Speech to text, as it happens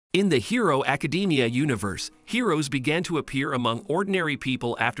In the Hero Academia universe, heroes began to appear among ordinary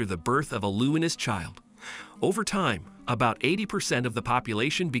people after the birth of a luminous child. Over time, about 80% of the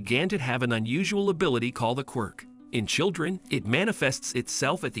population began to have an unusual ability called a quirk. In children, it manifests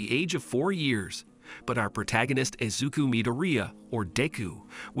itself at the age of 4 years. But our protagonist lzuku Midoriua, or Deku,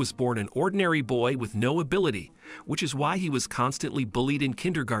 was born an ordinary boy with no ability, which is why he was constantly bullied in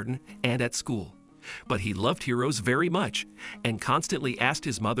kindergarten and at school. But he loved heroes very much, and constantly asked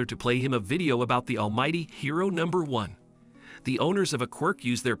his mother to play him a video about the almighty Hero Number 1. The owners of a quirk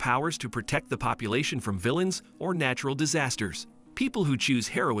use their powers to protect the population from villains or natural disasters. People who choose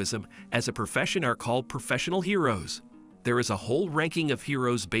heroism as a profession are called professional heroes. There is a whole ranking of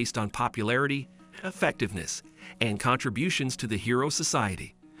heroes based on popularity, effectiveness, and contributions to the hero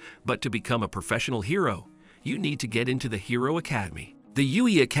society. But to become a professional hero, you need to get into the Hero Academy. The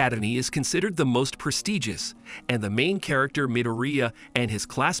AII Academy is considered the most prestigious, and the main character Midoriua and his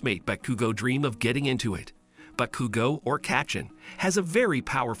classmate Bakugo dream of getting into it. Bakugo, or Kacchin, has a very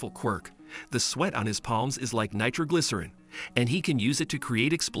powerful quirk. The sweat on his palms is like nitroglycerin, and he can use it to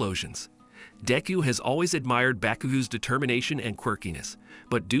create explosions. Deku has always admired Bakugo's determination and quirkiness,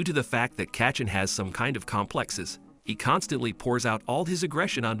 but due to the fact that Kacchin has some kind of complexes, he constantly pours out all his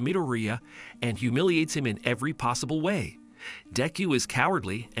aggression on Midoriua and humiliates him in every possible way. Deku is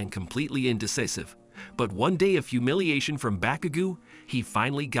cowardly and completely indecisive, but one day of humiliation from Bakugo, he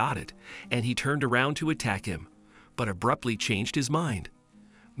finally got it, and he turned around to attack him, but abruptly changed his mind.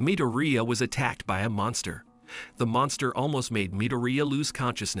 Midoriua was attacked by a monster. The monster almost made Midoriua lose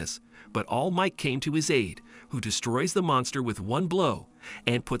consciousness, but All Might came to his aid, who destroys the monster with one blow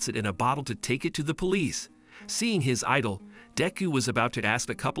and puts it in a bottle to take it to the police. Seeing his idol, Deku was about to ask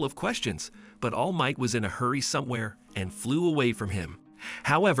a couple of questions, but All Might was in a hurry somewhere and flew away from him.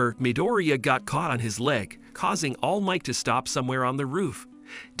 However, Midoriua got caught on his leg, causing All Might to stop somewhere on the roof.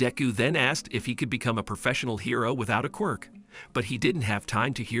 Deku then asked if he could become a professional hero without a quirk, but he didn't have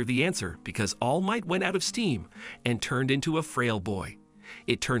time to hear the answer because All Might went out of steam and turned into a frail boy.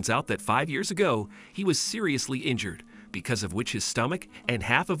 It turns out that 5 years ago, he was seriously injured, because of which his stomach and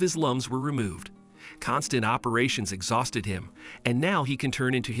half of his lungs were removed. Constant operations exhausted him, and now he can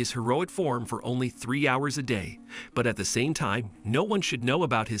turn into his heroic form for only 3 hours a day. But at the same time, no one should know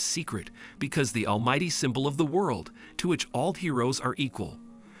about his secret, because the almighty symbol of the world, to which all heroes are equal.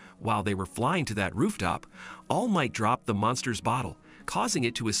 While they were flying to that rooftop, All Might dropped the monster's bottle, causing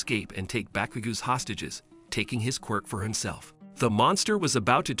it to escape and take Bakugo's hostages, taking his quirk for himself. The monster was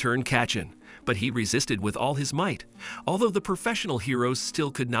about to turn Kacchin, but he resisted with all his might, although the professional heroes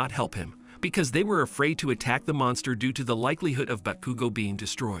still could not help him, because they were afraid to attack the monster due to the likelihood of Bakugo being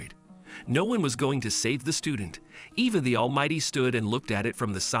destroyed. No one was going to save the student. Even the Almighty stood and looked at it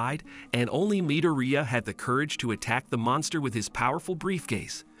from the side, and only Midoriua had the courage to attack the monster with his powerful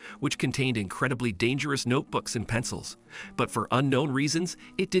briefcase, which contained incredibly dangerous notebooks and pencils. But for unknown reasons,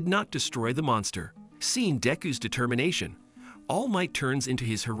 it did not destroy the monster. Seeing Deku's determination, All Might turns into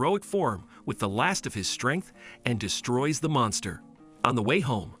his heroic form with the last of his strength and destroys the monster. On the way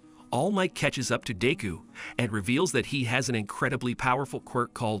home, All Might catches up to Deku and reveals that he has an incredibly powerful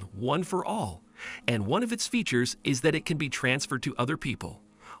quirk called One for All, and one of its features is that it can be transferred to other people.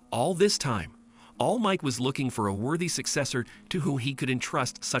 All this time, All Might was looking for a worthy successor to whom he could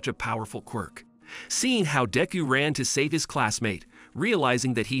entrust such a powerful quirk. Seeing how Deku ran to save his classmate,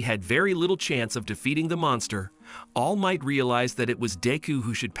 realizing that he had very little chance of defeating the monster, All Might realized that it was Deku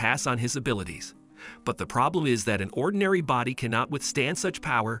who should pass on his abilities. But the problem is that an ordinary body cannot withstand such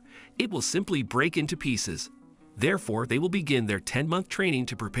power. It will simply break into pieces. Therefore, they will begin their 10-month training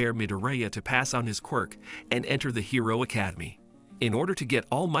to prepare Midoriua to pass on his quirk and enter the Hero Academy. In order to get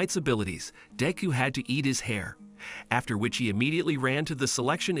All Might's abilities, Deku had to eat his hair, after which he immediately ran to the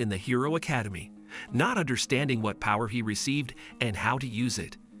selection in the Hero Academy, not understanding what power he received and how to use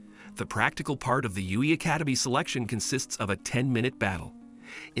it. The practical part of the AII Academy selection consists of a 10-minute battle.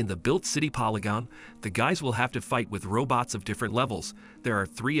 In the built city polygon, the guys will have to fight with robots of different levels. There are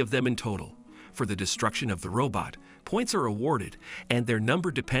 3 of them in total. For the destruction of the robot, points are awarded, and their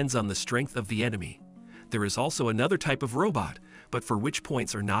number depends on the strength of the enemy. There is also another type of robot, but for which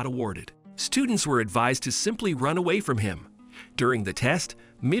points are not awarded. Students were advised to simply run away from him. During the test,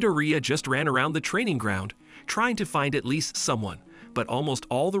 Midoriua just ran around the training ground, trying to find at least someone, but almost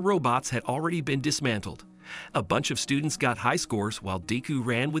all the robots had already been dismantled. A bunch of students got high scores while Deku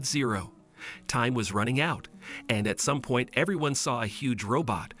ran with 0. Time was running out, and at some point everyone saw a huge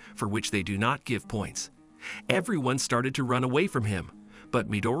robot for which they do not give points. Everyone started to run away from him, but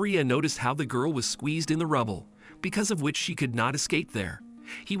Midoriua noticed how the girl was squeezed in the rubble, because of which she could not escape there.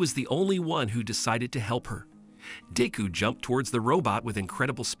 He was the only one who decided to help her. Deku jumped towards the robot with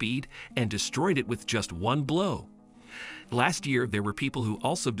incredible speed and destroyed it with just one blow. Last year, there were people who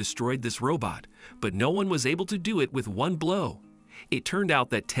also destroyed this robot, but no one was able to do it with one blow. It turned out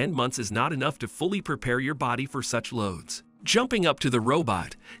that 10 months is not enough to fully prepare your body for such loads. Jumping up to the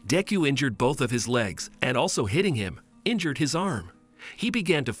robot, Deku injured both of his legs, and also hitting him, injured his arm. He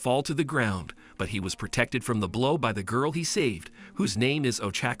began to fall to the ground, but he was protected from the blow by the girl he saved, whose name is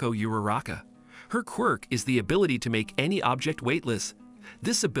Ochako Uraraka. Her quirk is the ability to make any object weightless.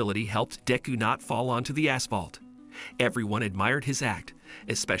 This ability helped Deku not fall onto the asphalt. Everyone admired his act,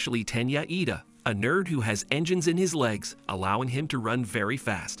 especially Tenya Ida, a nerd who has engines in his legs, allowing him to run very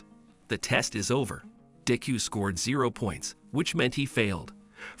fast. The test is over. Deku scored 0 points, which meant he failed.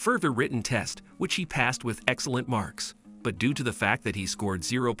 Further written test, which he passed with excellent marks. But due to the fact that he scored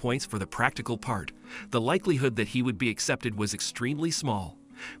 0 points for the practical part, the likelihood that he would be accepted was extremely small.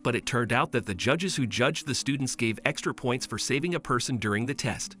 But it turned out that the judges who judged the students gave extra points for saving a person during the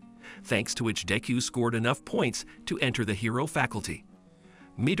test, thanks to which Deku scored enough points to enter the hero faculty.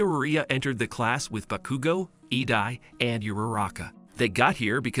 Midoriua entered the class with Bakugo, Idai, and Uraraka. They got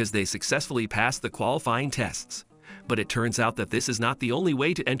here because they successfully passed the qualifying tests. But it turns out that this is not the only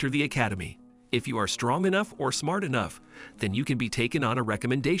way to enter the academy. If you are strong enough or smart enough, then you can be taken on a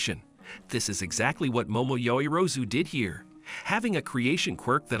recommendation. This is exactly what Momoyoi Rozu did here, having a creation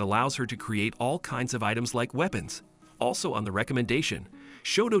quirk that allows her to create all kinds of items like weapons. Also on the recommendation,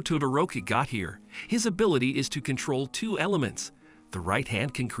 Shoto Todoroki got here. His ability is to control 2 elements. The right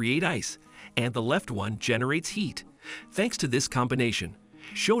hand can create ice, and the left one generates heat. Thanks to this combination,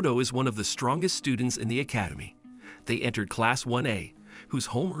 Shoto is one of the strongest students in the academy. They entered Class 1A, whose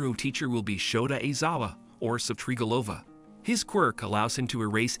homeroom teacher will be Shota Aizawa, or Subtrigalova. His quirk allows him to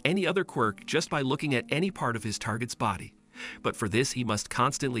erase any other quirk just by looking at any part of his target's body. But for this, he must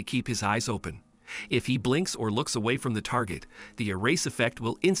constantly keep his eyes open. If he blinks or looks away from the target, the erase effect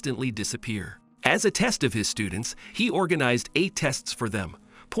will instantly disappear. As a test of his students, he organized 8 tests for them.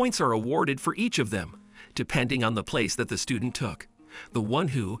 Points are awarded for each of them, depending on the place that the student took. The one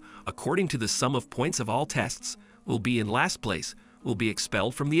who, according to the sum of points of all tests, will be in last place will be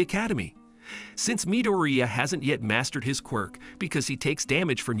expelled from the academy. Since Midoriua hasn't yet mastered his quirk because he takes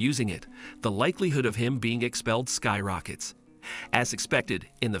damage from using it, the likelihood of him being expelled skyrockets. As expected,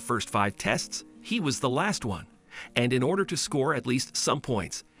 in the first 5 tests, he was the last one, and in order to score at least some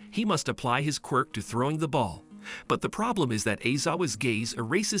points, he must apply his quirk to throwing the ball. But the problem is that Aizawa's gaze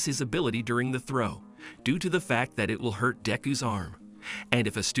erases his ability during the throw, due to the fact that it will hurt Deku's arm. And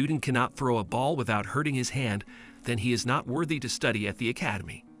if a student cannot throw a ball without hurting his hand, then he is not worthy to study at the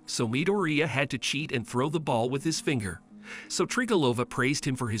academy. So Midoriua had to cheat and throw the ball with his finger. So Trigalova praised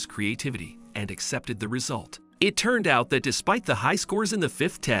him for his creativity and accepted the result. It turned out that despite the high scores in the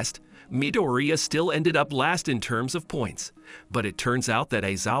 5th test, Midoriua still ended up last in terms of points. But it turns out that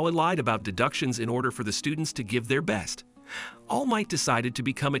Aizawa lied about deductions in order for the students to give their best. All Might decided to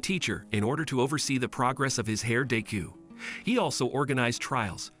become a teacher in order to oversee the progress of his hair Deku. He also organized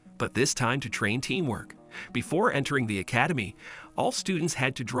trials, but this time to train teamwork. Before entering the academy, all students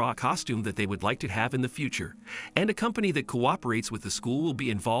had to draw a costume that they would like to have in the future, and a company that cooperates with the school will be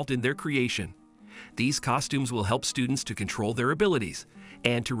involved in their creation. These costumes will help students to control their abilities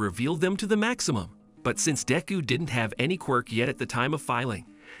and to reveal them to the maximum. But since Deku didn't have any quirk yet at the time of filing,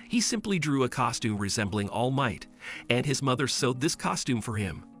 he simply drew a costume resembling All Might, and his mother sewed this costume for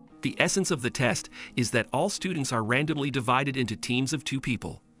him. The essence of the test is that all students are randomly divided into teams of 2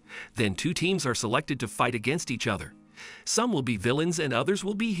 people. Then 2 teams are selected to fight against each other. Some will be villains and others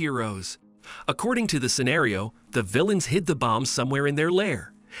will be heroes. According to the scenario, the villains hid the bomb somewhere in their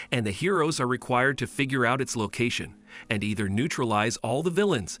lair, and the heroes are required to figure out its location and either neutralize all the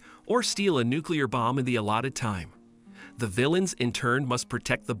villains or steal a nuclear bomb in the allotted time. The villains in turn must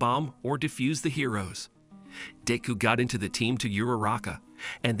protect the bomb or defuse the heroes. Deku got into the team to Uraraka,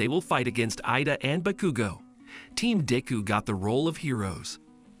 and they will fight against Ida and Bakugo. Team Deku got the role of heroes.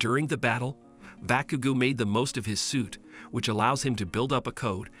 During the battle, Bakugo made the most of his suit, which allows him to build up a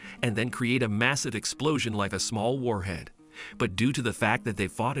code and then create a massive explosion like a small warhead. But due to the fact that they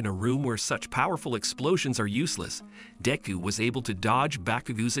fought in a room where such powerful explosions are useless, Deku was able to dodge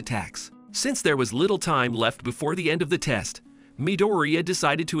Bakugo's attacks. Since there was little time left before the end of the test, Midoriua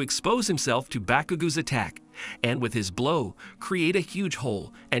decided to expose himself to Bakugo's attack, and with his blow, create a huge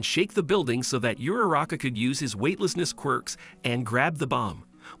hole and shake the building so that Uraraka could use his weightlessness quirks and grab the bomb,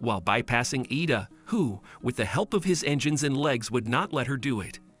 while bypassing Ida, who, with the help of his engines and legs, would not let her do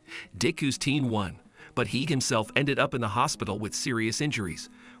it. Deku's team won, but he himself ended up in the hospital with serious injuries,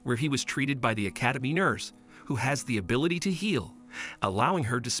 where he was treated by the academy nurse, who has the ability to heal, allowing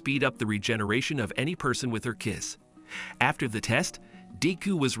her to speed up the regeneration of any person with her kiss. After the test,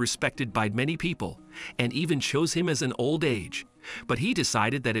 Deku was respected by many people, and even chose him as an old age. But he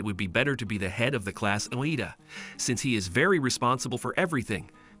decided that it would be better to be the head of the class AII, since he is very responsible for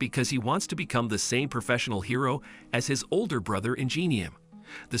everything, because he wants to become the same professional hero as his older brother Ingenium.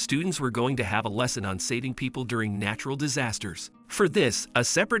 The students were going to have a lesson on saving people during natural disasters. For this, a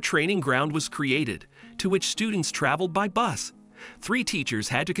separate training ground was created, to which students traveled by bus. 3 teachers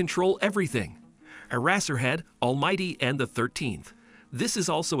had to control everything: Eraserhead, Almighty, and the 13th. This is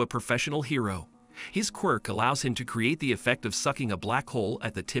also a professional hero. His quirk allows him to create the effect of sucking a black hole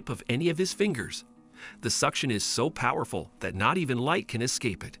at the tip of any of his fingers. The suction is so powerful that not even light can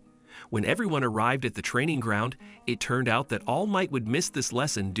escape it. When everyone arrived at the training ground, it turned out that All Might would miss this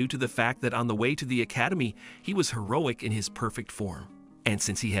lesson due to the fact that on the way to the academy, he was heroic in his perfect form. And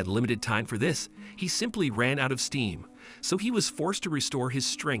since he had limited time for this, he simply ran out of steam, so he was forced to restore his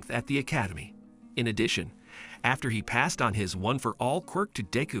strength at the academy. In addition, after he passed on his one-for-all quirk to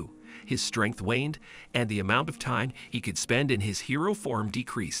Deku, his strength waned, and the amount of time he could spend in his hero form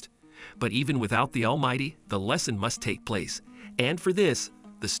decreased. But even without the Almighty, the lesson must take place, and for this,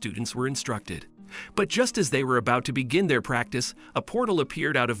 the students were instructed. But just as they were about to begin their practice, a portal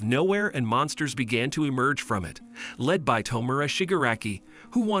appeared out of nowhere and monsters began to emerge from it, led by Tomura Shigaraki,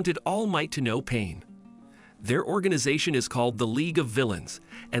 who wanted All Might to know pain. Their organization is called the League of Villains,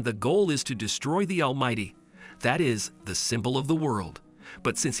 and the goal is to destroy the Almighty, that is, the symbol of the world.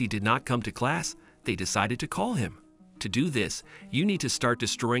 But since he did not come to class, they decided to call him. To do this, you need to start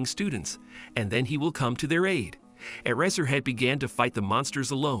destroying students, and then he will come to their aid. Eraserhead began to fight the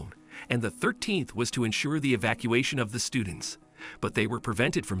monsters alone, and the 13th was to ensure the evacuation of the students. But they were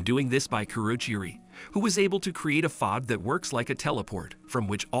prevented from doing this by Kurogiri, who was able to create a fog that works like a teleport, from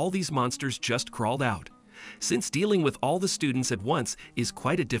which all these monsters just crawled out. Since dealing with all the students at once is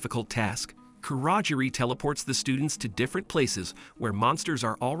quite a difficult task, Kurogiri teleports the students to different places where monsters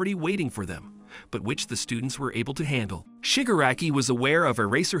are already waiting for them, but which the students were able to handle. Shigaraki was aware of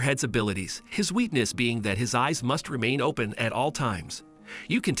Eraserhead's abilities, his weakness being that his eyes must remain open at all times.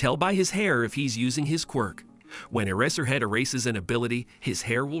 You can tell by his hair if he's using his quirk. When Eraserhead erases an ability, his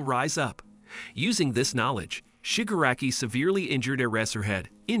hair will rise up. Using this knowledge, Shigaraki severely injured Eraserhead,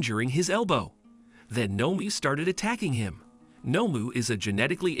 injuring his elbow. Then Nomu started attacking him. Nomu is a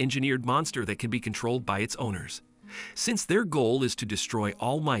genetically engineered monster that can be controlled by its owners. Since their goal is to destroy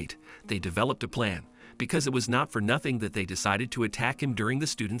All Might, they developed a plan, because it was not for nothing that they decided to attack him during the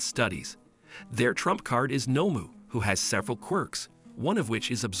students' studies. Their trump card is Nomu, who has several quirks, one of which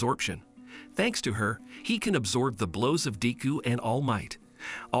is absorption. Thanks to her, he can absorb the blows of Deku and All Might.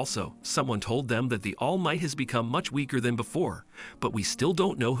 Also, someone told them that the All Might has become much weaker than before, but we still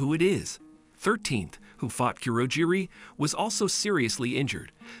don't know who it is. 13th, who fought Kurogiri, was also seriously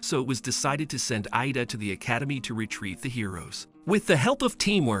injured, so it was decided to send Aida to the academy to retrieve the heroes. With the help of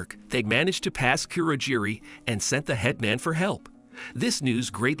teamwork, they managed to pass Kurogiri and sent the headman for help. This news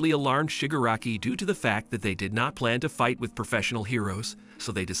greatly alarmed Shigaraki due to the fact that they did not plan to fight with professional heroes,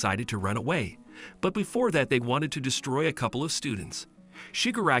 so they decided to run away. But before that, they wanted to destroy a couple of students.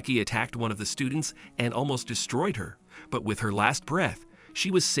 Shigaraki attacked one of the students and almost destroyed her, but with her last breath, she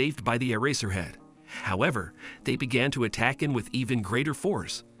was saved by the Eraserhead. However, they began to attack him with even greater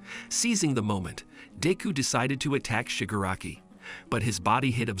force. Seizing the moment, Deku decided to attack Shigaraki, but his body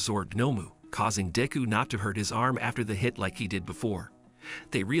hit absorbed Nomu, causing Deku not to hurt his arm after the hit like he did before.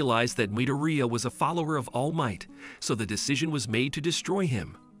 They realized that Midoriua was a follower of All Might, so the decision was made to destroy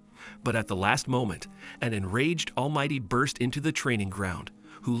him. But at the last moment, an enraged Almighty burst into the training ground,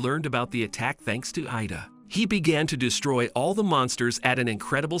 who learned about the attack thanks to Aida. He began to destroy all the monsters at an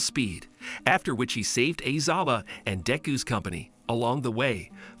incredible speed, after which he saved Aizawa and Deku's company along the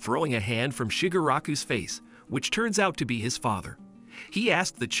way, throwing a hand from Shigaraku's face, which turns out to be his father. He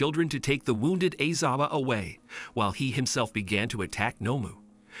asked the children to take the wounded Aizawa away, while he himself began to attack Nomu.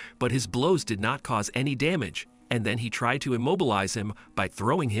 But his blows did not cause any damage, and then he tried to immobilize him by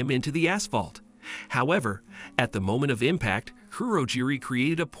throwing him into the asphalt. However, at the moment of impact, Kurogiri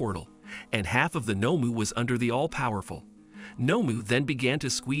created a portal, and half of the Nomu was under the all-powerful. Nomu then began to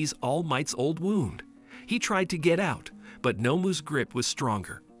squeeze All Might's old wound. He tried to get out, but Nomu's grip was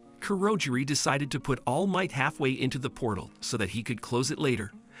stronger. Kurogiri decided to put All Might halfway into the portal so that he could close it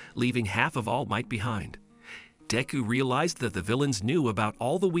later, leaving half of All Might behind. Deku realized that the villains knew about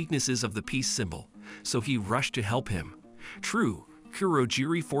all the weaknesses of the peace symbol, so he rushed to help him. True,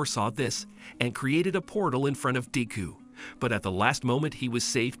 Kurogiri foresaw this and created a portal in front of Deku, but at the last moment he was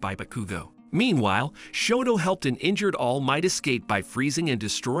saved by Bakugo. Meanwhile, Shoto helped an injured All Might escape by freezing and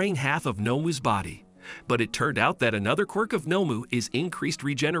destroying half of Nomu's body. But it turned out that another quirk of Nomu is increased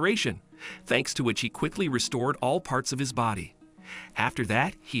regeneration, thanks to which he quickly restored all parts of his body. After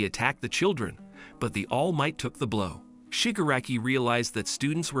that, he attacked the children, but the All Might took the blow. Shigaraki realized that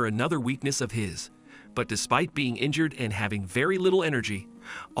students were another weakness of his, but despite being injured and having very little energy,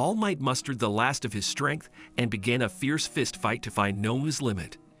 All Might mustered the last of his strength and began a fierce fist fight to find Nomu's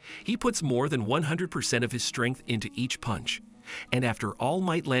limit. He puts more than 100% of his strength into each punch, and after All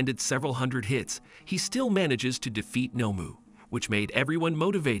Might landed several hundred hits, he still manages to defeat Nomu, which made everyone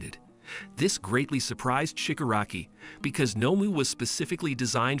motivated. This greatly surprised Shigaraki because Nomu was specifically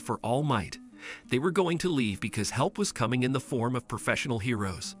designed for All Might. They were going to leave because help was coming in the form of professional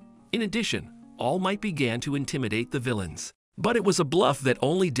heroes. In addition, All Might began to intimidate the villains. But it was a bluff that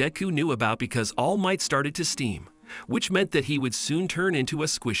only Deku knew about because All Might started to steam, which meant that he would soon turn into a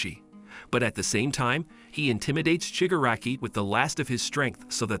squishy. But at the same time, he intimidates Shigaraki with the last of his strength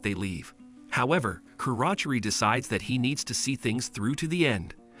so that they leave. However, Kurachiri decides that he needs to see things through to the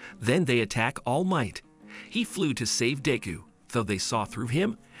end. Then they attack All Might. He flew to save Deku, though they saw through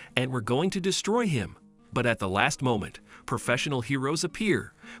him and were going to destroy him. But at the last moment, professional heroes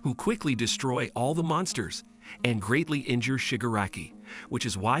appear, who quickly destroy all the monsters and greatly injure Shigaraki, which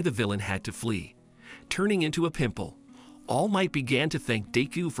is why the villain had to flee. Turning into a pimple, All Might began to thank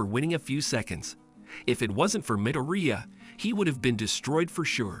Deku for winning a few seconds. If it wasn't for Midoriua, he would have been destroyed for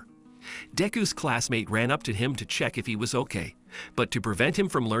sure. Deku's classmate ran up to him to check if he was okay, but to prevent him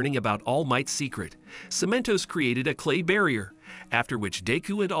from learning about All Might's secret, Cementos created a clay barrier, after which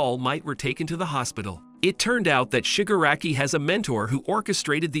Deku and All Might were taken to the hospital. It turned out that Shigaraki has a mentor who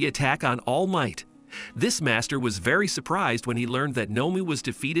orchestrated the attack on All Might. This master was very surprised when he learned that Nomu was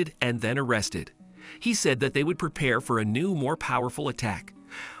defeated and then arrested. He said that they would prepare for a new, more powerful attack.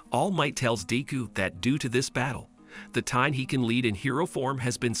 All Might tells Deku that due to this battle, the time he can lead in hero form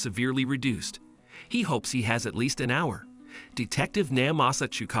has been severely reduced. He hopes he has at least an hour. Detective Namasa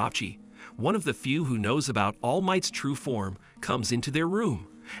Tsukachi, one of the few who knows about All Might's true form, comes into their room,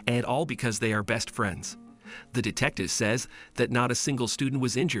 and all because they are best friends. The detective says that not a single student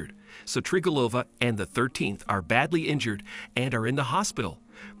was injured, so Trigolova and the 13th are badly injured and are in the hospital,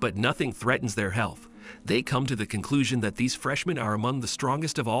 but nothing threatens their health. They come to the conclusion that these freshmen are among the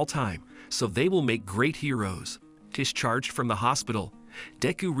strongest of all time, so they will make great heroes. Discharged from the hospital,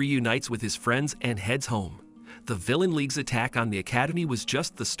 Deku reunites with his friends and heads home. The Villain League's attack on the Academy was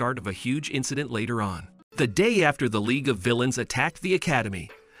just the start of a huge incident later on. The day after the League of Villains attacked the Academy,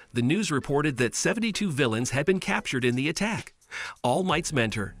 the news reported that 72 villains had been captured in the attack. All Might's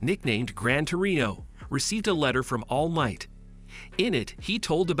mentor, nicknamed Gran Torino, received a letter from All Might. In it, he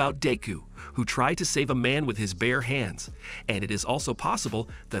told about Deku, who tried to save a man with his bare hands, and it is also possible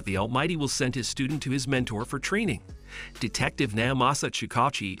that the Almighty will send his student to his mentor for training. Detective Namasa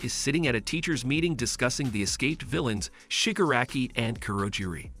Tsukachi is sitting at a teacher's meeting discussing the escaped villains Shigaraki and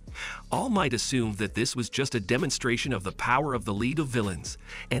Kurojiri. All Might assumed that this was just a demonstration of the power of the League of Villains,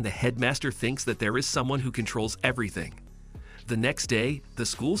 and the headmaster thinks that there is someone who controls everything. The next day, the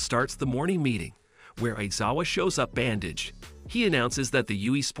school starts the morning meeting, where Aizawa shows up bandaged. He announces that the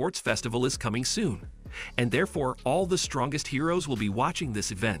Yui Sports Festival is coming soon, and therefore all the strongest heroes will be watching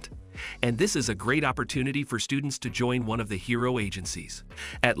this event. And this is a great opportunity for students to join one of the hero agencies.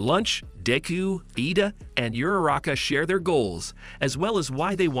 At lunch, Deku, Ida, and Uraraka share their goals, as well as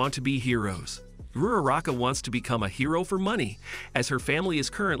why they want to be heroes. Uraraka wants to become a hero for money, as her family is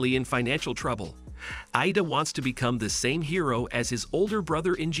currently in financial trouble. Ida wants to become the same hero as his older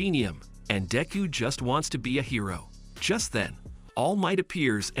brother Ingenium, and Deku just wants to be a hero. Just then, All Might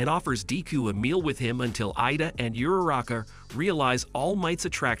appears and offers Deku a meal with him until Ida and Uraraka realize All Might's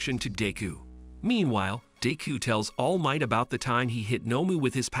attraction to Deku. Meanwhile, Deku tells All Might about the time he hit Nomu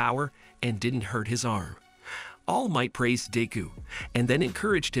with his power and didn't hurt his arm. All Might praised Deku, and then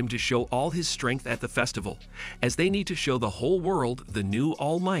encouraged him to show all his strength at the festival, as they need to show the whole world the new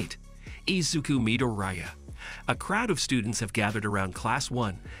All Might, lzuku Midoriuа. A crowd of students have gathered around Class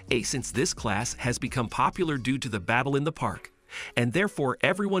 1A since this class has become popular due to the battle in the park, and therefore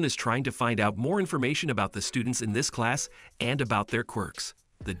everyone is trying to find out more information about the students in this class and about their quirks.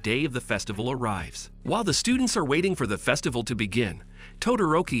 The day of the festival arrives. While the students are waiting for the festival to begin,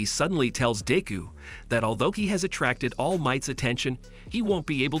 Todoroki suddenly tells Deku that although he has attracted All Might's attention, he won't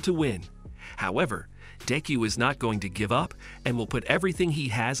be able to win. However, Deku is not going to give up and will put everything he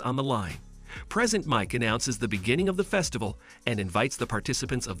has on the line. Present Mike announces the beginning of the festival and invites the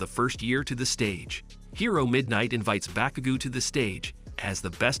participants of the first year to the stage. Hero Midnight invites Bakugo to the stage as the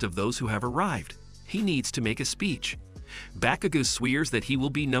best of those who have arrived. He needs to make a speech. Bakugo swears that he will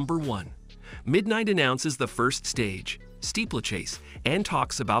be number one. Midnight announces the first stage. steeplechase, and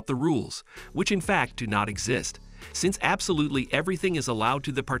talks about the rules, which in fact do not exist, since absolutely everything is allowed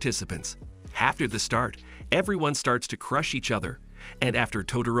to the participants. After the start, everyone starts to crush each other, and after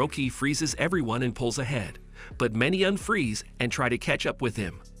Todoroki freezes everyone and pulls ahead, but many unfreeze and try to catch up with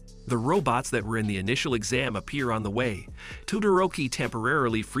him. The robots that were in the initial exam appear on the way. Todoroki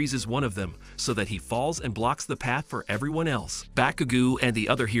temporarily freezes one of them so that he falls and blocks the path for everyone else. Bakugo and the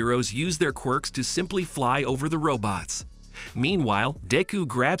other heroes use their quirks to simply fly over the robots. Meanwhile, Deku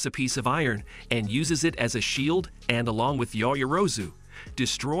grabs a piece of iron and uses it as a shield and, along with Yaoyorozu,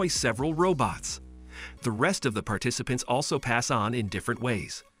 destroys several robots. The rest of the participants also pass on in different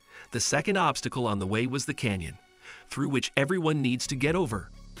ways. The second obstacle on the way was the canyon, through which everyone needs to get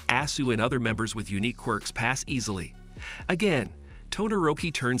over. Asu and other members with unique quirks pass easily. Again,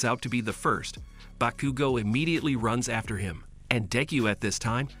 Todoroki turns out to be the first. Bakugo immediately runs after him, and Deku at this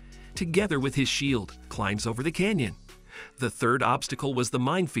time, together with his shield, climbs over the canyon. The third obstacle was the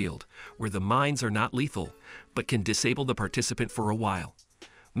minefield, where the mines are not lethal, but can disable the participant for a while.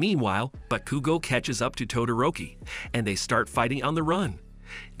 Meanwhile, Bakugo catches up to Todoroki, and they start fighting on the run.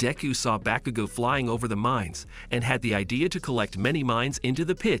 Deku saw Bakugo flying over the mines and had the idea to collect many mines into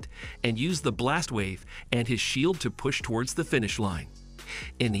the pit and use the blast wave and his shield to push towards the finish line.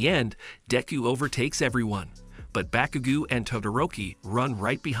 In the end, Deku overtakes everyone, but Bakugo and Todoroki run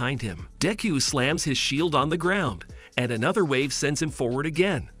right behind him. Deku slams his shield on the ground, and another wave sends him forward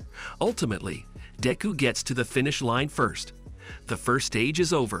again. Ultimately, Deku gets to the finish line first. The first stage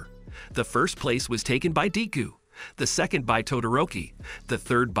is over. The first place was taken by Deku, the second by Todoroki, the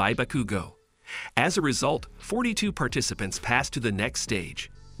third by Bakugo. As a result, 42 participants pass to the next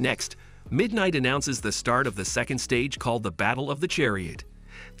stage. Next, Midnight announces the start of the second stage called the Battle of the Chariot.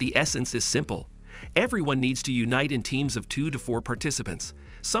 The essence is simple. Everyone needs to unite in teams of 2 to 4 participants.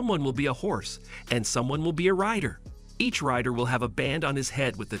 Someone will be a horse, and someone will be a rider. Each rider will have a band on his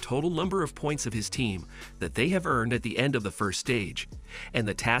head with the total number of points of his team that they have earned at the end of the first stage, and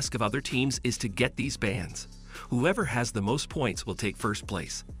the task of other teams is to get these bands. Whoever has the most points will take first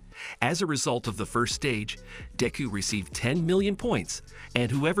place. As a result of the first stage, Deku received 10 million points, and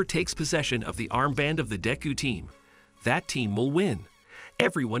whoever takes possession of the armband of the Deku team, that team will win.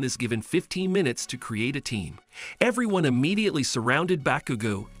 Everyone is given 15 minutes to create a team. Everyone immediately surrounded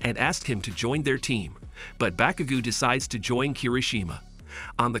Bakugo and asked him to join their team, but Bakugo decides to join Kirishima.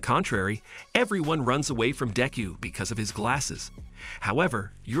 On the contrary, everyone runs away from Deku because of his glasses.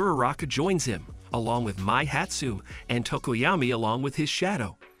 However, Uraraka joins him, along with Mai Hatsune and Tokoyami along with his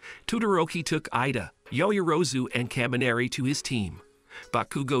shadow. Todoroki took Ida, Yaoyorozu, and Kaminari to his team.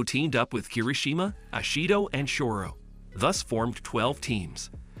 Bakugo teamed up with Kirishima, Ashido, and Shoro, thus formed 12 teams.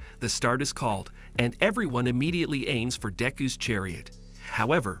 The start is called, and everyone immediately aims for Deku's chariot.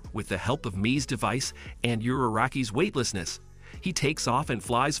 However, with the help of Mii's device and Uraraki's weightlessness, he takes off and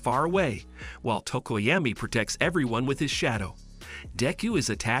flies far away, while Tokoyami protects everyone with his shadow. Deku is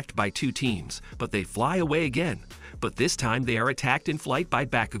attacked by 2 teams, but they fly away again, but this time they are attacked in flight by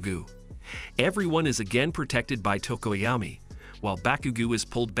Bakugo. Everyone is again protected by Tokoyami, while Bakugo is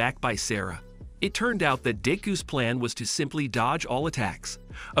pulled back by Sarah. It turned out that Deku's plan was to simply dodge all attacks.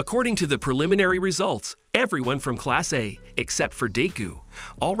 According to the preliminary results, everyone from Class A, except for Deku,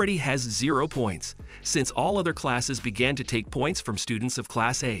 already has 0 points, since all other classes began to take points from students of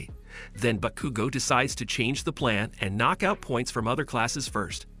Class A. Then Bakugo decides to change the plan and knock out points from other classes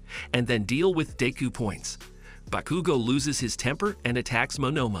first, and then deal with Deku points. Bakugo loses his temper and attacks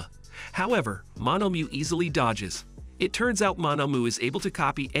Monoma. However, Monomu easily dodges. It turns out Monomu is able to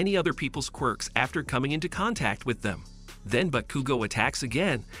copy any other people's quirks after coming into contact with them. Then Bakugo attacks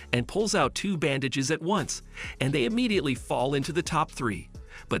again and pulls out 2 bandages at once, and they immediately fall into the top 3.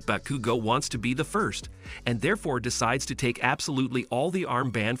 But Bakugo wants to be the first, and therefore decides to take absolutely all the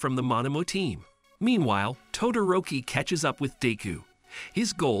armband from the Monomu team. Meanwhile, Todoroki catches up with Deku.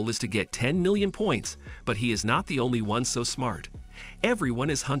 His goal is to get 10 million points, but he is not the only one so smart.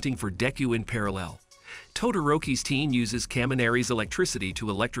 Everyone is hunting for Deku in parallel. Todoroki's team uses Kaminari's electricity to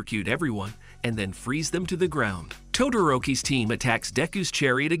electrocute everyone and then freeze them to the ground. Todoroki's team attacks Deku's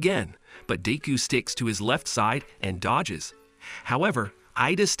chariot again, but Deku sticks to his left side and dodges. However,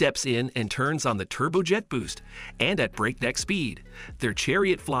 Ida steps in and turns on the turbojet boost, and at breakneck speed, their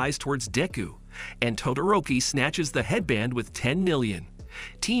chariot flies towards Deku, and Todoroki snatches the headband with 10 million.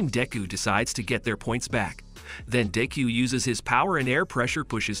 Team Deku decides to get their points back. Then Deku uses his power and air pressure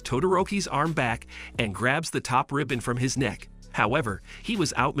pushes Todoroki's arm back and grabs the top ribbon from his neck. However, he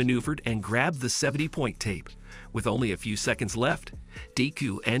was outmaneuvered and grabbed the 70-point tape. With only a few seconds left,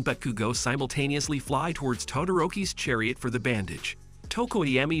 Deku and Bakugo simultaneously fly towards Todoroki's chariot for the bandage.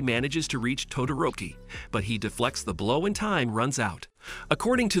 Tokoyami manages to reach Todoroki, but he deflects the blow and time runs out.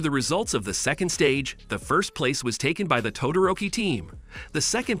 According to the results of the second stage, the first place was taken by the Todoroki team, the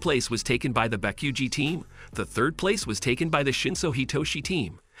second place was taken by the Bakuji team, the third place was taken by the Shinso Hitoshi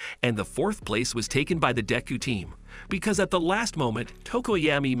team, and the fourth place was taken by the Deku team, because at the last moment,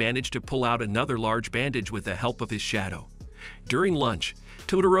 Tokoyami managed to pull out another large bandage with the help of his shadow. During lunch,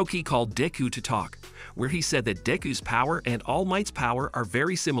 Todoroki called Deku to talk, where he said that Deku's power and All Might's power are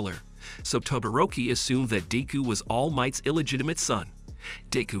very similar, so Todoroki assumed that Deku was All Might's illegitimate son.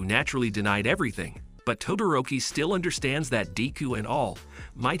 Deku naturally denied everything, but Todoroki still understands that Deku and All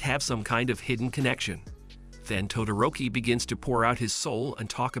Might have some kind of hidden connection. Then Todoroki begins to pour out his soul and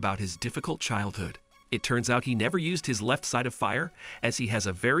talk about his difficult childhood. It turns out he never used his left side of fire, as he has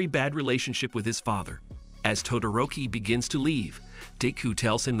a very bad relationship with his father. As Todoroki begins to leave, Deku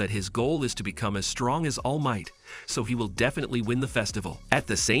tells him that his goal is to become as strong as All Might, so he will definitely win the festival. At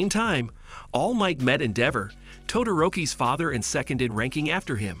the same time, All Might met Endeavor, Todoroki's father and second in ranking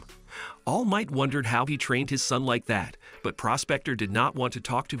after him. All Might wondered how he trained his son like that, but Prospector did not want to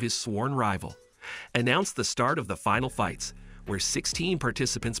talk to his sworn rival. Announced the start of the final fights, where 16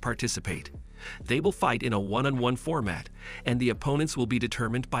 participants participate. They will fight in a one-on-one format, and the opponents will be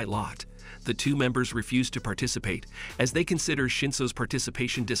determined by lot. The two members refuse to participate, as they consider Shinso's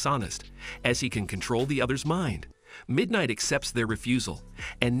participation dishonest, as he can control the other's mind. Midnight accepts their refusal,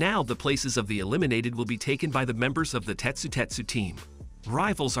 and now the places of the eliminated will be taken by the members of the Tetsu team.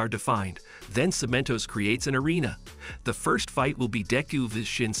 Rivals are defined, then Cementos creates an arena. The first fight will be Deku vs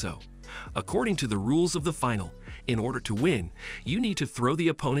Shinso. According to the rules of the final, in order to win, you need to throw the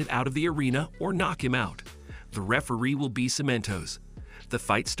opponent out of the arena or knock him out. The referee will be Cementos. The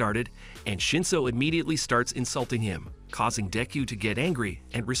fight started, and Shinso immediately starts insulting him, causing Deku to get angry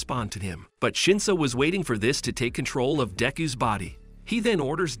and respond to him. But Shinso was waiting for this to take control of Deku's body. He then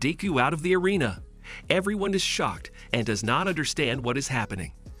orders Deku out of the arena. Everyone is shocked and does not understand what is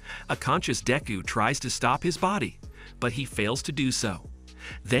happening. A conscious Deku tries to stop his body, but he fails to do so.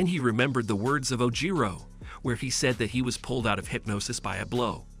 Then he remembered the words of Ojiro, where he said that he was pulled out of hypnosis by a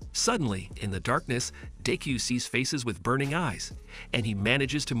blow. Suddenly, in the darkness, Deku sees faces with burning eyes, and he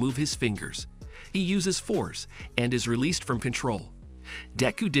manages to move his fingers. He uses force and is released from control.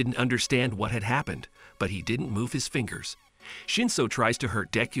 Deku didn't understand what had happened, but he didn't move his fingers. Shinso tries to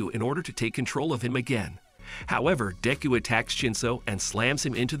hurt Deku in order to take control of him again. However, Deku attacks Shinso and slams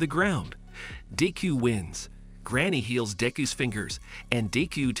him into the ground. Deku wins. Granny heals Deku's fingers, and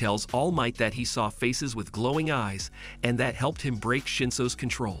Deku tells All Might that he saw faces with glowing eyes, and that helped him break Shinso's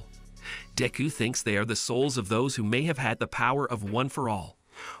control. Deku thinks they are the souls of those who may have had the power of One for All.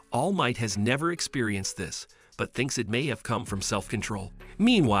 All Might has never experienced this, but thinks it may have come from self-control.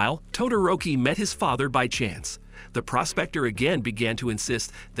 Meanwhile, Todoroki met his father by chance. The Prospector again began to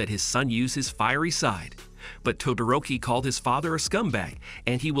insist that his son use his fiery side. But Todoroki called his father a scumbag,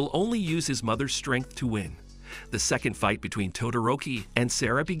 and he will only use his mother's strength to win. The second fight between Todoroki and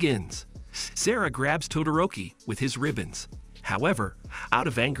Sarah begins. Sarah grabs Todoroki with his ribbons. However, out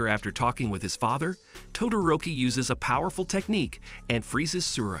of anger after talking with his father, Todoroki uses a powerful technique and freezes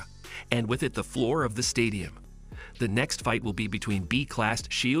Sura, and with it the floor of the stadium. The next fight will be between B-classed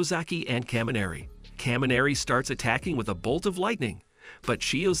Shiozaki and Kaminari. Kaminari starts attacking with a bolt of lightning, but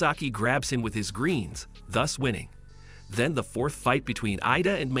Shiozaki grabs him with his greens, thus winning. Then the fourth fight between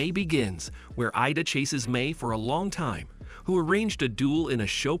Ida and Mei begins, where Ida chases Mei for a long time, who arranged a duel in a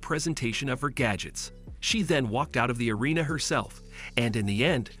show presentation of her gadgets. She then walked out of the arena herself, and in the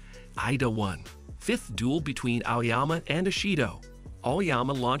end, Ida won. Fifth duel between Aoyama and Ashido.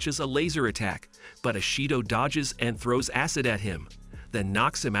 Aoyama launches a laser attack, but Ashido dodges and throws acid at him, then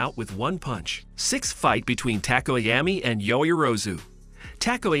knocks him out with one punch. Sixth fight between Takoyami and Yoyorozu.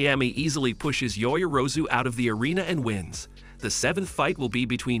 Takoyami easily pushes Yoyorozu out of the arena and wins. The seventh fight will be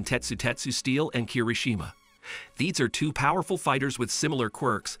between Tetsu Steel and Kirishima. These are two powerful fighters with similar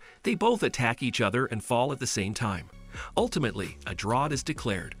quirks. They both attack each other and fall at the same time. Ultimately, a draw is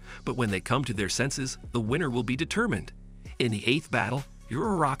declared, but when they come to their senses, the winner will be determined. In the eighth battle,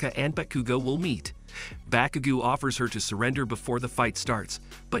 Uraraka and Bakugo will meet. Bakugo offers her to surrender before the fight starts,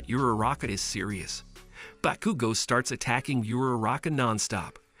 but Uraraka is serious. Bakugo starts attacking Uraraka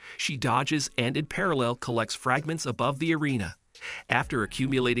non-stop. She dodges and in parallel collects fragments above the arena. After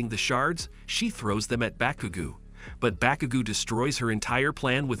accumulating the shards, she throws them at Bakugo, but Bakugo destroys her entire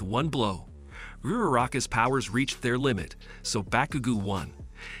plan with one blow. Uraraka's powers reached their limit, so Bakugo won.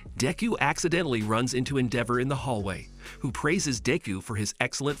 Deku accidentally runs into Endeavor in the hallway, who praises Deku for his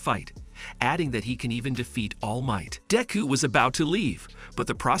excellent fight. adding that he can even defeat All Might. Deku was about to leave, but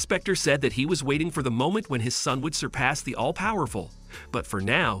the prospector said that he was waiting for the moment when his son would surpass the all-powerful. But for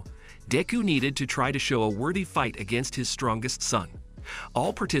now, Deku needed to try to show a worthy fight against his strongest son.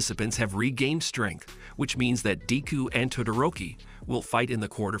 All participants have regained strength, which means that Deku and Todoroki will fight in the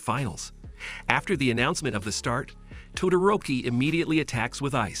quarterfinals. After the announcement of the start, Todoroki immediately attacks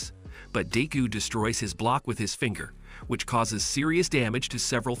with ice, but Deku destroys his block with his finger, which causes serious damage to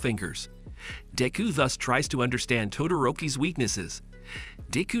several fingers. Deku thus tries to understand Todoroki's weaknesses.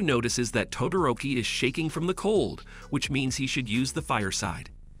 Deku notices that Todoroki is shaking from the cold, which means he should use the fire side.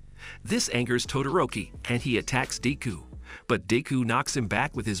 This angers Todoroki, and he attacks Deku, but Deku knocks him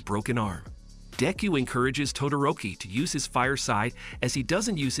back with his broken arm. Deku encourages Todoroki to use his fire side as he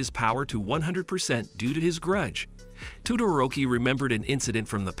doesn't use his power to 100% due to his grudge. Todoroki remembered an incident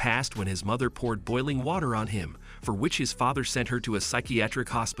from the past when his mother poured boiling water on him, for which his father sent her to a psychiatric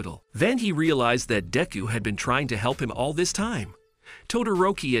hospital. Then he realized that Deku had been trying to help him all this time.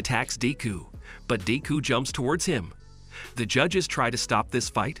 Todoroki attacks Deku, but Deku jumps towards him. The judges try to stop this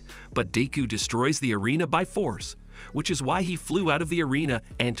fight, but Deku destroys the arena by force, which is why he flew out of the arena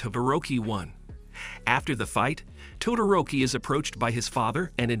and Todoroki won. After the fight, Todoroki is approached by his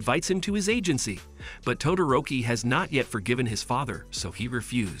father and invites him to his agency, but Todoroki has not yet forgiven his father, so he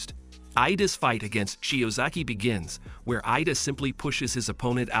refused. Ida's fight against Shiozaki begins, where Ida simply pushes his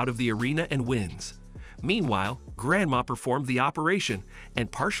opponent out of the arena and wins. Meanwhile, Grandma performed the operation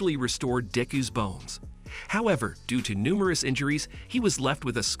and partially restored Deku's bones. However, due to numerous injuries, he was left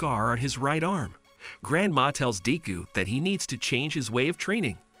with a scar on his right arm. Grandma tells Deku that he needs to change his way of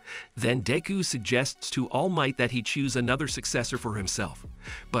training. Then Deku suggests to All Might that he choose another successor for himself.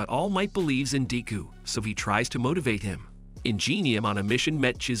 But All Might believes in Deku, so he tries to motivate him. Ingenium on a mission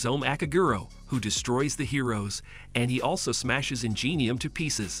met Chizome Akaguro, who destroys the heroes, and he also smashes Ingenium to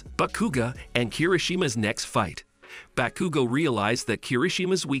pieces. Bakugo and Kirishima's next fight. Bakugo realized that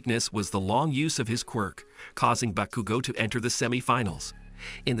Kirishima's weakness was the long use of his quirk, causing Bakugo to enter the semi-finals.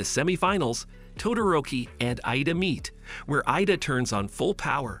 In the semi-finals, Todoroki and Ida meet, where Ida turns on full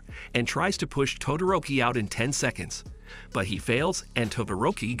power and tries to push Todoroki out in 10 seconds. But he fails and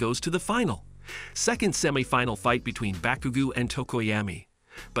Todoroki goes to the final. Second semi-final fight between Bakugo and Tokoyami.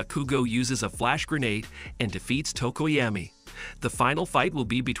 Bakugo uses a flash grenade and defeats Tokoyami. The final fight will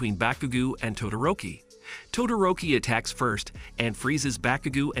be between Bakugo and Todoroki. Todoroki attacks first and freezes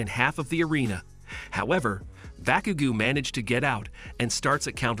Bakugo and half of the arena. However, Bakugo managed to get out and starts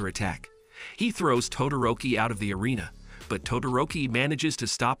a counterattack. He throws Todoroki out of the arena, but Todoroki manages to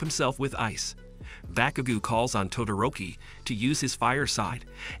stop himself with ice. Bakugo calls on Todoroki to use his fire side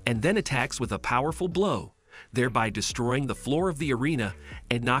and then attacks with a powerful blow, thereby destroying the floor of the arena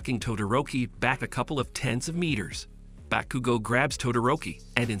and knocking Todoroki back a couple of tens of meters. Bakugo grabs Todoroki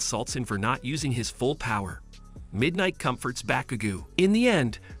and insults him for not using his full power. Midnight comforts Bakugo. In the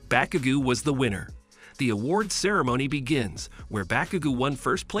end, Bakugo was the winner. The award ceremony begins, where Bakugo won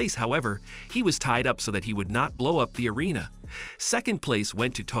first place. However, he was tied up so that he would not blow up the arena. Second place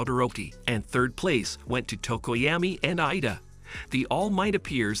went to Todoroki, and third place went to Tokoyami and Ida. The All Might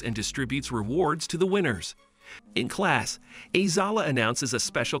appears and distributes rewards to the winners. In class, Aizawa announces a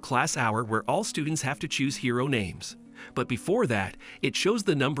special class hour where all students have to choose hero names. But before that, it shows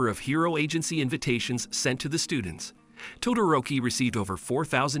the number of hero agency invitations sent to the students. Todoroki received over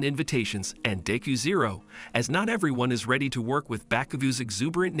 4,000 invitations and Deku 0, as not everyone is ready to work with Bakugo's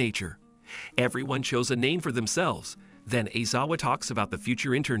exuberant nature. Everyone chose a name for themselves. Then Aizawa talks about the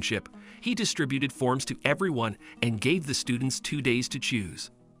future internship. He distributed forms to everyone and gave the students 2 days to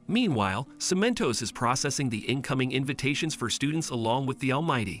choose. Meanwhile, Cementos is processing the incoming invitations for students along with the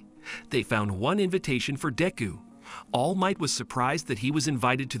Almighty. They found one invitation for Deku. All Might was surprised that he was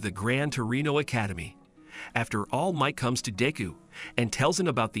invited to the Gran Torino Academy. After All Might comes to Deku and tells him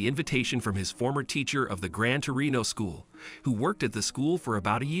about the invitation from his former teacher of the Gran Torino school, who worked at the school for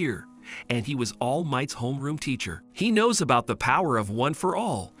about a year, and he was All Might's homeroom teacher. He knows about the power of one for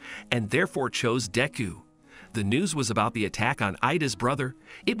all, and therefore chose Deku. The news was about the attack on Ida's brother.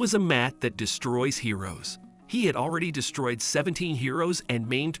 It was a mat that destroys heroes. He had already destroyed 17 heroes and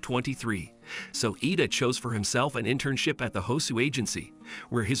maimed 23, so Ida chose for himself an internship at the Hosu Agency,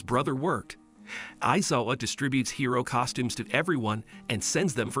 where his brother worked. Aizawa distributes hero costumes to everyone and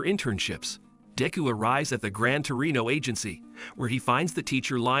sends them for internships. Deku arrives at the Gran Torino Agency, where he finds the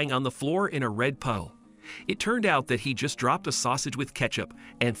teacher lying on the floor in a red puddle. It turned out that he just dropped a sausage with ketchup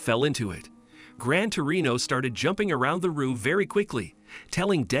and fell into it. Gran Torino started jumping around the room very quickly,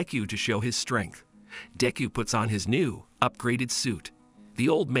 telling Deku to show his strength. Deku puts on his new, upgraded suit. The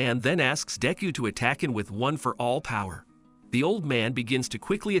old man then asks Deku to attack him with one for all power. The old man begins to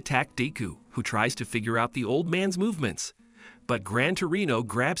quickly attack Deku, who tries to figure out the old man's movements. But Gran Torino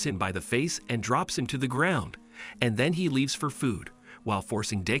grabs him by the face and drops him to the ground, and then he leaves for food, while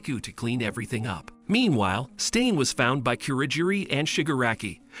forcing Deku to clean everything up. Meanwhile, Stain was found by Kurogiri and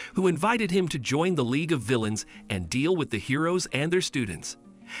Shigaraki, who invited him to join the League of Villains and deal with the heroes and their students.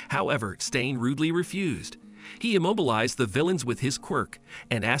 However, Stain rudely refused. He immobilized the villains with his quirk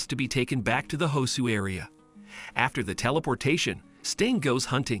and asked to be taken back to the Hosu area. After the teleportation, Stain goes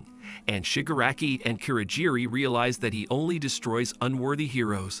hunting, and Shigaraki and Kurogiri realize that he only destroys unworthy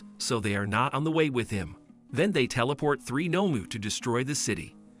heroes, so they are not on the way with him. Then they teleport 3 Nomu to destroy the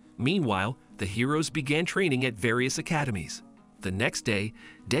city. Meanwhile, the heroes began training at various academies. The next day,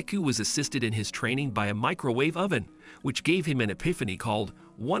 Deku was assisted in his training by a microwave oven, which gave him an epiphany called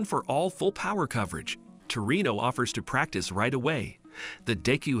One for All Full Power Coverage. Torino offers to practice right away. The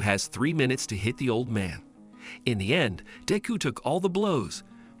Deku has 3 minutes to hit the old man. In the end, Deku took all the blows,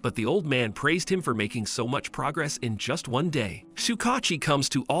 but the old man praised him for making so much progress in just 1 day. Shukachi comes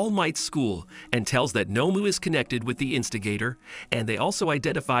to All Might's school and tells that Nomu is connected with the instigator, and they also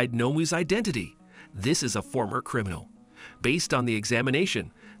identified Nomu's identity. This is a former criminal. Based on the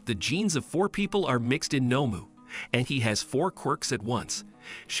examination, the genes of 4 people are mixed in Nomu, and he has 4 quirks at once.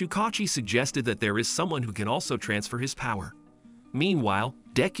 Shukachi suggested that there is someone who can also transfer his power. Meanwhile,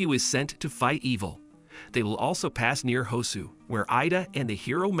 Deku is sent to fight evil. They will also pass near Hosu, where Ida and the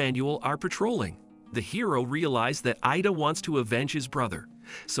hero Manuel are patrolling. The hero realizes that Ida wants to avenge his brother,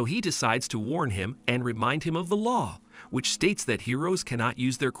 so he decides to warn him and remind him of the law, which states that heroes cannot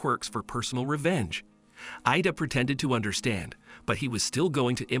use their quirks for personal revenge. Ida pretended to understand, but he was still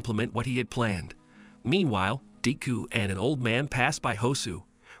going to implement what he had planned. Meanwhile, Deku and an old man pass by Hosu,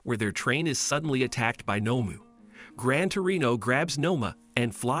 where their train is suddenly attacked by Nomu. Gran Torino grabs Noma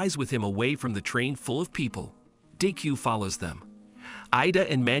and flies with him away from the train full of people. Deku follows them. Ida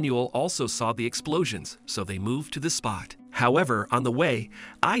and Manuel also saw the explosions, so they moved to the spot. However, on the way,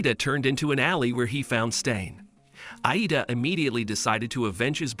 Ida turned into an alley where he found Stain. Ida immediately decided to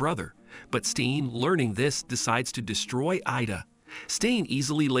avenge his brother, but Stain, learning this, decides to destroy Ida. Stain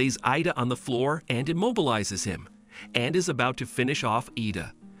easily lays Ida on the floor and immobilizes him, and is about to finish off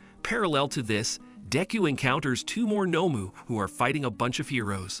Ida. Parallel to this, Deku encounters 2 more Nomu who are fighting a bunch of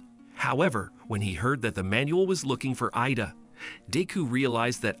heroes. However, when he heard that the manual was looking for Ida, Deku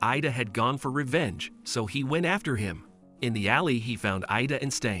realized that Ida had gone for revenge, so he went after him. In the alley, he found Ida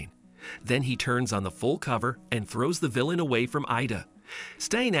and Stain. Then he turns on the full cover and throws the villain away from Ida.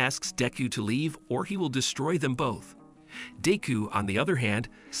 Stain asks Deku to leave or he will destroy them both. Deku, on the other hand,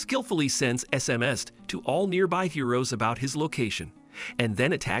 skillfully sends SMS to all nearby heroes about his location, and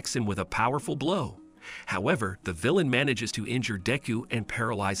then attacks him with a powerful blow. However, the villain manages to injure Deku and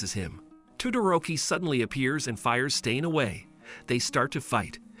paralyzes him. Todoroki suddenly appears and fires Stain away. They start to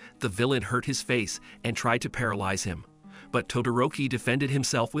fight. The villain hurt his face and tried to paralyze him, but Todoroki defended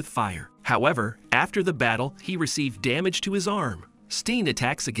himself with fire. However, after the battle, he received damage to his arm. Stain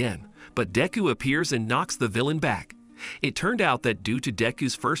attacks again, but Deku appears and knocks the villain back. It turned out that due to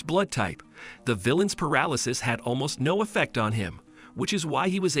Deku's first blood type, the villain's paralysis had almost no effect on him, which is why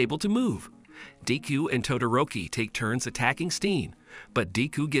he was able to move. Deku and Todoroki take turns attacking Stain, but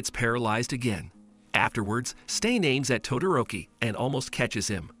Deku gets paralyzed again. Afterwards, Stain aims at Todoroki and almost catches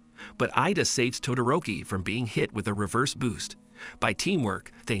him, but Ida saves Todoroki from being hit with a reverse boost. By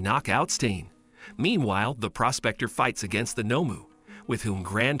teamwork, they knock out Stain. Meanwhile, the Prospector fights against the Nomu, with whom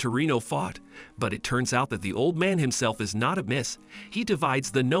Gran Torino fought, but it turns out that the old man himself is not amiss. He divides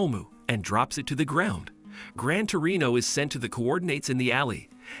the Nomu and drops it to the ground. Gran Torino is sent to the coordinates in the alley,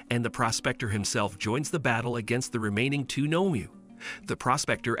 and the Prospector himself joins the battle against the remaining 2 Nomu. The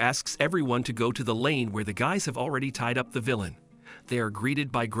Prospector asks everyone to go to the lane where the guys have already tied up the villain. They are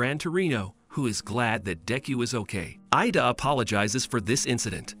greeted by Gran Torino, who is glad that Deku is okay. Ida apologizes for this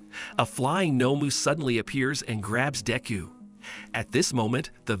incident. A flying Nomu suddenly appears and grabs Deku. At this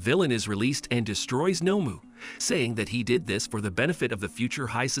moment, the villain is released and destroys Nomu, saying that he did this for the benefit of the future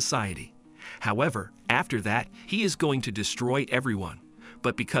high society. However, after that, he is going to destroy everyone,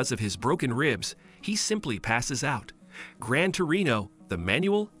 but because of his broken ribs, he simply passes out. Gran Torino, the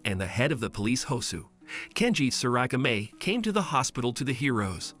manual, and the head of the police Hosu, Kenji Tsuragame, came to the hospital to the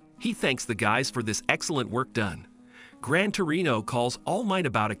heroes. He thanks the guys for this excellent work done. Gran Torino calls All Might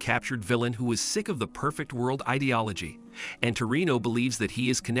about a captured villain who is sick of the perfect world ideology, and Torino believes that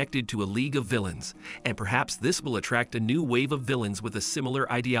he is connected to a league of villains, and perhaps this will attract a new wave of villains with a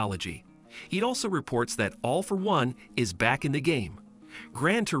similar ideology. He also reports that All for One is back in the game.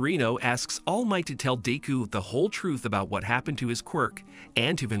 Gran Torino asks All Might to tell Deku the whole truth about what happened to his quirk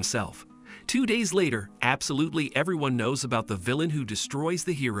and to himself. 2 days later, absolutely everyone knows about the villain who destroys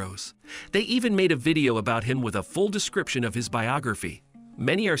the heroes. They even made a video about him with a full description of his biography.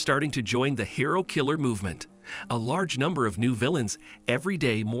 Many are starting to join the hero killer movement. A large number of new villains, every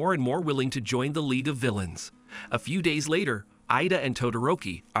day more and more willing to join the League of Villains. A few days later, Ida and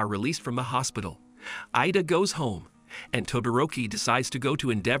Todoroki are released from the hospital. Ida goes home, and Todoroki decides to go to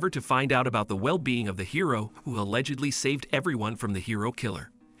endeavor to find out about the well-being of the hero who allegedly saved everyone from the hero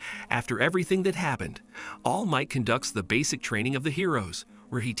killer. After everything that happened, All Might conducts the basic training of the heroes,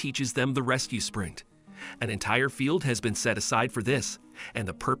 where he teaches them the rescue sprint. An entire field has been set aside for this, and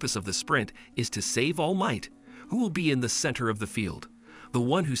the purpose of the sprint is to save All Might, who will be in the center of the field. The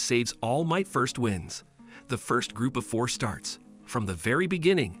one who saves All Might first wins. The first group of 4 starts. From the very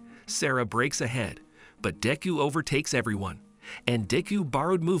beginning, Sarah breaks ahead, but Deku overtakes everyone, and Deku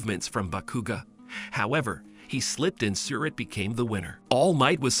borrowed movements from Bakuga. However, he slipped and Surut became the winner. All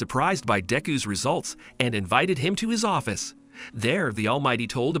Might was surprised by Deku's results and invited him to his office. There, the Almighty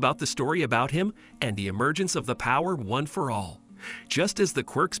told about the story about him and the emergence of the power one for all. Just as the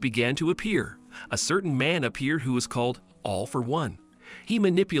quirks began to appear, a certain man appeared who was called All for One. He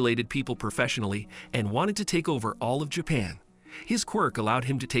manipulated people professionally and wanted to take over all of Japan. His quirk allowed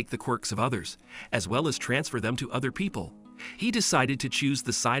him to take the quirks of others, as well as transfer them to other people. He decided to choose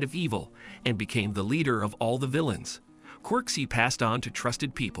the side of evil and became the leader of all the villains. Quirks he passed on to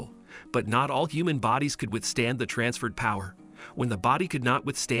trusted people, but not all human bodies could withstand the transferred power. When the body could not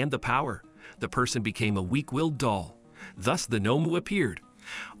withstand the power, the person became a weak-willed doll. Thus the Nomu appeared.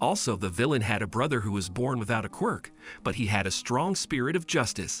 Also, the villain had a brother who was born without a quirk, but he had a strong spirit of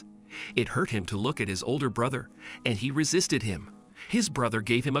justice. It hurt him to look at his older brother, and he resisted him. His brother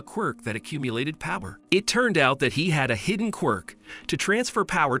gave him a quirk that accumulated power. It turned out that he had a hidden quirk to transfer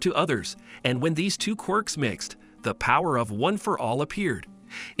power to others, and when these 2 quirks mixed, the power of One for All appeared.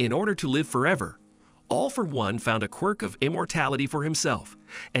 In order to live forever, All for One found a quirk of immortality for himself,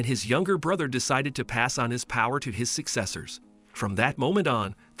 and his younger brother decided to pass on his power to his successors. From that moment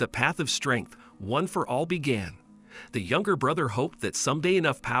on, the path of strength, One for All, began. The younger brother hoped that someday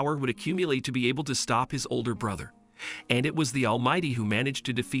enough power would accumulate to be able to stop his older brother. And it was the Almighty who managed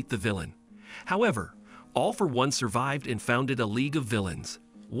to defeat the villain. However, All for One survived and founded a League of Villains.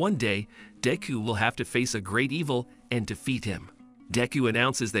 One day, Deku will have to face a great evil and defeat him. Deku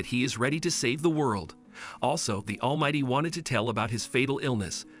announces that he is ready to save the world. Also, the Almighty wanted to tell about his fatal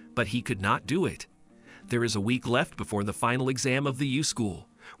illness, but he could not do it. There is a week left before the final exam of the U School,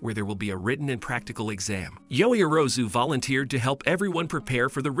 where there will be a written and practical exam. Yoiorozu volunteered to help everyone prepare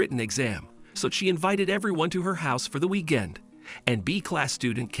for the written exam, so she invited everyone to her house for the weekend. And B-class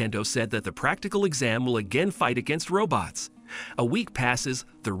student Kendo said that the practical exam will again fight against robots. A week passes,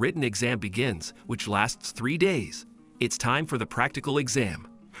 the written exam begins, which lasts 3 days. It's time for the practical exam.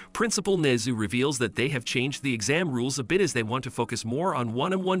 Principal Nezu reveals that they have changed the exam rules a bit as they want to focus more on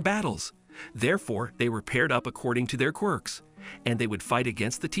one-on-one battles. Therefore, they were paired up according to their quirks, and they would fight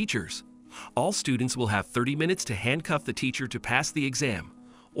against the teachers. All students will have 30 minutes to handcuff the teacher to pass the exam,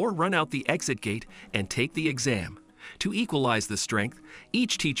 or run out the exit gate and take the exam. To equalize the strength,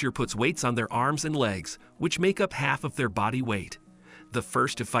 each teacher puts weights on their arms and legs, which make up half of their body weight. The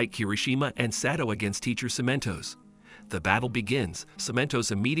first to fight Kirishima and Sato against teacher Cementos. The battle begins.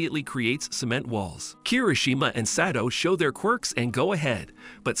 Cementos immediately creates cement walls. Kirishima and Sato show their quirks and go ahead,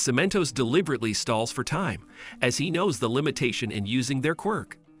 but Cementos deliberately stalls for time, as he knows the limitation in using their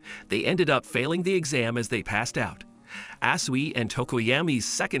quirk. They ended up failing the exam as they passed out. Asui and Tokoyami's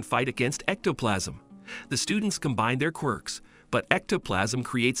second fight against Ectoplasm. The students combine their quirks, but Ectoplasm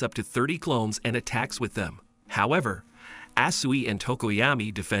creates up to 30 clones and attacks with them. However, Asui and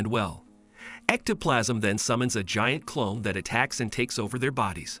Tokoyami defend well. Ectoplasm then summons a giant clone that attacks and takes over their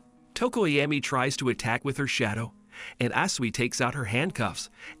bodies. Tokoyami tries to attack with her shadow, and Asui takes out her handcuffs,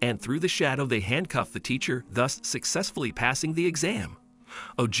 and through the shadow they handcuff the teacher, thus successfully passing the exam.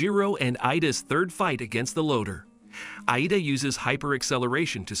 Ojiro and Ida's third fight against the loader. Ida uses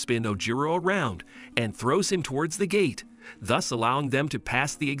hyper-acceleration to spin Ojiro around and throws him towards the gate, thus allowing them to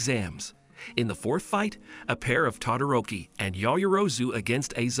pass the exams. In the fourth fight, a pair of Todoroki and Yoiorozu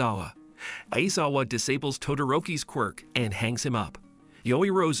against Aizawa. Aizawa disables Todoroki's quirk and hangs him up.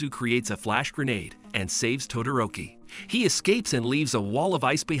 Yoiorozu creates a flash grenade and saves Todoroki. He escapes and leaves a wall of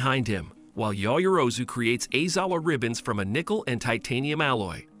ice behind him, while Yoiorozu creates Aizawa ribbons from a nickel and titanium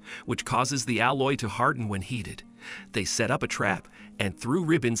alloy, which causes the alloy to harden when heated. They set up a trap and threw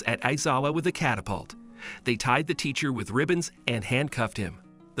ribbons at Aizawa with a catapult. They tied the teacher with ribbons and handcuffed him.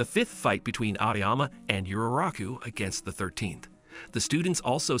 The fifth fight between Aoyama and Yuraraku against the 13th. The students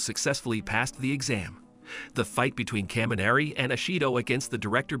also successfully passed the exam. The fight between Kaminari and Ashido against the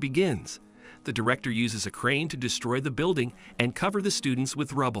director begins. The director uses a crane to destroy the building and cover the students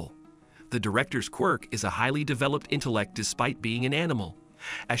with rubble. The director's quirk is a highly developed intellect despite being an animal.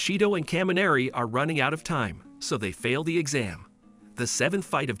 Ashido and Kaminari are running out of time, so they fail the exam. The seventh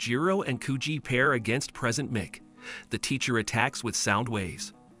fight of Jiro and Kuji pair against present Mick. The teacher attacks with sound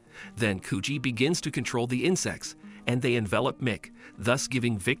waves. Then Kuji begins to control the insects, and they envelop Mick, thus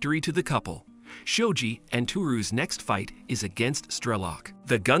giving victory to the couple. Shoji and Toru's next fight is against Strelok.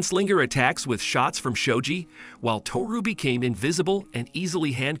 The gunslinger attacks with shots from Shoji, while Toru became invisible and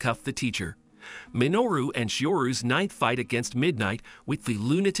easily handcuffed the teacher. Minoru and Shioru's ninth fight against Midnight with the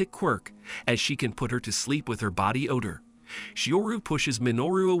lunatic quirk, as she can put her to sleep with her body odor. Shioru pushes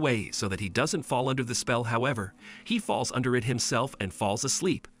Minoru away so that he doesn't fall under the spell. However, he falls under it himself and falls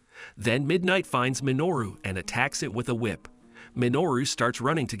asleep. Then Midnight finds Minoru and attacks it with a whip. Minoru starts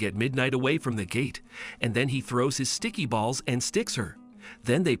running to get Midnight away from the gate, and then he throws his sticky balls and sticks her.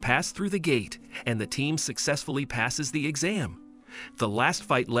 Then they pass through the gate, and the team successfully passes the exam. The last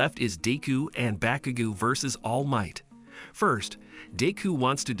fight left is Deku and Bakugo versus All Might. First, Deku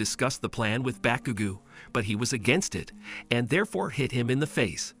wants to discuss the plan with Bakugo, but he was against it, and therefore hit him in the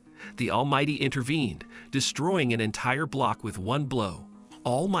face. The Almighty intervened, destroying an entire block with one blow.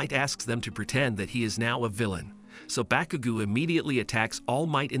 All Might asks them to pretend that he is now a villain, so Bakugo immediately attacks All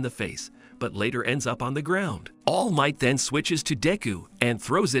Might in the face, but later ends up on the ground. All Might then switches to Deku and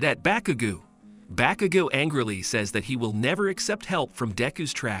throws it at Bakugo. Bakugo angrily says that he will never accept help from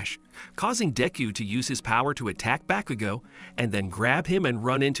Deku's trash, causing Deku to use his power to attack Bakugo and then grab him and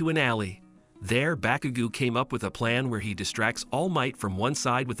run into an alley. There, Bakugo came up with a plan where he distracts All Might from one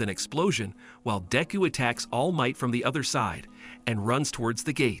side with an explosion, while Deku attacks All Might from the other side and runs towards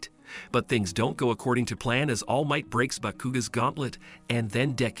the gate. But things don't go according to plan as All Might breaks Bakugo's gauntlet and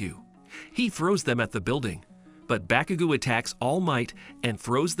then Deku. He throws them at the building, but Bakugo attacks All Might and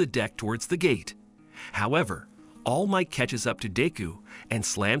throws the deck towards the gate. However, All Might catches up to Deku and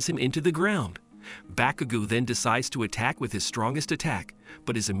slams him into the ground. Bakugo then decides to attack with his strongest attack,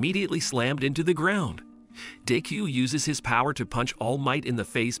 but is immediately slammed into the ground. Deku uses his power to punch All Might in the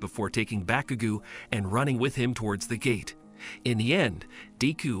face before taking Bakugo and running with him towards the gate. In the end,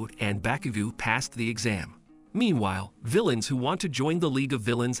 Deku and Bakugo passed the exam. Meanwhile, villains who want to join the League of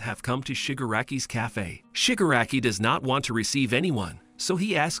Villains have come to Shigaraki's cafe. Shigaraki does not want to receive anyone, so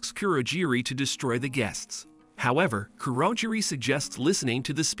he asks Kurogiri to destroy the guests. However, Kurogiri suggests listening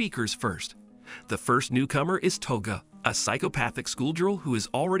to the speakers first. The first newcomer is Toga, a psychopathic schoolgirl who is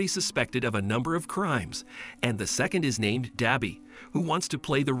already suspected of a number of crimes, and the second is named Dabi, who wants to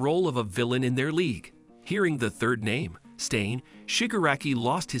play the role of a villain in their league. Hearing the third name, Stain, Shigaraki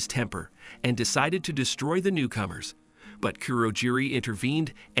lost his temper and decided to destroy the newcomers. But Kurogiri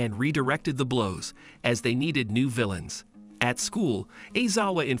intervened and redirected the blows, as they needed new villains. At school,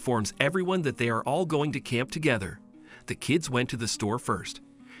 Aizawa informs everyone that they are all going to camp together. The kids went to the store first.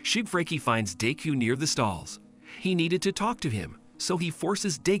 Shigaraki finds Deku near the stalls. He needed to talk to him, so he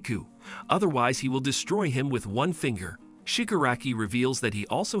forces Deku, otherwise he will destroy him with one finger. Shigaraki reveals that he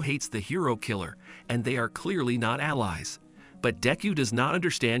also hates the hero killer, and they are clearly not allies. But Deku does not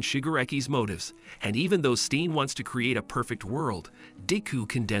understand Shigaraki's motives, and even though Stain wants to create a perfect world, Deku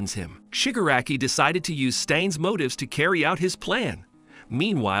condemns him. Shigaraki decided to use Stain's motives to carry out his plan.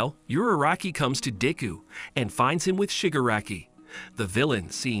 Meanwhile, Uraraki comes to Deku and finds him with Shigaraki. The villain,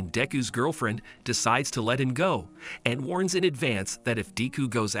 seeing Deku's girlfriend, decides to let him go, and warns in advance that if Deku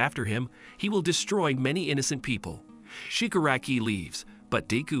goes after him, he will destroy many innocent people. Shigaraki leaves, but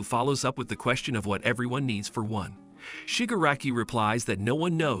Deku follows up with the question of what everyone needs for one. Shigaraki replies that no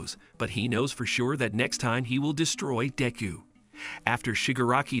one knows, but he knows for sure that next time he will destroy Deku. After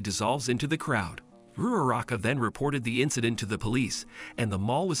Shigaraki dissolves into the crowd, Uraraka then reported the incident to the police, and the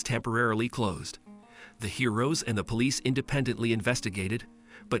mall was temporarily closed. The heroes and the police independently investigated,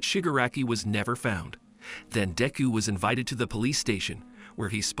 but Shigaraki was never found. Then Deku was invited to the police station, where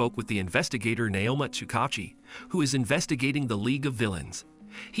he spoke with the investigator Naoma Tsukachi, who is investigating the League of Villains.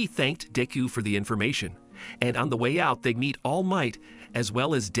 He thanked Deku for the information, and on the way out they meet All Might as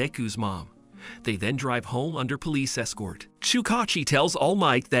well as Deku's mom. They then drive home under police escort. Tsukachi tells All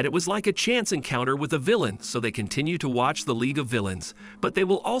Might that it was like a chance encounter with a villain, so they continue to watch the League of Villains, but they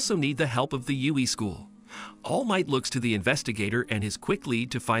will also need the help of the Yui School. All Might looks to the investigator and his quick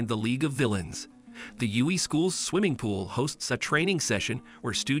lead to find the League of Villains. The Yui School's swimming pool hosts a training session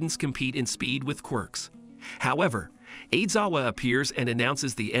where students compete in speed with quirks. However, Aizawa appears and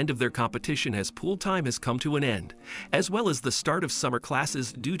announces the end of their competition as pool time has come to an end, as well as the start of summer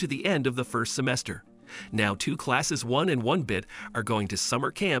classes due to the end of the first semester. Now, two classes 1 and 1-bit are going to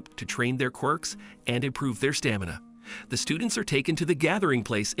summer camp to train their quirks and improve their stamina. The students are taken to the gathering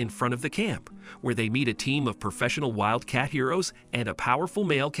place in front of the camp, where they meet a team of professional wildcat heroes and a powerful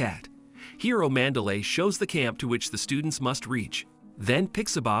male cat. Hero Mandalay shows the camp to which the students must reach. Then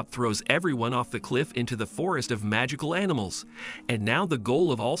Pixabob throws everyone off the cliff into the forest of magical animals, and now the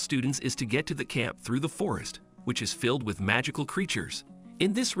goal of all students is to get to the camp through the forest, which is filled with magical creatures.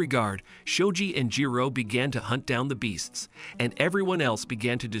 In this regard, Shoji and Jiro began to hunt down the beasts, and everyone else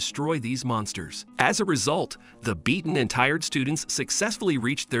began to destroy these monsters. As a result, the beaten and tired students successfully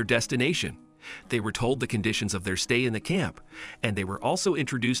reached their destination. They were told the conditions of their stay in the camp, and they were also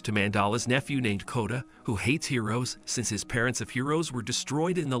introduced to Mandala's nephew named Koda, who hates heroes since his parents of heroes were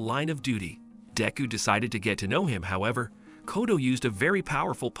destroyed in the line of duty. Deku decided to get to know him, however. Kodo used a very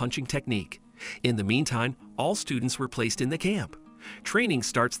powerful punching technique. In the meantime, all students were placed in the camp. Training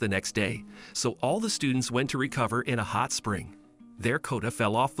starts the next day, so all the students went to recover in a hot spring. There Koda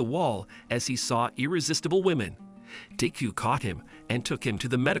fell off the wall as he saw irresistible women. Deku caught him and took him to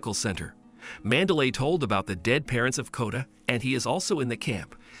the medical center. Mandalay told about the dead parents of Koda, and he is also in the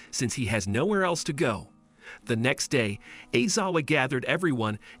camp, since he has nowhere else to go. The next day, Aizawa gathered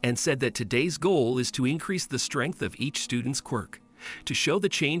everyone and said that today's goal is to increase the strength of each student's quirk. To show the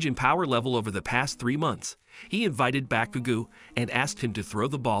change in power level over the past 3 months, he invited Bakugo and asked him to throw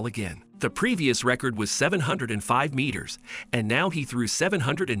the ball again. The previous record was 705 meters, and now he threw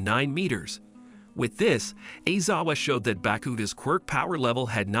 709 meters. With this, Aizawa showed that Bakugo's quirk power level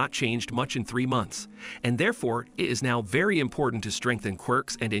had not changed much in 3 months, and therefore it is now very important to strengthen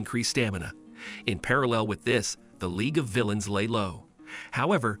quirks and increase stamina. In parallel with this, the League of Villains lay low.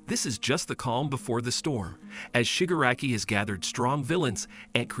 However, this is just the calm before the storm, as Shigaraki has gathered strong villains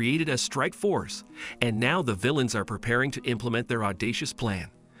and created a strike force, and now the villains are preparing to implement their audacious plan.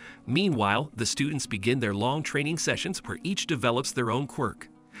 Meanwhile, the students begin their long training sessions where each develops their own quirk.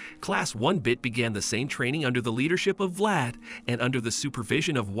 Class 1-bit began the same training under the leadership of Vlad and under the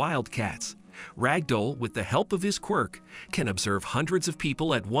supervision of Wildcats. Ragdoll, with the help of his quirk, can observe hundreds of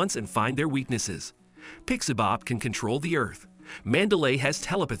people at once and find their weaknesses. Pixabob can control the earth. Mandalay has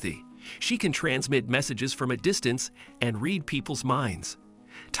telepathy. She can transmit messages from a distance and read people's minds.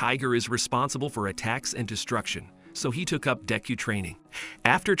 Tiger is responsible for attacks and destruction, so he took up Deku training.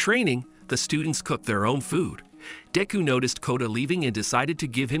 After training, the students cooked their own food. Deku noticed Koda leaving and decided to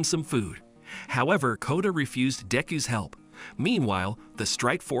give him some food. However, Koda refused Deku's help. Meanwhile, the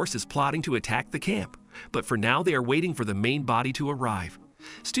strike force is plotting to attack the camp, but for now they are waiting for the main body to arrive.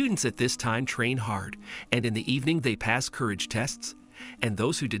 Students at this time train hard, and in the evening they pass courage tests, and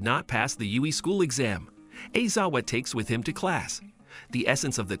those who did not pass the Yui school exam, Aizawa takes with him to class. The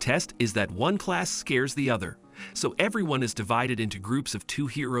essence of the test is that one class scares the other, so everyone is divided into groups of 2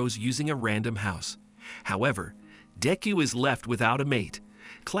 heroes using a random house. However, Deku is left without a mate.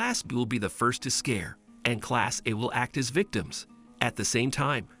 Class B will be the first to scare, and Class A will act as victims. At the same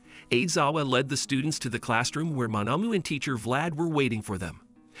time, Aizawa led the students to the classroom where Manamu and teacher Vlad were waiting for them.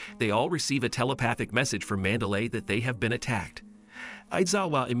 They all receive a telepathic message from Mandalay that they have been attacked.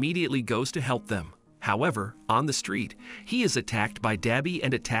 Aizawa immediately goes to help them. However, on the street, he is attacked by Dabi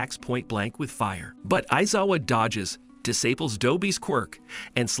and attacks point blank with fire. But Aizawa dodges, disables Dobi's quirk,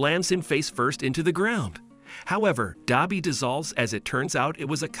 and slams him face first into the ground. However, Dabi dissolves as it turns out it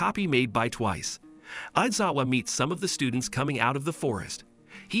was a copy made by Twice. Aizawa meets some of the students coming out of the forest.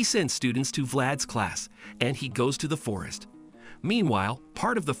 He sends students to Vlad's class, and he goes to the forest. Meanwhile,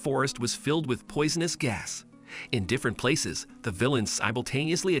 part of the forest was filled with poisonous gas. In different places, the villains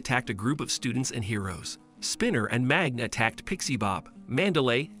simultaneously attacked a group of students and heroes. Spinner and Magna attacked Pixie Bob,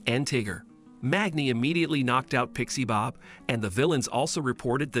 Mandalay, and Tigger. Magni immediately knocked out Pixie Bob, and the villains also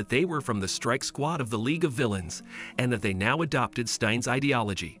reported that they were from the strike squad of the League of Villains, and that they now adopted Stein's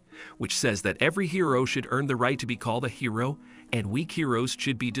ideology, which says that every hero should earn the right to be called a hero, and weak heroes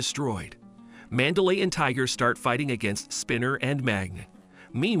should be destroyed. Mandalay and Tiger start fighting against Spinner and Magna.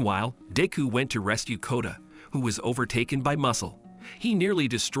 Meanwhile, Deku went to rescue Koda, who was overtaken by Muscle. He nearly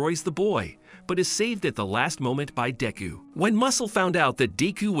destroys the boy, but is saved at the last moment by Deku. When Muscle found out that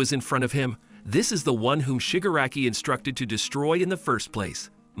Deku was in front of him, this is the one whom Shigaraki instructed to destroy in the first place.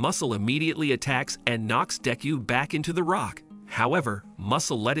 Muscle immediately attacks and knocks Deku back into the rock. However,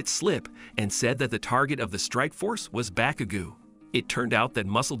 Muscle let it slip and said that the target of the strike force was Bakugo. It turned out that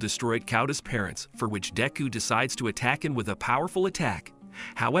Muscle destroyed Koda's parents, for which Deku decides to attack him with a powerful attack.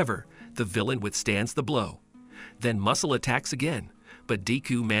 However, the villain withstands the blow. Then Muscle attacks again, but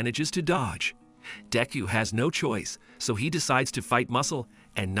Deku manages to dodge. Deku has no choice, so he decides to fight Muscle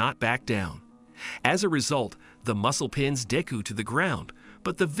and not back down. As a result, the Muscle pins Deku to the ground,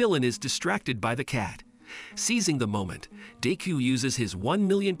 but the villain is distracted by the cat. Seizing the moment, Deku uses his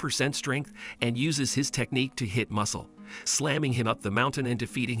 1,000,000% strength and uses his technique to hit Muscle, slamming him up the mountain and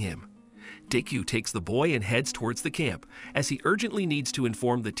defeating him. Deku takes the boy and heads towards the camp, as he urgently needs to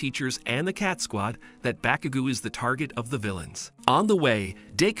inform the teachers and the cat squad that Bakugo is the target of the villains. On the way,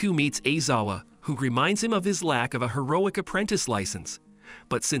 Deku meets Aizawa, who reminds him of his lack of a heroic apprentice license.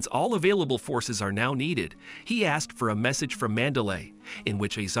 But since all available forces are now needed, he asked for a message from Mandalay, in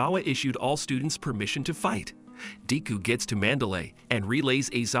which Aizawa issued all students permission to fight. Deku gets to Mandalay and relays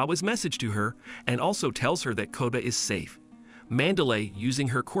Aizawa's message to her, and also tells her that Koda is safe. Mandalay, using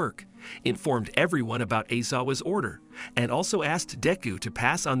her quirk, informed everyone about Aizawa's order, and also asked Deku to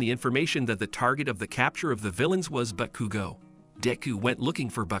pass on the information that the target of the capture of the villains was Bakugo. Deku went looking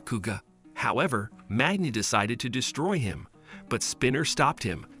for Bakugo. However, Magni decided to destroy him, but Spinner stopped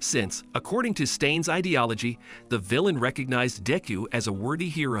him, since, according to Stain's ideology, the villain recognized Deku as a worthy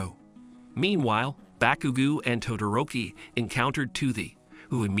hero. Meanwhile, Bakugo and Todoroki encountered Toothy,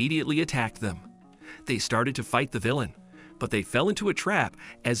 who immediately attacked them. They started to fight the villain, but they fell into a trap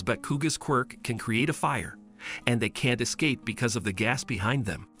as Bakugo's quirk can create a fire, and they can't escape because of the gas behind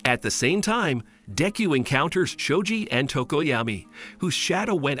them. At the same time, Deku encounters Shoji and Tokoyami, whose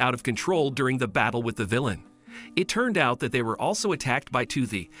shadow went out of control during the battle with the villain. It turned out that they were also attacked by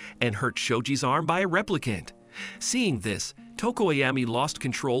Toothy and hurt Shoji's arm by a replicant. Seeing this, Tokoyami lost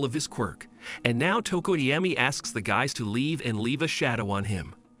control of his quirk, and now Tokoyami asks the guys to leave and leave a shadow on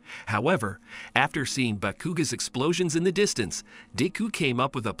him. However, after seeing Bakugo's explosions in the distance, Deku came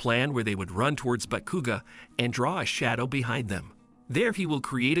up with a plan where they would run towards Bakugo and draw a shadow behind them. There he will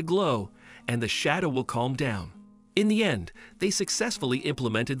create a glow, and the shadow will calm down. In the end, they successfully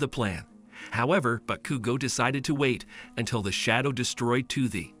implemented the plan. However, Bakugo decided to wait until the shadow destroyed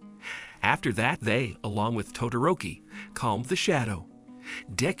Toothy. After that, they, along with Todoroki, calmed the shadow.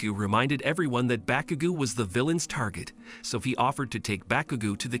 Deku reminded everyone that Bakugo was the villain's target, so he offered to take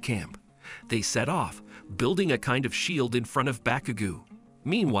Bakugo to the camp. They set off, building a kind of shield in front of Bakugo.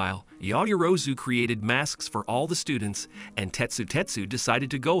 Meanwhile, Yaoyorozu created masks for all the students, and Tetsu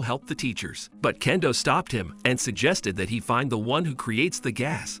decided to go help the teachers. But Kendo stopped him and suggested that he find the one who creates the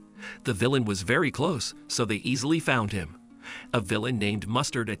gas. The villain was very close, so they easily found him. A villain named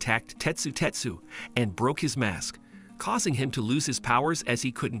Mustard attacked Tetsu and broke his mask, causing him to lose his powers as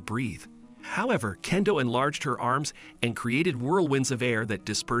he couldn't breathe. However, Kendo enlarged her arms and created whirlwinds of air that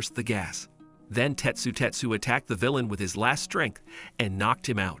dispersed the gas. Then Tetsu attacked the villain with his last strength and knocked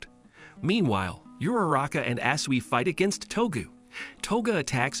him out. Meanwhile, Uraraka and Asui fight against Togu. Toga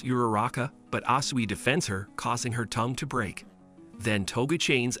attacks Uraraka, but Asui defends her, causing her tongue to break. Then Toga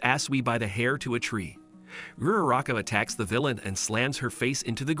chains Asui by the hair to a tree. Uraraka attacks the villain and slams her face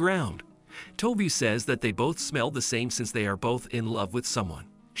into the ground. Tovu says that they both smell the same since they are both in love with someone.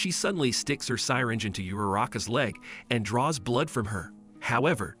 She suddenly sticks her syringe into Uraraka's leg and draws blood from her.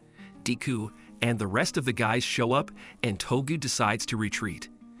 However, Deku and the rest of the guys show up and Togu decides to retreat.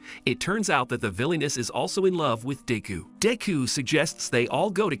 It turns out that the villainess is also in love with Deku. Deku suggests they all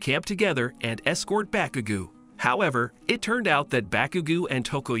go to camp together and escort Bakugo. However, it turned out that Bakugo and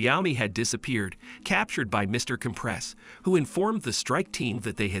Tokoyami had disappeared, captured by Mr. Compress, who informed the strike team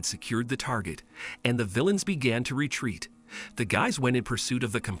that they had secured the target, and the villains began to retreat. The guys went in pursuit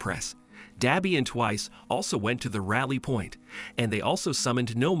of the Compress. Dabi and Twice also went to the rally point, and they also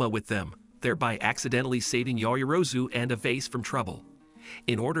summoned Noma with them, thereby accidentally saving Yaoyorozu and a vase from trouble.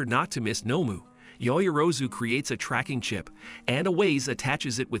 In order not to miss Nomu, Yaoyorozu creates a tracking chip, and Awaze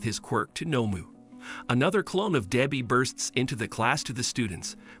attaches it with his quirk to Nomu. Another clone of Debbie bursts into the class to the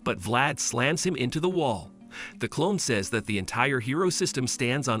students, but Vlad slams him into the wall. The clone says that the entire hero system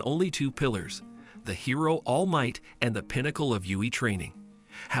stands on only two pillars, the hero AII Might and the pinnacle of Yui training.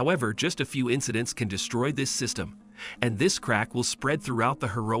 However, just a few incidents can destroy this system, and this crack will spread throughout the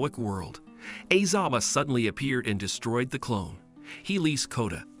heroic world. Aizawa suddenly appeared and destroyed the clone. He leaves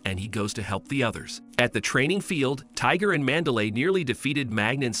Koda, and he goes to help the others. At the training field, Tiger and Mandalay nearly defeated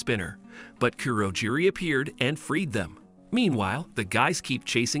Magna and Spinner, but Kurojiri appeared and freed them. Meanwhile, the guys keep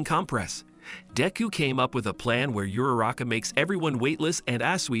chasing Compress. Deku came up with a plan where Uraraka makes everyone weightless and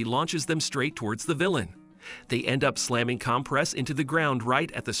Asui launches them straight towards the villain. They end up slamming Compress into the ground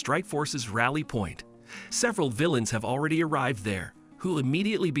right at the Strike Force's rally point. Several villains have already arrived there, who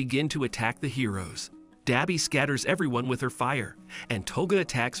immediately begin to attack the heroes. Dabi scatters everyone with her fire, and Toga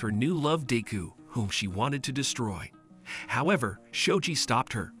attacks her new love Deku, whom she wanted to destroy. However, Shoji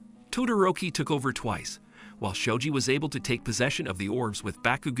stopped her. Todoroki took over twice, while Shoji was able to take possession of the orbs with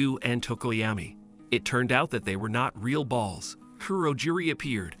Bakugo and Tokoyami. It turned out that they were not real balls. Kurojiri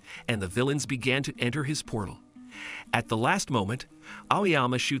appeared, and the villains began to enter his portal. At the last moment,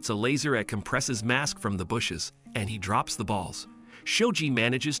 Aoyama shoots a laser at Compress's mask from the bushes, and he drops the balls. Shoji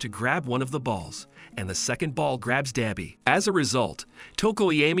manages to grab one of the balls, and the second ball grabs Dabi. As a result,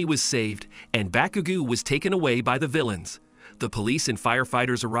 Tokoyami was saved, and Bakugo was taken away by the villains. The police and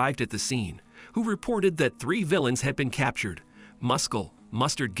firefighters arrived at the scene, who reported that 3 villains had been captured: Muscle,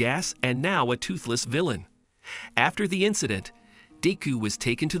 Mustard Gas, and now a toothless villain. After the incident, Deku was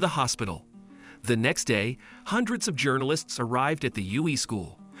taken to the hospital. The next day, hundreds of journalists arrived at the UE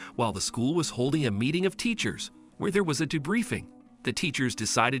school, while the school was holding a meeting of teachers, where there was a debriefing. The teachers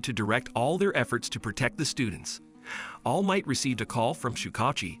decided to direct all their efforts to protect the students. All Might received a call from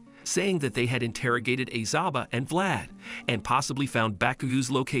Shukachi, saying that they had interrogated Azaba and Vlad, and possibly found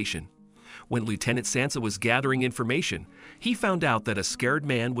Bakugo's location. When Lieutenant Sansa was gathering information, he found out that a scared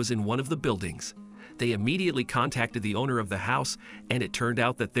man was in one of the buildings. They immediately contacted the owner of the house, and it turned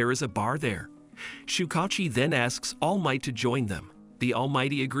out that there is a bar there. Shukachi then asks All Might to join them. The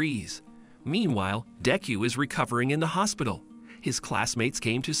Almighty agrees. Meanwhile, Deku is recovering in the hospital. His classmates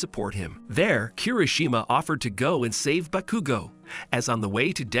came to support him. There, Kirishima offered to go and save Bakugo, as on the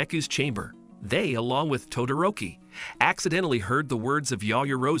way to Deku's chamber, they, along with Todoroki, accidentally heard the words of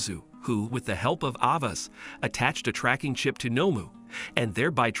Yaoyorozu, who, with the help of Avas, attached a tracking chip to Nomu, and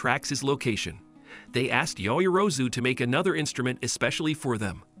thereby tracks his location. They asked Yaoyorozu to make another instrument especially for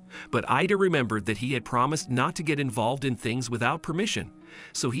them. But Ida remembered that he had promised not to get involved in things without permission,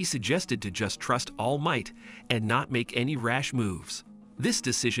 so he suggested to just trust All Might and not make any rash moves. This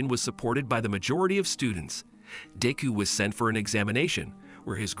decision was supported by the majority of students. Deku was sent for an examination,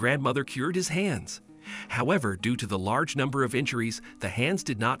 where his grandmother cured his hands. However, due to the large number of injuries, the hands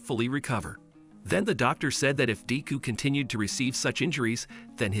did not fully recover. Then the doctor said that if Deku continued to receive such injuries,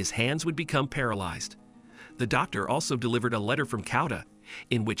 then his hands would become paralyzed. The doctor also delivered a letter from Kauta,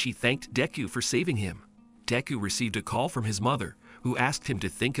 in which he thanked Deku for saving him. Deku received a call from his mother, who asked him to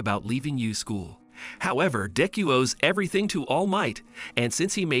think about leaving U School. However, Deku owes everything to All Might, and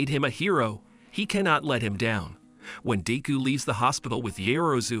since he made him a hero, he cannot let him down. When Deku leaves the hospital with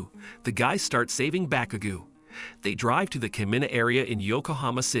Yaoyorozu, the guys start saving Bakugo. They drive to the Kamina area in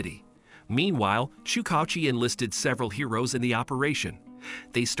Yokohama City. Meanwhile, Shukachi enlisted several heroes in the operation.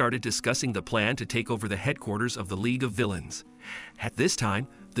 They started discussing the plan to take over the headquarters of the League of Villains. At this time,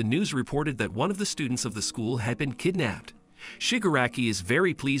 the news reported that one of the students of the school had been kidnapped. Shigaraki is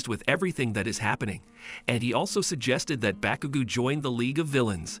very pleased with everything that is happening, and he also suggested that Bakugo join the League of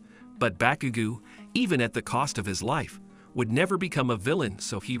Villains. But Bakugo, even at the cost of his life, would never become a villain,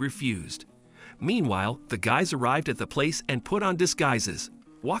 so he refused. Meanwhile, the guys arrived at the place and put on disguises.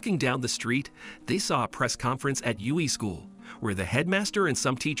 Walking down the street, they saw a press conference at UE School, where the headmaster and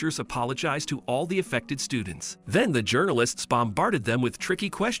some teachers apologized to all the affected students. Then the journalists bombarded them with tricky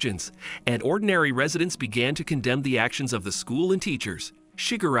questions, and ordinary residents began to condemn the actions of the school and teachers.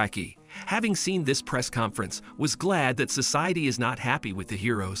 Shigaraki, having seen this press conference, was glad that society is not happy with the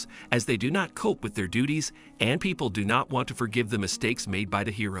heroes, as they do not cope with their duties, and people do not want to forgive the mistakes made by the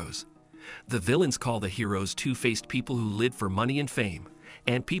heroes. The villains call the heroes two-faced people who live for money and fame,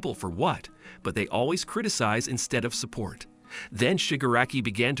 and people for what, but they always criticize instead of support. Then Shigaraki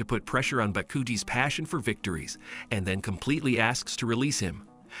began to put pressure on Bakuji's passion for victories, and then completely asks to release him.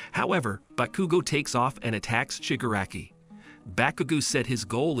 However, Bakugo takes off and attacks Shigaraki. Bakugo said his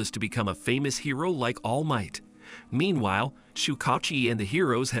goal is to become a famous hero like All Might. Meanwhile, Shukachi and the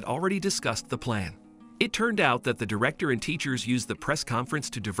heroes had already discussed the plan. It turned out that the director and teachers used the press conference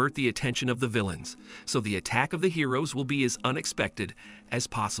to divert the attention of the villains, so the attack of the heroes will be as unexpected as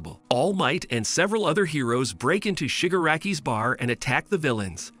possible. All Might and several other heroes break into Shigaraki's bar and attack the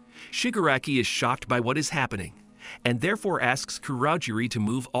villains. Shigaraki is shocked by what is happening, and therefore asks Kurogiri to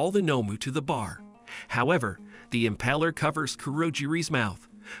move all the Nomu to the bar. However, the impaler covers Kurogiri's mouth.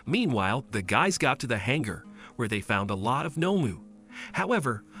 Meanwhile, the guys got to the hangar, where they found a lot of Nomu.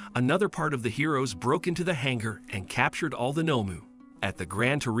 However, another part of the heroes broke into the hangar and captured all the Nomu. At the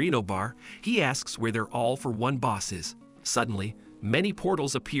Gran Torino bar, he asks where their all-for-one boss is. Suddenly, many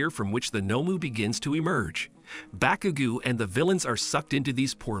portals appear from which the Nomu begins to emerge. Bakugo and the villains are sucked into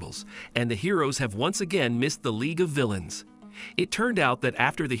these portals, and the heroes have once again missed the League of Villains. It turned out that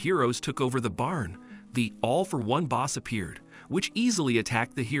after the heroes took over the barn, the all-for-one boss appeared, which easily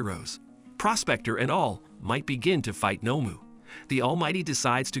attacked the heroes. Prospector and All Might begin to fight Nomu. The Almighty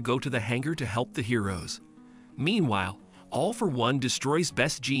decides to go to the hangar to help the heroes. Meanwhile, All for One destroys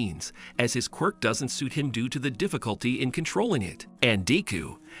Best Jeans, as his quirk doesn't suit him due to the difficulty in controlling it. And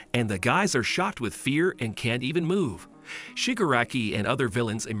Deku and the guys are shocked with fear and can't even move. Shigaraki and other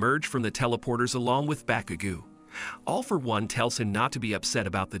villains emerge from the teleporters along with Bakugo. All for One tells him not to be upset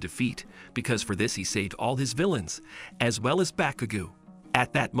about the defeat, because for this he saved all his villains, as well as Bakugo.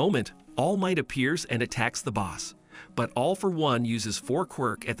 At that moment, All Might appears and attacks the boss, but All for One uses 4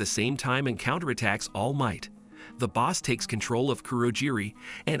 quirk at the same time and counterattacks All Might. The boss takes control of Kurogiri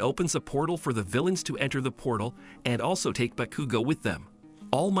and opens a portal for the villains to enter the portal and also take Bakugo with them.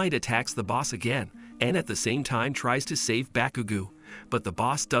 All Might attacks the boss again and at the same time tries to save Bakugo, but the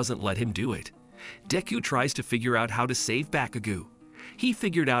boss doesn't let him do it. Deku tries to figure out how to save Bakugo. He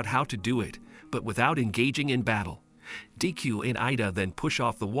figured out how to do it, but without engaging in battle. Deku and Ida then push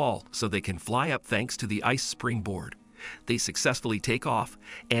off the wall so they can fly up thanks to the ice springboard. They successfully take off,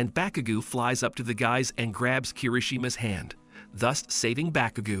 and Bakugo flies up to the guys and grabs Kirishima's hand, thus saving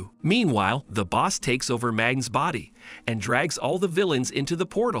Bakugo. Meanwhile, the boss takes over Magn's body and drags all the villains into the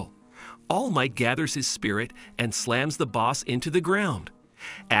portal. All Might gathers his spirit and slams the boss into the ground.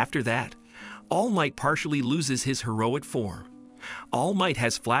 After that, All Might partially loses his heroic form. All Might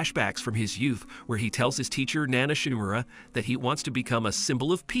has flashbacks from his youth where he tells his teacher Nana Shimura that he wants to become a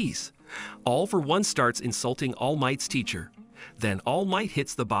symbol of peace. All for One starts insulting All Might's teacher. Then All Might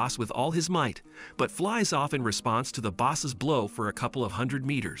hits the boss with all his might, but flies off in response to the boss's blow for a couple of 100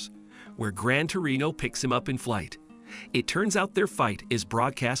 meters, where Gran Torino picks him up in flight. It turns out their fight is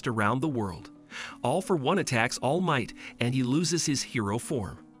broadcast around the world. All for One attacks All Might and he loses his hero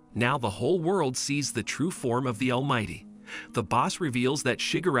form. Now the whole world sees the true form of the Almighty. The boss reveals that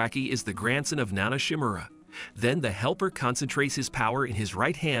Shigaraki is the grandson of Nana Shimura. Then the helper concentrates his power in his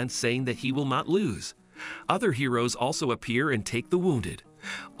right hand, saying that he will not lose. Other heroes also appear and take the wounded.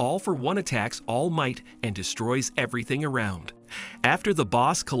 All for One attacks All Might and destroys everything around. After the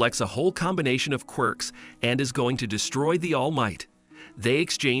boss collects a whole combination of quirks and is going to destroy the All Might, they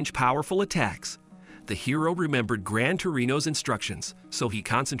exchange powerful attacks. The hero remembered Gran Torino's instructions, so he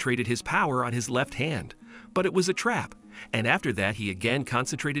concentrated his power on his left hand, but it was a trap. And after that he again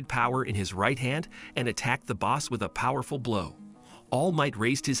concentrated power in his right hand and attacked the boss with a powerful blow. All Might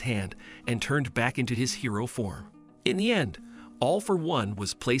raised his hand and turned back into his hero form. In the end, All for One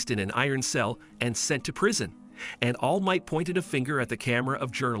was placed in an iron cell and sent to prison, and All Might pointed a finger at the camera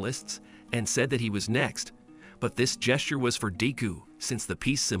of journalists and said that he was next, but this gesture was for Deku since the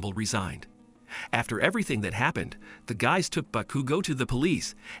peace symbol resigned. After everything that happened, the guys took Bakugo to the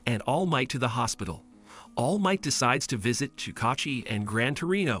police and All Might to the hospital. All Might decides to visit Shukachi and Gran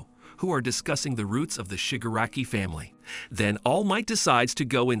Torino, who are discussing the roots of the Shigaraki family. Then All Might decides to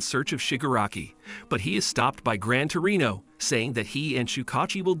go in search of Shigaraki, but he is stopped by Gran Torino, saying that he and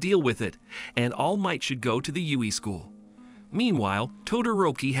Shukachi will deal with it, and All Might should go to the Yui school. Meanwhile,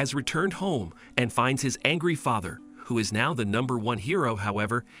 Todoroki has returned home and finds his angry father, who is now the #1 hero.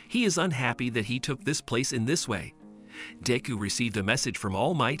 However, he is unhappy that he took this place in this way. Deku received a message from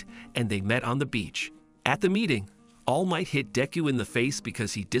All Might, and they met on the beach. At the meeting, All Might hit Deku in the face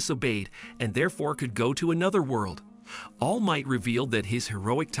because he disobeyed and therefore could go to another world. All Might revealed that his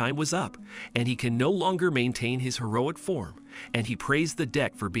heroic time was up and he can no longer maintain his heroic form, and he praised the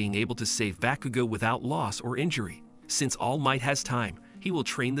deck for being able to save Bakugo without loss or injury. Since All Might has time, he will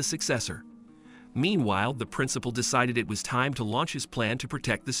train the successor. Meanwhile, the principal decided it was time to launch his plan to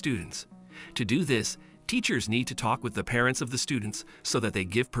protect the students. To do this, teachers need to talk with the parents of the students so that they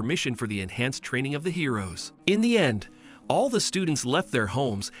give permission for the enhanced training of the heroes. In the end, all the students left their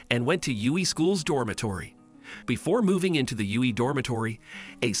homes and went to Yui School's dormitory. Before moving into the Yui dormitory,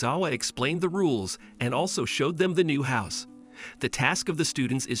 Aizawa explained the rules and also showed them the new house. The task of the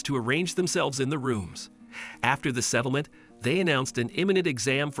students is to arrange themselves in the rooms. After the settlement, they announced an imminent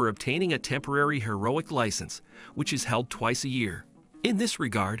exam for obtaining a temporary heroic license, which is held twice a year. In this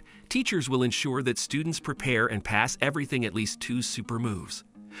regard, teachers will ensure that students prepare and pass everything at least 2 super moves.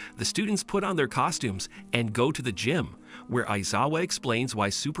 The students put on their costumes and go to the gym, where Aizawa explains why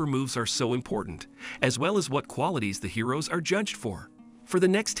super moves are so important, as well as what qualities the heroes are judged for. For the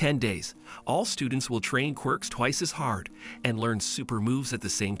next 10 days, all students will train quirks twice as hard and learn super moves at the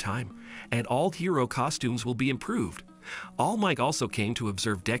same time, and all hero costumes will be improved. All Might also came to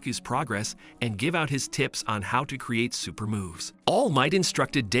observe Deku's progress and give out his tips on how to create super moves. All Might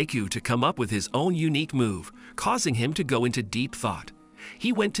instructed Deku to come up with his own unique move, causing him to go into deep thought.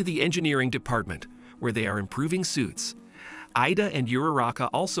 He went to the engineering department, where they are improving suits. Ida and Uraraka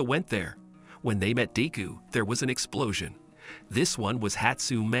also went there. When they met Deku, there was an explosion. This one was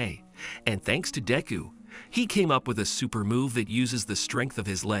Hatsume, and thanks to Deku, he came up with a super move that uses the strength of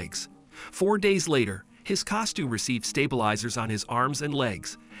his legs. 4 days later, his costume received stabilizers on his arms and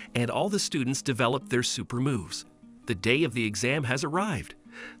legs, and all the students developed their super moves. The day of the exam has arrived.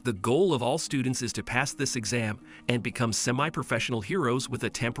 The goal of all students is to pass this exam and become semi-professional heroes with a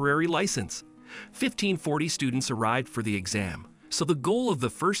temporary license. 1540 students arrived for the exam, so the goal of the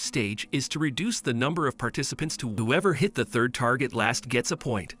first stage is to reduce the number of participants to whoever hit the third target last gets a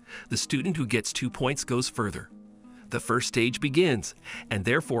point. The student who gets 2 points goes further. The first stage begins, and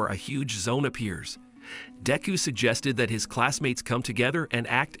therefore a huge zone appears. Deku suggested that his classmates come together and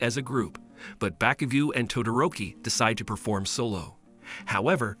act as a group, but Bakugo and Todoroki decide to perform solo.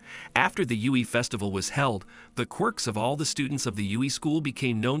 However, after the Yui festival was held, the quirks of all the students of the Yui school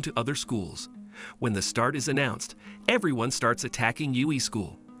became known to other schools. When the start is announced, everyone starts attacking Yui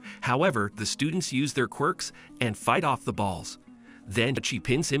school. However, the students use their quirks and fight off the balls. Then she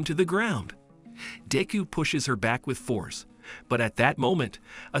pins him to the ground. Deku pushes her back with force, but at that moment,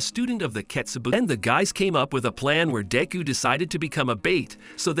 a student of the Ketsubu and the guys came up with a plan where Deku decided to become a bait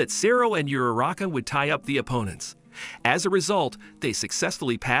so that Sero and Uraraka would tie up the opponents. As a result, they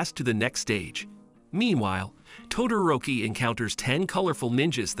successfully passed to the next stage. Meanwhile, Todoroki encounters 10 colorful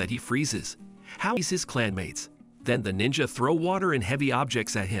ninjas that he freezes. How is his clanmates? Then the ninja throw water and heavy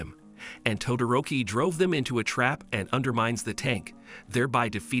objects at him, and Todoroki drove them into a trap and undermines the tank, thereby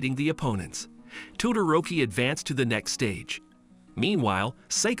defeating the opponents. Todoroki advanced to the next stage. Meanwhile,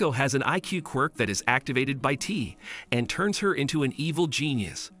 Seiko has an IQ quirk that is activated by T and turns her into an evil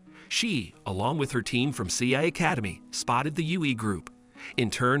genius. She, along with her team from CI Academy, spotted the Yui group.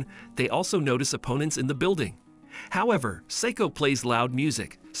 In turn, they also notice opponents in the building. However, Seiko plays loud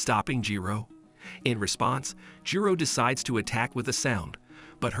music, stopping Jiro. In response, Jiro decides to attack with a sound,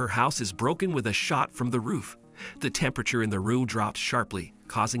 but her house is broken with a shot from the roof. The temperature in the room drops sharply,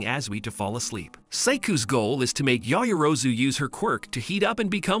 causing Azui to fall asleep. Seiku's goal is to make Yaoyorozu use her quirk to heat up and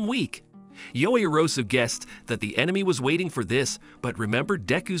become weak. Yaoyorozu guessed that the enemy was waiting for this, but remembered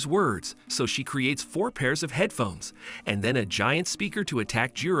Deku's words, so she creates 4 pairs of headphones, and then a giant speaker to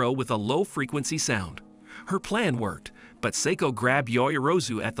attack Jiro with a low-frequency sound. Her plan worked, but Seiko grabbed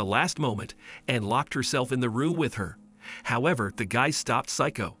Yaoyorozu at the last moment and locked herself in the room with her. However, the guys stopped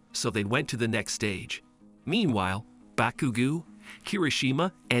Seiko, so they went to the next stage. Meanwhile, Bakugo,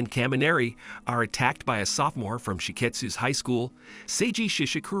 Kirishima, and Kaminari are attacked by a sophomore from Shiketsu's high school, Seiji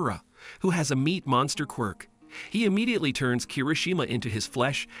Shishikura, who has a meat monster quirk. He immediately turns Kirishima into his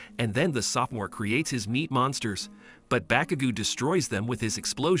flesh, and then the sophomore creates his meat monsters, but Bakugo destroys them with his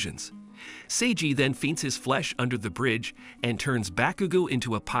explosions. Seiji then feints his flesh under the bridge and turns Bakugo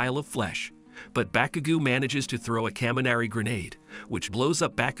into a pile of flesh. But Bakugo manages to throw a Kaminari grenade, which blows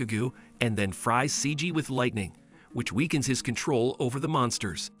up Bakugo and then fries Seiji with lightning, which weakens his control over the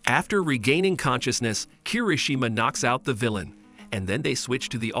monsters. After regaining consciousness, Kirishima knocks out the villain, and then they switch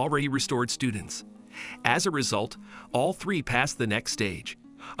to the already restored students. As a result, all 3 pass the next stage.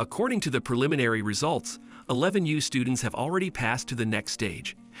 According to the preliminary results, 11 U students have already passed to the next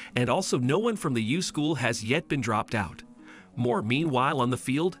stage, and also no one from the U school has yet been dropped out. Meanwhile on the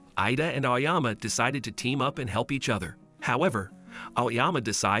field, Ida and Aoyama decided to team up and help each other. However, Aoyama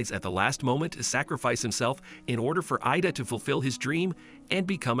decides at the last moment to sacrifice himself in order for Ida to fulfill his dream and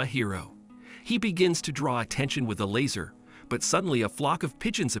become a hero. He begins to draw attention with a laser, but suddenly a flock of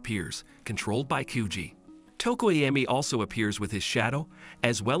pigeons appears, controlled by Kuji. Tokoyami also appears with his shadow,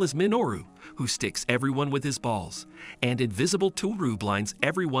 as well as Minoru, who sticks everyone with his balls, and Invisible Toru blinds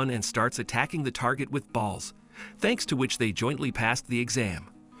everyone and starts attacking the target with balls, thanks to which they jointly passed the exam.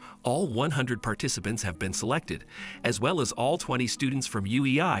 All 100 participants have been selected, as well as all 20 students from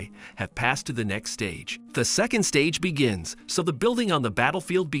UEI have passed to the next stage. The second stage begins, so the building on the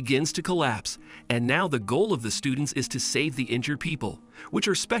battlefield begins to collapse, and now the goal of the students is to save the injured people, which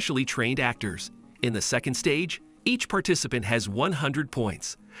are specially trained actors. In the second stage, each participant has 100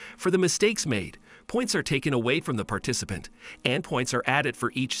 points. For the mistakes made, points are taken away from the participant, and points are added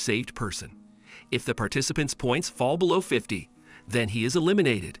for each saved person. If the participant's points fall below 50, then he is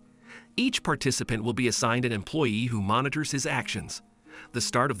eliminated. Each participant will be assigned an employee who monitors his actions. The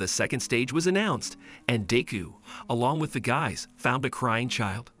start of the second stage was announced, and Deku, along with the guys, found a crying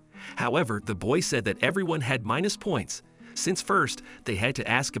child. However, the boy said that everyone had minus points, since first they had to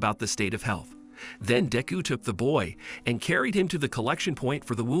ask about the state of health. Then Deku took the boy and carried him to the collection point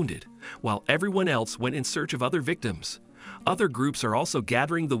for the wounded, while everyone else went in search of other victims. Other groups are also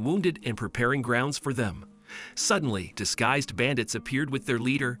gathering the wounded and preparing grounds for them. Suddenly, disguised bandits appeared with their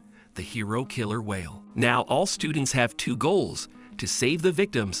leader, the hero killer whale. Now all students have 2 goals, to save the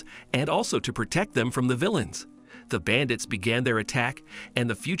victims and also to protect them from the villains. The bandits began their attack, and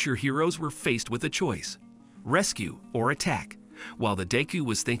the future heroes were faced with a choice: rescue or attack. While the Deku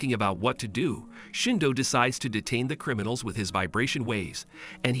was thinking about what to do, Shindo decides to detain the criminals with his vibration waves,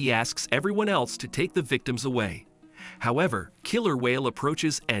 and he asks everyone else to take the victims away. However, Killer Whale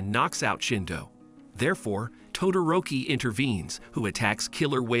approaches and knocks out Shindo. Therefore, Todoroki intervenes, who attacks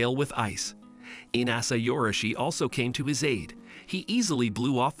Killer Whale with ice. Inasa Yorashi also came to his aid. He easily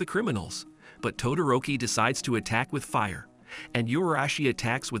blew off the criminals. But Todoroki decides to attack with fire, and Yorashi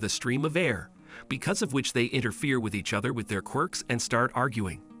attacks with a stream of air, because of which they interfere with each other with their quirks and start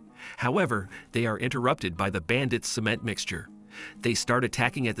arguing. However, they are interrupted by the bandits' cement mixture. They start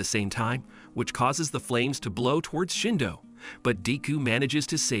attacking at the same time, which causes the flames to blow towards Shindo, but Deku manages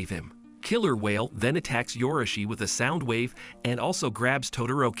to save him. Killer Whale then attacks Yorashi with a sound wave and also grabs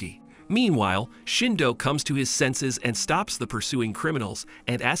Todoroki. Meanwhile, Shindo comes to his senses and stops the pursuing criminals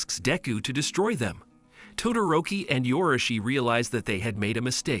and asks Deku to destroy them. Todoroki and Yorashi realize that they had made a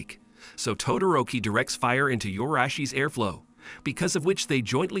mistake, so Todoroki directs fire into Yorashi's airflow, because of which they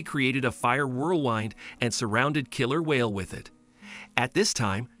jointly created a fire whirlwind and surrounded Killer Whale with it. At this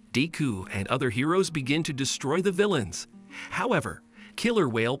time, Deku and other heroes begin to destroy the villains. However, Killer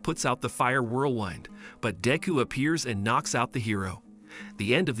Whale puts out the fire whirlwind, but Deku appears and knocks out the hero.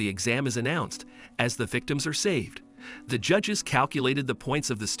 The end of the exam is announced, as the victims are saved. The judges calculated the points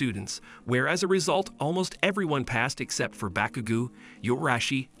of the students, where as a result almost everyone passed except for Bakugo,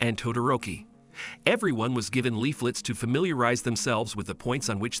 Yorashi, and Todoroki. Everyone was given leaflets to familiarize themselves with the points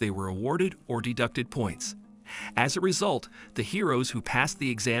on which they were awarded or deducted points. As a result, the heroes who passed the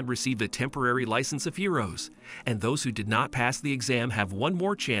exam received a temporary license of heroes, and those who did not pass the exam have one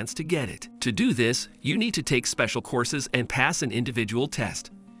more chance to get it. To do this, you need to take special courses and pass an individual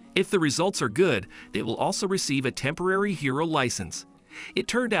test. If the results are good, they will also receive a temporary hero license. It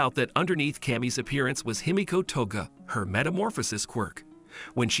turned out that underneath Kami's appearance was Himiko Toga, her metamorphosis quirk.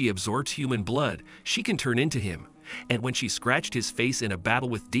 When she absorbs human blood, she can turn into him, and when she scratched his face in a battle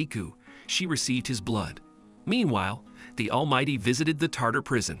with Deku, she received his blood. Meanwhile, the All Mighty visited the Tartar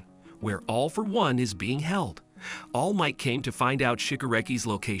prison, where All for One is being held. All Might came to find out Shigareki's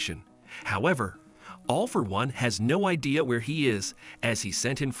location. However, All for One has no idea where he is, as he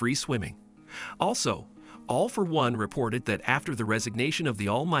sent him free swimming. Also, All for One reported that after the resignation of the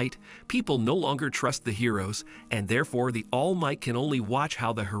All Might, people no longer trust the heroes, and therefore the All Might can only watch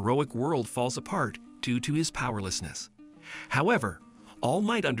how the heroic world falls apart due to his powerlessness. However, All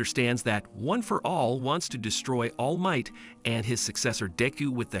Might understands that One for All wants to destroy All Might and his successor Deku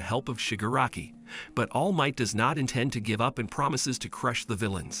with the help of Shigaraki, but All Might does not intend to give up and promises to crush the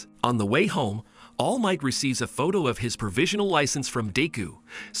villains. On the way home, All Might receives a photo of his provisional license from Deku,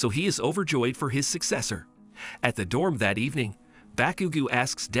 so he is overjoyed for his successor. At the dorm that evening, Bakugo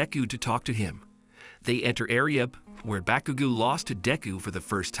asks Deku to talk to him. They enter area where Bakugo lost to Deku for the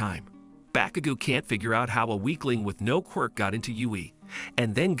first time. Bakugo can't figure out how a weakling with no quirk got into Yui,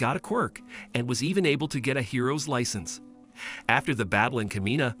 and then got a quirk, and was even able to get a hero's license. After the battle in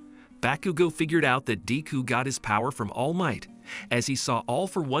Kamina, Bakugo figured out that Deku got his power from All Might, as he saw All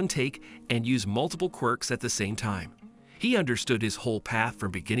for One take and use multiple quirks at the same time. He understood his whole path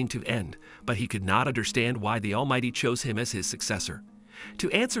from beginning to end, but he could not understand why the Almighty chose him as his successor.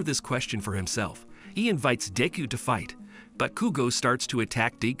 To answer this question for himself, he invites Deku to fight, but Bakugo starts to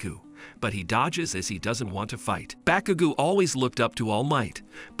attack Deku, but he dodges as he doesn't want to fight. Bakugo always looked up to All Might,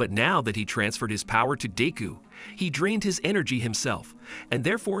 but now that he transferred his power to Deku, he drained his energy himself, and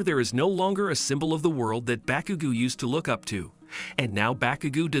therefore there is no longer a symbol of the world that Bakugo used to look up to, and now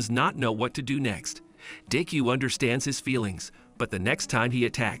Bakugo does not know what to do next. Deku understands his feelings, but the next time he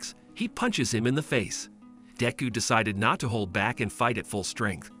attacks, he punches him in the face. Deku decided not to hold back and fight at full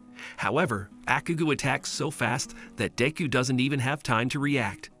strength. However, Bakugo attacks so fast that Deku doesn't even have time to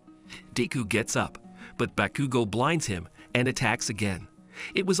react. Deku gets up, but Bakugo blinds him and attacks again.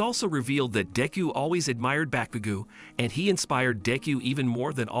 It was also revealed that Deku always admired Bakugo, and he inspired Deku even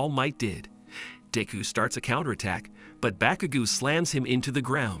more than All Might did. Deku starts a counterattack, but Bakugo slams him into the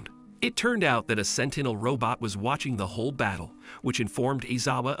ground. It turned out that a sentinel robot was watching the whole battle, which informed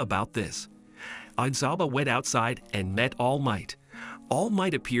Aizawa about this. Aizawa went outside and met All Might. All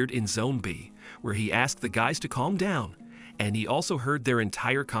Might appeared in Zone B, where he asked the guys to calm down, and he also heard their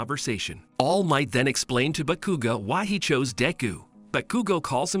entire conversation. All Might then explained to Bakugo why he chose Deku. Bakugo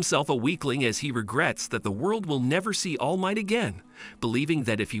calls himself a weakling as he regrets that the world will never see All Might again, believing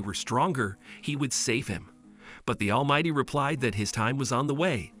that if he were stronger, he would save him. But the Almighty replied that his time was on the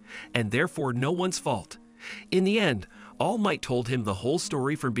way, and therefore no one's fault. In the end, All Might told him the whole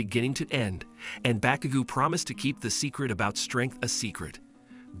story from beginning to end, and Bakugo promised to keep the secret about strength a secret.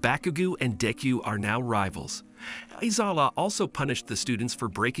 Bakugo and Deku are now rivals. Aizawa also punished the students for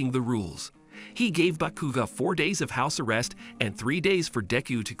breaking the rules. He gave Bakugo 4 days of house arrest and 3 days for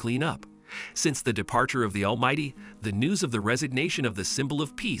Deku to clean up. Since the departure of the Almighty, the news of the resignation of the symbol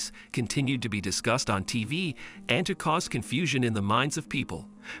of peace continued to be discussed on TV and to cause confusion in the minds of people.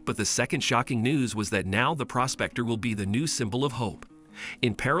 But the second shocking news was that now the prospector will be the new symbol of hope.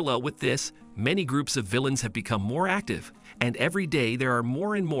 In parallel with this, many groups of villains have become more active, and every day there are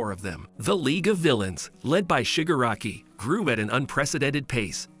more and more of them. The League of Villains, led by Shigaraki, grew at an unprecedented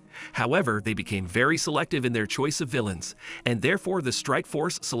pace. However, they became very selective in their choice of villains, and therefore the strike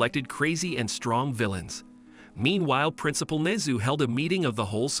force selected crazy and strong villains. Meanwhile, Principal Nezu held a meeting of the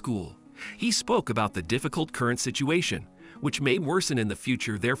whole school. He spoke about the difficult current situation, which may worsen in the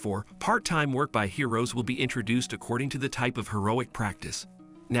future. Therefore, part-time work by heroes will be introduced according to the type of heroic practice.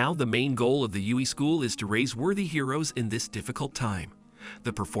 Now, the main goal of the UE school is to raise worthy heroes in this difficult time.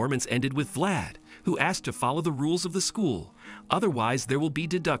 The performance ended with Vlad, who asked to follow the rules of the school, otherwise there will be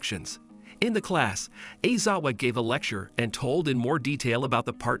deductions. In the class, Aizawa gave a lecture and told in more detail about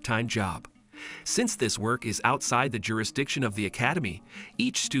the part-time job. Since this work is outside the jurisdiction of the academy,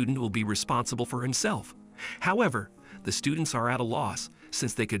 each student will be responsible for himself. However, the students are at a loss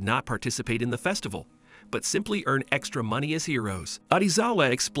since they could not participate in the festival, but simply earn extra money as heroes. Aizawa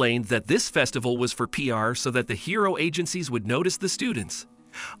explained that this festival was for PR so that the hero agencies would notice the students.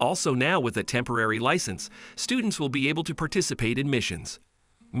 Also now with a temporary license, students will be able to participate in missions.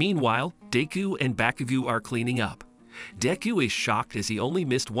 Meanwhile, Deku and Bakugo are cleaning up. Deku is shocked as he only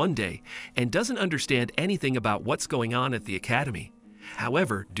missed one day and doesn't understand anything about what's going on at the academy.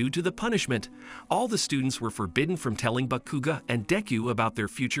 However, due to the punishment, all the students were forbidden from telling Bakugo and Deku about their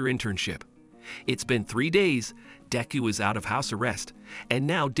future internship. It's been 3 days, Deku is out of house arrest, and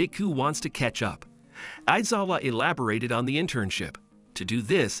now Deku wants to catch up. Aizawa elaborated on the internship. To do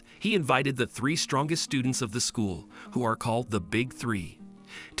this, he invited the 3 strongest students of the school, who are called the Big Three.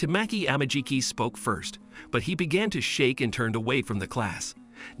 Tamaki Amajiki spoke first, but he began to shake and turned away from the class.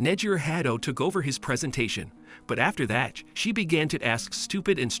 Nejiro Hado took over his presentation, but after that, she began to ask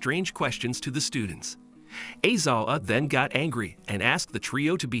stupid and strange questions to the students. Aizawa then got angry and asked the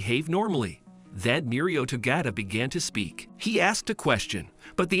trio to behave normally. Then Mirio Togata began to speak. He asked a question,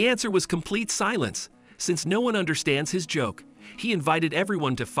 but the answer was complete silence. Since no one understands his joke, he invited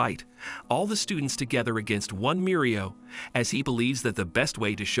everyone to fight, all the students together against one Mirio, as he believes that the best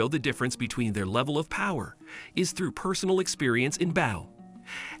way to show the difference between their level of power is through personal experience in battle.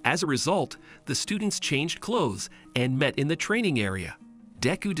 As a result, the students changed clothes and met in the training area.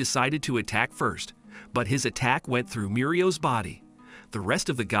 Deku decided to attack first, but his attack went through Mirio's body. The rest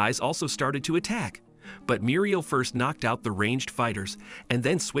of the guys also started to attack, but Mirio first knocked out the ranged fighters and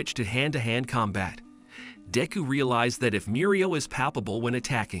then switched to hand-to-hand combat. Deku realized that if Mirio is palpable when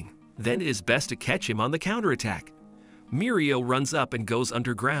attacking, then it is best to catch him on the counterattack. Mirio runs up and goes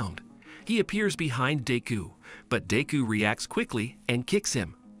underground. He appears behind Deku, but Deku reacts quickly and kicks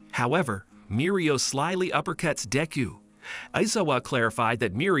him. However, Mirio slyly uppercuts Deku. Aizawa clarified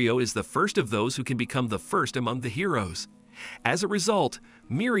that Mirio is the first of those who can become the first among the heroes. As a result,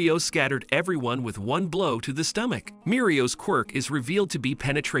 Mirio scattered everyone with one blow to the stomach. Mirio's quirk is revealed to be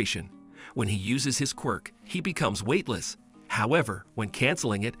penetration. When he uses his quirk, he becomes weightless. However, when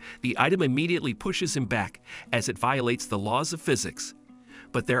canceling it, the item immediately pushes him back, as it violates the laws of physics.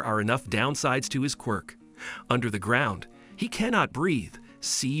 But there are enough downsides to his quirk. Under the ground, he cannot breathe,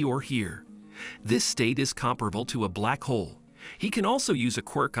 see, or hear. This state is comparable to a black hole. He can also use a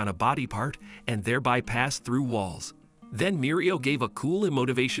quirk on a body part and thereby pass through walls. Then Mirio gave a cool and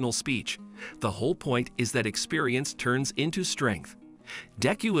motivational speech. The whole point is that experience turns into strength.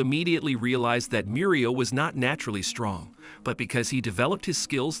 Deku immediately realized that Mirio was not naturally strong, but because he developed his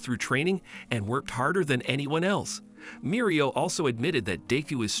skills through training and worked harder than anyone else. Mirio also admitted that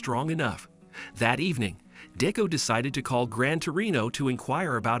Deku is strong enough. That evening, Deku decided to call Gran Torino to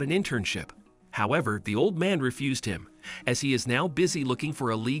inquire about an internship. However, the old man refused him, as he is now busy looking for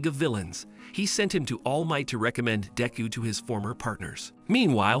a league of villains. He sent him to AII Might to recommend Deku to his former partners.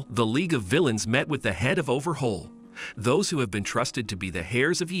 Meanwhile, the League of Villains met with the head of Overhaul, those who have been trusted to be the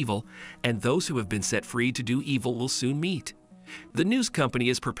heirs of evil, and those who have been set free to do evil will soon meet. The news company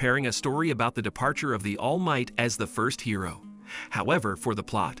is preparing a story about the departure of the AII Might as the first hero. However, for the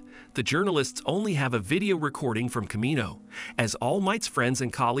plot, the journalists only have a video recording from Kamino, as AII Might's friends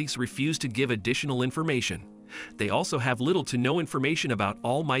and colleagues refuse to give additional information. They also have little to no information about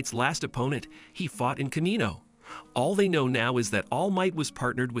AII Might's last opponent he fought in Kamino. All they know now is that AII Might was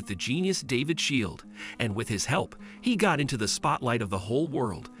partnered with the genius David Shield, and with his help, he got into the spotlight of the whole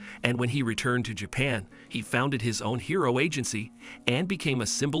world, and when he returned to Japan, he founded his own hero agency and became a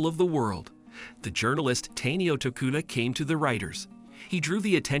symbol of the world. The journalist Tanio Tokuda came to the writers. He drew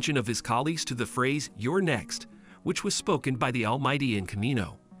the attention of his colleagues to the phrase, "You're next," which was spoken by the Almighty in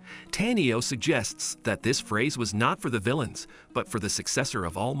Kamino. Tanio suggests that this phrase was not for the villains, but for the successor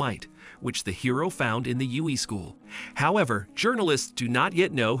of AII Might, which the hero found in the UE school. However, journalists do not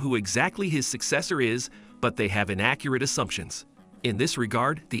yet know who exactly his successor is, but they have inaccurate assumptions. In this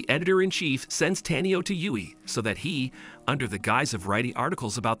regard, the editor-in-chief sends Tanio to Yui so that he, under the guise of writing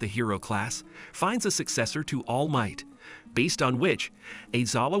articles about the hero class, finds a successor to All Might, based on which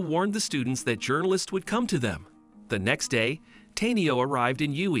Aizawa warned the students that journalists would come to them. The next day, Tanio arrived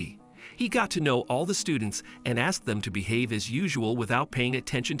in Yui. He got to know all the students and asked them to behave as usual without paying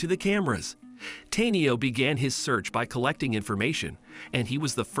attention to the cameras. Tanio began his search by collecting information, and he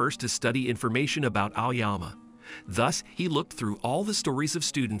was the first to study information about Aoyama. Thus, he looked through all the stories of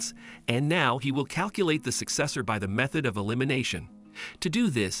students, and now he will calculate the successor by the method of elimination. To do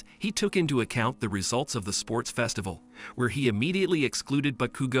this, he took into account the results of the sports festival, where he immediately excluded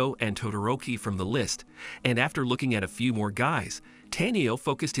Bakugo and Todoroki from the list, and after looking at a few more guys, Tanio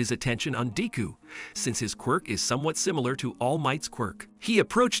focused his attention on Deku, since his quirk is somewhat similar to All Might's quirk. He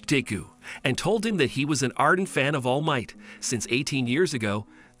approached Deku and told him that he was an ardent fan of All Might, since 18 years ago,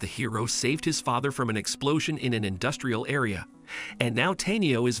 the hero saved his father from an explosion in an industrial area, and now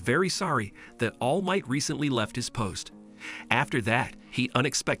Tanio is very sorry that All Might recently left his post. After that, he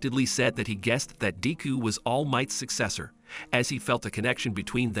unexpectedly said that he guessed that Deku was All Might's successor, as he felt a connection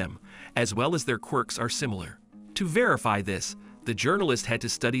between them, as well as their quirks are similar. To verify this, the journalist had to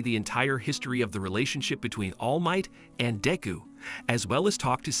study the entire history of the relationship between All Might and Deku, as well as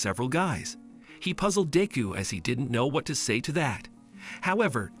talk to several guys. He puzzled Deku as he didn't know what to say to that.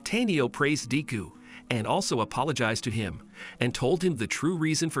 However, Tanio praised Deku and also apologized to him and told him the true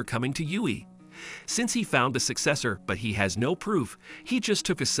reason for coming to Yui. Since he found a successor but he has no proof, he just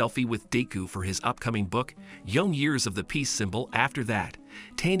took a selfie with Deku for his upcoming book, Young Years of the Peace Symbol. After that,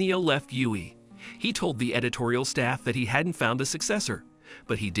 Tanio left Yui. He told the editorial staff that he hadn't found a successor,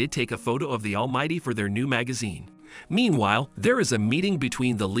 but he did take a photo of the Almighty for their new magazine. Meanwhile, there is a meeting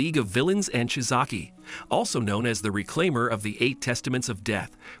between the League of Villains and Shizaki, also known as the Reclaimer of the 8 Testaments of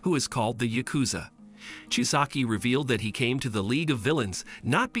Death, who is called the Yakuza. Shizaki revealed that he came to the League of Villains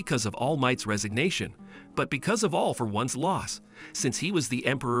not because of All Might's resignation, but because of All for One's loss, since he was the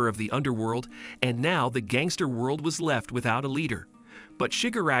emperor of the underworld and now the gangster world was left without a leader. But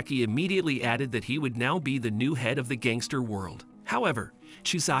Shigaraki immediately added that he would now be the new head of the gangster world. However,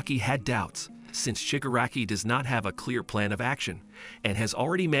 Shizaki had doubts, since Shigaraki does not have a clear plan of action and has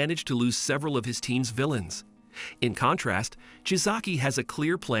already managed to lose several of his team's villains. In contrast, Shizaki has a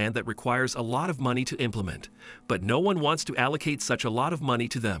clear plan that requires a lot of money to implement, but no one wants to allocate such a lot of money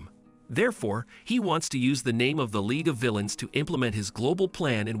to them. Therefore, he wants to use the name of the League of Villains to implement his global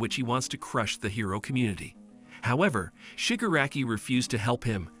plan in which he wants to crush the hero community. However, Shigaraki refused to help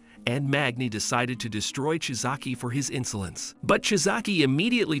him, and Magni decided to destroy Shizaki for his insolence. But Shizaki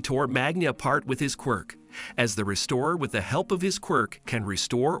immediately tore Magni apart with his quirk, as the Restorer with the help of his quirk can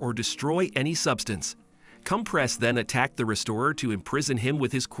restore or destroy any substance. Compress then attacked the Restorer to imprison him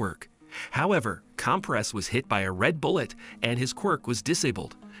with his quirk. However, Compress was hit by a red bullet and his quirk was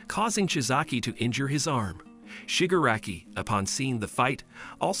disabled, causing Shizaki to injure his arm. Shigaraki, upon seeing the fight,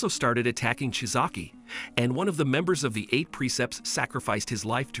 also started attacking Shizaki, and one of the members of the 8 Precepts sacrificed his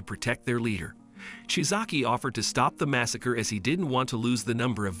life to protect their leader. Shizaki offered to stop the massacre as he didn't want to lose the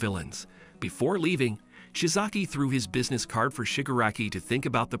number of villains. Before leaving, Shizaki threw his business card for Shigaraki to think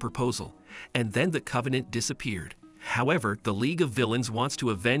about the proposal, and then the Covenant disappeared. However, the League of Villains wants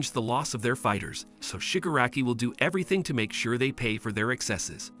to avenge the loss of their fighters, so Shigaraki will do everything to make sure they pay for their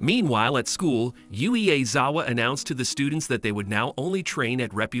excesses. Meanwhile, at school, Yui Aizawa announced to the students that they would now only train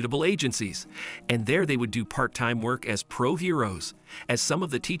at reputable agencies, and there they would do part-time work as pro-heroes, as some of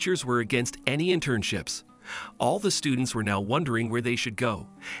the teachers were against any internships. All the students were now wondering where they should go,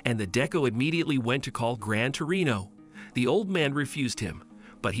 and the Deco immediately went to call Gran Torino. The old man refused him,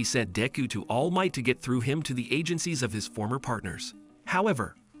 but he sent Deku to All Might to get through him to the agencies of his former partners.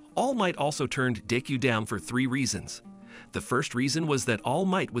 However, All Might also turned Deku down for 3 reasons. The first reason was that All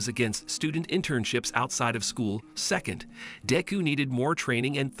Might was against student internships outside of school. Second, Deku needed more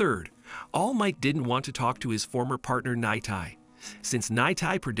training. And third, All Might didn't want to talk to his former partner Naitai, since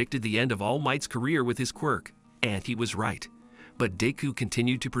Naitai predicted the end of All Might's career with his quirk, and he was right. But Deku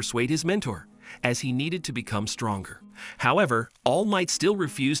continued to persuade his mentor, as he needed to become stronger. However, All Might still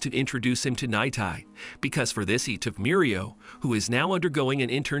refused to introduce him to Naitai, because for this he took Mirio, who is now undergoing an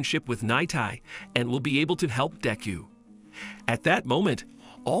internship with Naitai and will be able to help Deku. At that moment,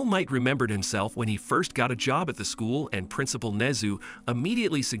 All Might remembered himself when he first got a job at the school, and Principal Nezu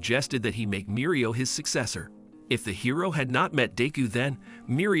immediately suggested that he make Mirio his successor. If the hero had not met Deku then,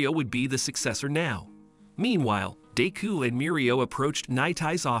 Mirio would be the successor now. Meanwhile, Deku and Mirio approached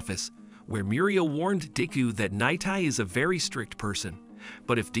Naitai's office, where Mirio warned Deku that Naitai is a very strict person,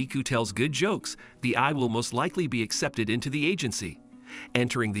 but if Deku tells good jokes, the eye will most likely be accepted into the agency.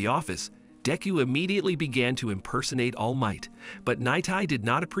 Entering the office, Deku immediately began to impersonate All Might, but Nightai did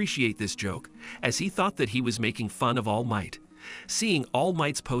not appreciate this joke, as he thought that he was making fun of All Might. Seeing All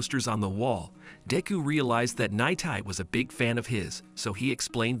Might's posters on the wall, Deku realized that Nightai was a big fan of his, so he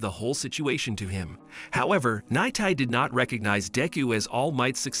explained the whole situation to him. However, Nightai did not recognize Deku as All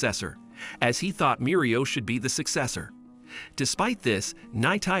Might's successor, as he thought Mirio should be the successor. Despite this,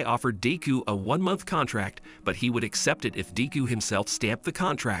 Nightai offered Deku a 1-month contract, but he would accept it if Deku himself stamped the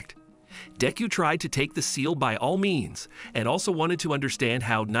contract. Deku tried to take the seal by all means, and also wanted to understand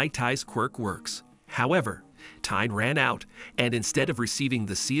how Nightai's quirk works. However, time ran out, and instead of receiving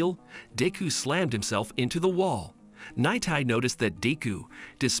the seal, Deku slammed himself into the wall. Nightai noticed that Deku,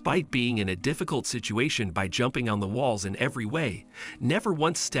 despite being in a difficult situation by jumping on the walls in every way, never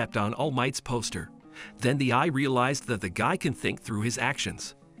once stepped on All Might's poster. Then the eye realized that the guy can think through his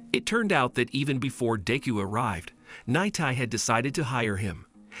actions. It turned out that even before Deku arrived, Nightai had decided to hire him.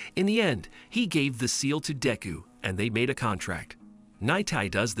 In the end, he gave the seal to Deku, and they made a contract.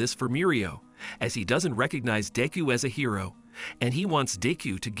 Nightai does this for Mirio, as he doesn't recognize Deku as a hero, and he wants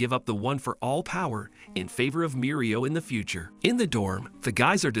Deku to give up the one-for-all power in favor of Mirio in the future. In the dorm, the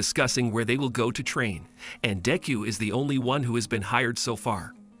guys are discussing where they will go to train, and Deku is the only one who has been hired so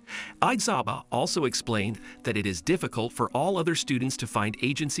far. Aizawa also explained that it is difficult for all other students to find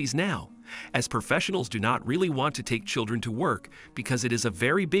agencies now, as professionals do not really want to take children to work because it is a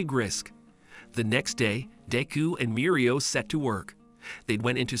very big risk. The next day, Deku and Mirio set to work. They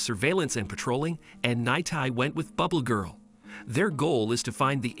went into surveillance and patrolling, and Nightai went with Bubble Girl. Their goal is to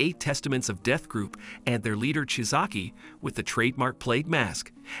find the 8 Testaments of Death group and their leader Chizaki with the trademark plague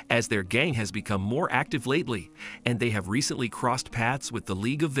mask, as their gang has become more active lately, and they have recently crossed paths with the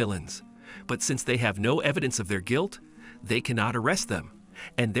League of Villains. But since they have no evidence of their guilt, they cannot arrest them,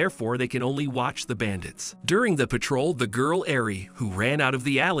 and therefore they can only watch the bandits. During the patrol, the girl AII, who ran out of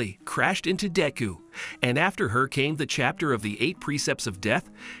the alley, crashed into Deku, and after her came the chapter of the 8 Precepts of Death,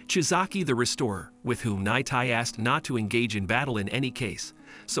 Chizaki the Restorer, with whom Nightai asked not to engage in battle in any case,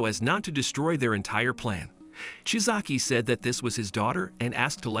 so as not to destroy their entire plan. Chizaki said that this was his daughter and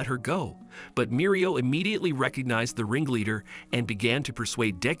asked to let her go, but Mirio immediately recognized the ringleader and began to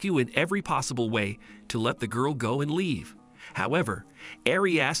persuade Deku in every possible way to let the girl go and leave. However,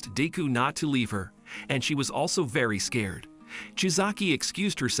 AII asked Deku not to leave her, and she was also very scared. Chizaki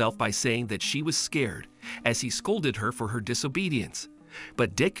excused herself by saying that she was scared, as he scolded her for her disobedience.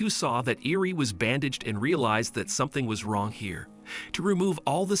 But Deku saw that AII was bandaged and realized that something was wrong here. To remove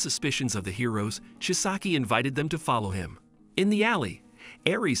all the suspicions of the heroes, Chizaki invited them to follow him. In the alley,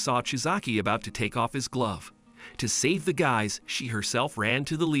 AII saw Chizaki about to take off his glove. To save the guys, she herself ran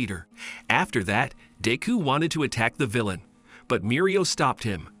to the leader. After that, Deku wanted to attack the villain, but Mirio stopped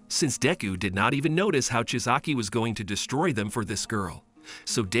him, since Deku did not even notice how Chizaki was going to destroy them for this girl.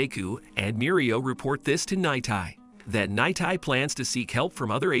 So Deku and Mirio report this to Nightai, that Nightai plans to seek help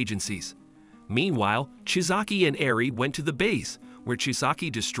from other agencies. Meanwhile, Chizaki and AII went to the base, where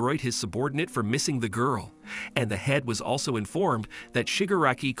Chizaki destroyed his subordinate for missing the girl, and the head was also informed that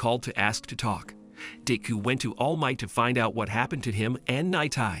Shigaraki called to ask to talk. Deku went to All Might to find out what happened to him and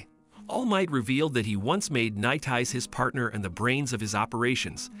Nightai. All Might revealed that he once made Nightai his partner and the brains of his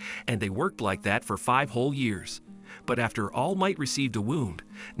operations, and they worked like that for 5 whole years. But after All Might received a wound,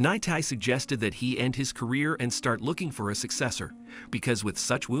 Nightai suggested that he end his career and start looking for a successor, because with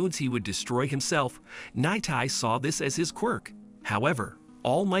such wounds he would destroy himself. Nightai saw this as his quirk. However,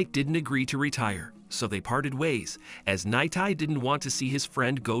 All Might didn't agree to retire, so they parted ways, as Nightai didn't want to see his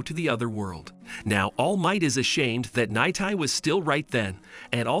friend go to the other world. Now All Might is ashamed that Nightai was still right then,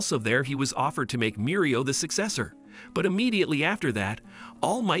 and also there he was offered to make Mirio the successor. But immediately after that,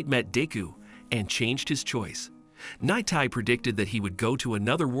 All Might met Deku and changed his choice. Nightai predicted that he would go to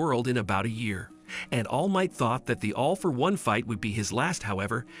another world in about a year, and All Might thought that the all-for-one fight would be his last.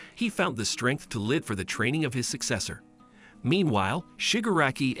 However, he found the strength to live for the training of his successor. Meanwhile,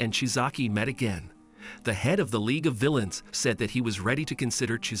 Shigaraki and Chizaki met again. The head of the League of Villains said that he was ready to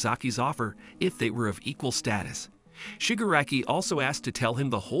consider Chizaki's offer if they were of equal status. Shigaraki also asked to tell him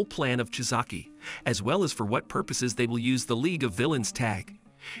the whole plan of Chizaki, as well as for what purposes they will use the League of Villains tag.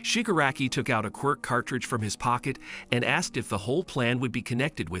 Shigaraki took out a quirk cartridge from his pocket and asked if the whole plan would be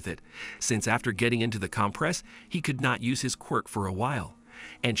connected with it, since after getting into the compress, he could not use his quirk for a while.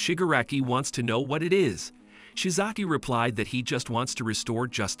 And Shigaraki wants to know what it is. Chizaki replied that he just wants to restore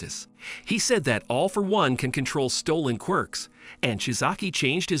justice. He said that All for One can control stolen quirks, and Chizaki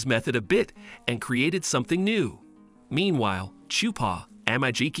changed his method a bit and created something new. Meanwhile, Chupa,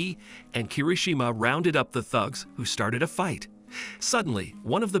 Amajiki, and Kirishima rounded up the thugs who started a fight. Suddenly,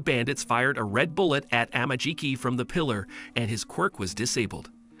 one of the bandits fired a red bullet at Amajiki from the pillar, and his quirk was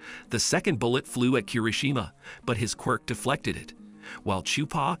disabled. The second bullet flew at Kirishima, but his quirk deflected it. While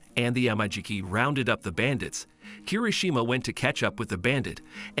Chupa and the Amajiki rounded up the bandits, Kirishima went to catch up with the bandit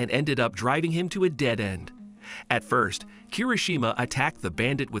and ended up driving him to a dead end. At first, Kirishima attacked the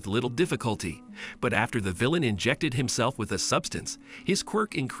bandit with little difficulty, but after the villain injected himself with a substance, his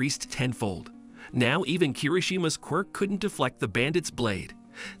quirk increased tenfold. Now even Kirishima's quirk couldn't deflect the bandit's blade.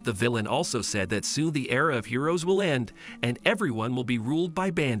 The villain also said that soon the era of heroes will end and everyone will be ruled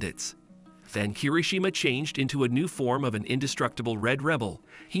by bandits. Then Kirishima changed into a new form of an indestructible red rebel.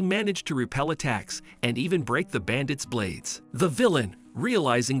 He managed to repel attacks and even break the bandits' blades. The villain,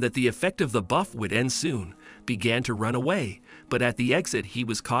 realizing that the effect of the buff would end soon, began to run away, but at the exit he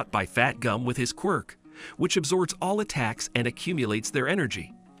was caught by Fat Gum with his quirk, which absorbs all attacks and accumulates their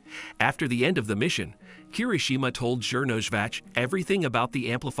energy. After the end of the mission, Kirishima told Zhernozhvach everything about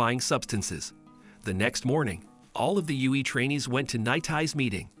the amplifying substances. The next morning, all of the UE trainees went to Nitai's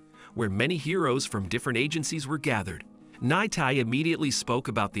meeting, where many heroes from different agencies were gathered. Nitai immediately spoke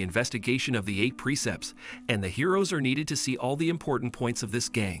about the investigation of the 8 precepts, and the heroes are needed to see all the important points of this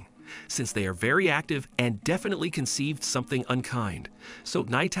gang, since they are very active and definitely conceived something unkind. So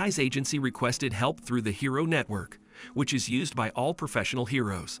Nitai's agency requested help through the Hero Network, which is used by all professional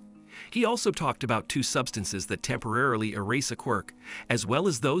heroes. He also talked about 2 substances that temporarily erase a quirk, as well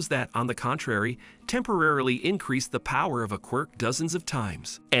as those that, on the contrary, temporarily increase the power of a quirk dozens of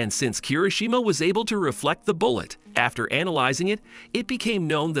times. And since Kirishima was able to reflect the bullet, after analyzing it, it became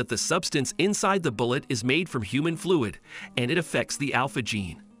known that the substance inside the bullet is made from human fluid, and it affects the alpha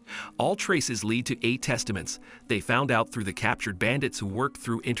gene. All traces lead to 8 testaments they found out through the captured bandits who worked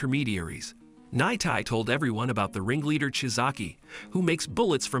through intermediaries. Nitai told everyone about the ringleader Chizaki, who makes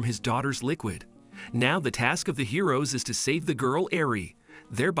bullets from his daughter's liquid. Now the task of the heroes is to save the girl AII,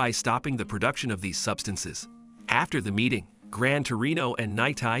 thereby stopping the production of these substances. After the meeting, Gran Torino and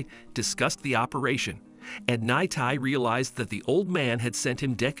Nitai discussed the operation, and Nitai realized that the old man had sent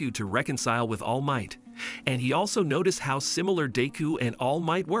him Deku to reconcile with All Might, and he also noticed how similar Deku and All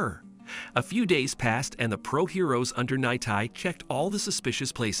Might were. A few days passed and the pro-heroes under Nitai checked all the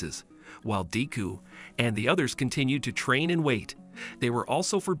suspicious places, while Deku and the others continued to train and wait. They were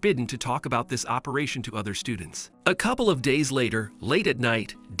also forbidden to talk about this operation to other students. A couple of days later, late at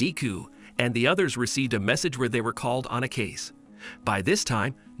night, Deku and the others received a message where they were called on a case. By this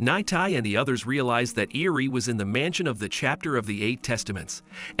time, Nitai and the others realized that AII was in the mansion of the chapter of the 8 Testaments,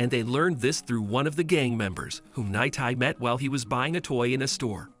 and they learned this through one of the gang members, whom Nitai met while he was buying a toy in a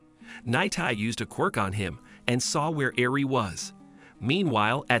store. Nitai used a quirk on him and saw where AII was.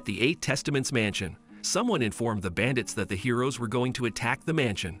 Meanwhile, at the 8 Testaments mansion, someone informed the bandits that the heroes were going to attack the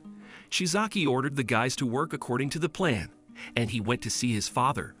mansion. Shizaki ordered the guys to work according to the plan, and he went to see his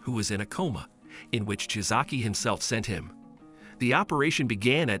father, who was in a coma, in which Chizaki himself sent him. The operation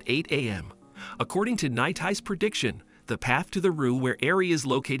began at 8 a.m. According to Nitai's prediction, the path to the room where AII is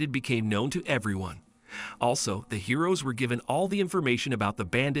located became known to everyone. Also, the heroes were given all the information about the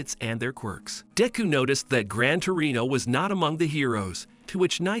bandits and their quirks. Deku noticed that Gran Torino was not among the heroes, to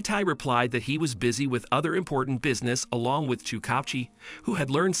which Nitai replied that he was busy with other important business along with Chukauchi, who had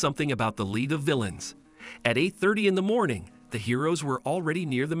learned something about the League of Villains. At 8:30 in the morning, the heroes were already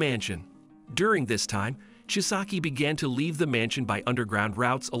near the mansion. During this time, Chisaki began to leave the mansion by underground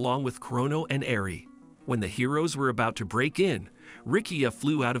routes along with Chrono and Eri. When the heroes were about to break in, Rikia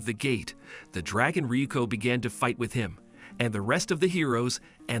flew out of the gate. The dragon Ryuko began to fight with him, and the rest of the heroes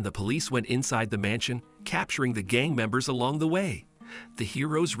and the police went inside the mansion, capturing the gang members along the way. The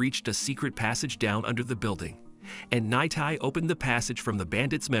heroes reached a secret passage down under the building, and Nitai opened the passage from the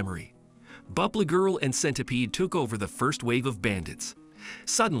bandits' memory. Bubbly Girl and Centipede took over the first wave of bandits.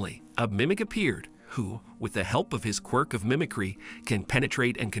 Suddenly, a mimic appeared, who, with the help of his quirk of mimicry, can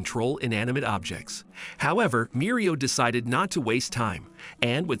penetrate and control inanimate objects. However, Mirio decided not to waste time,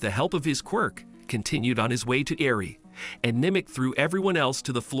 and with the help of his quirk, continued on his way to AII, and Mimic threw everyone else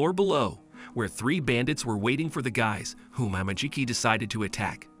to the floor below, where 3 bandits were waiting for the guys, whom Amajiki decided to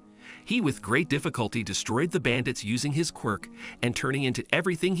attack. He with great difficulty destroyed the bandits using his quirk and turning into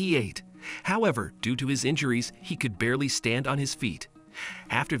everything he ate. However, due to his injuries, he could barely stand on his feet.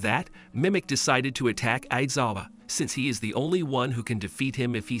 After that, Mimic decided to attack Aizawa, since he is the only one who can defeat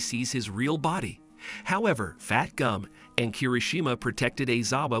him if he sees his real body. However, Fat Gum and Kirishima protected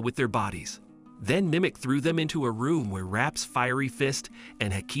Aizawa with their bodies. Then Mimic threw them into a room where Rap's Fiery Fist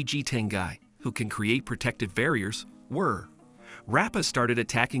and Hakiji Tengai, who can create protective barriers, were. Rappa started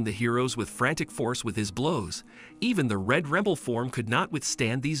attacking the heroes with frantic force with his blows. Even the Red Rebel form could not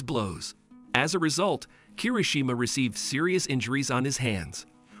withstand these blows. As a result, Kirishima received serious injuries on his hands.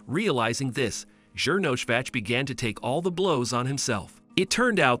 Realizing this, Zhernozhvach began to take all the blows on himself. It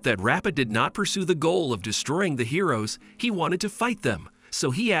turned out that Rappa did not pursue the goal of destroying the heroes, he wanted to fight them,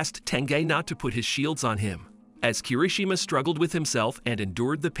 so he asked Tengai not to put his shields on him. As Kirishima struggled with himself and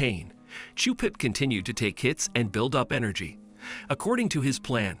endured the pain, Chupip continued to take hits and build up energy. According to his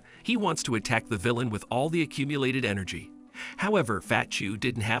plan, he wants to attack the villain with all the accumulated energy. However, Fat Chew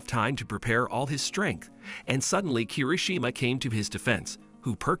didn't have time to prepare all his strength, and suddenly Kirishima came to his defense,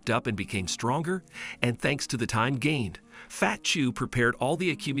 who perked up and became stronger, and thanks to the time gained, Fat Chew prepared all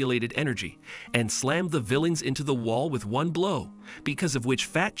the accumulated energy and slammed the villains into the wall with one blow, because of which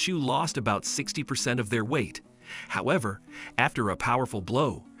Fat Chew lost about 60% of their weight. However, after a powerful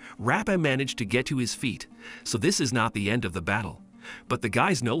blow, Rappa managed to get to his feet, so this is not the end of the battle. But the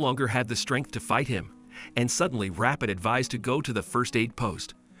guys no longer had the strength to fight him, and suddenly Rappa advised to go to the first aid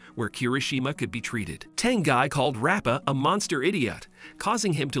post, where Kirishima could be treated. Tengai called Rappa a monster idiot,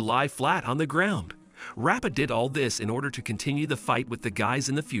 causing him to lie flat on the ground. Rappa did all this in order to continue the fight with the guys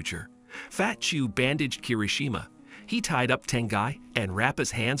in the future. Fat Chew bandaged Kirishima. He tied up Tengai, and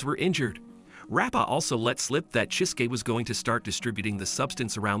Rappa's hands were injured. Rappa also let slip that Chisuke was going to start distributing the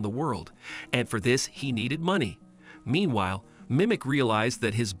substance around the world, and for this he needed money. Meanwhile, Mimic realized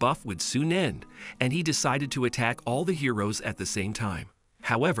that his buff would soon end, and he decided to attack all the heroes at the same time.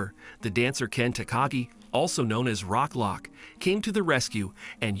 However, the dancer Ken Takagi, also known as Rock Lock, came to the rescue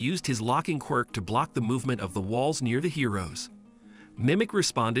and used his locking quirk to block the movement of the walls near the heroes. Mimic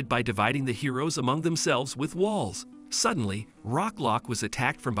responded by dividing the heroes among themselves with walls. Suddenly, Rock Lock was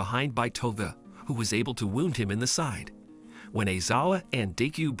attacked from behind by Toga, who was able to wound him in the side. When Aizawa and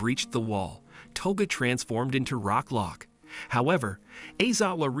Deku breached the wall, Toga transformed into Rock Lock. However,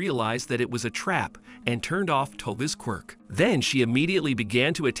 Aizawa realized that it was a trap and turned off Toga's quirk. Then she immediately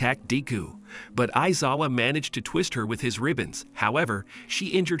began to attack Deku, but Aizawa managed to twist her with his ribbons. However, she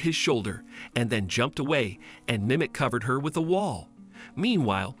injured his shoulder and then jumped away, and Mimic covered her with a wall.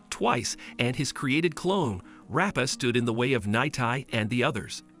 Meanwhile, Twice and his created clone, Rappa, stood in the way of Nightai and the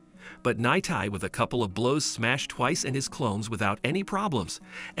others. But Nightai, with a couple of blows, smashed Twice and his clones without any problems,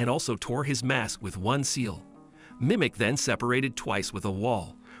 and also tore his mask with one seal. Mimic then separated Twice with a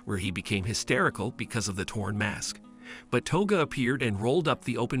wall, where he became hysterical because of the torn mask. But Toga appeared and rolled up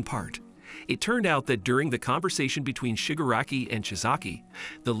the open part. It turned out that during the conversation between Shigaraki and Chizaki,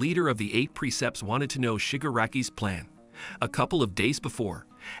 the leader of the 8 Precepts wanted to know Shigaraki's plan. A couple of days before,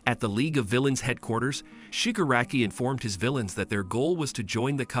 at the League of Villains headquarters, Shigaraki informed his villains that their goal was to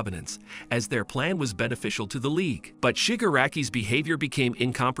join the Covenants, as their plan was beneficial to the League. But Shigaraki's behavior became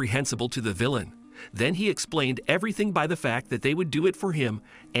incomprehensible to the villain. Then he explained everything by the fact that they would do it for him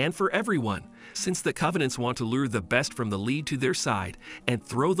and for everyone, since the Covenants want to lure the best from the League to their side and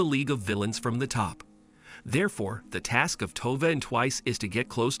throw the League of Villains from the top. Therefore, the task of Toga and Twice is to get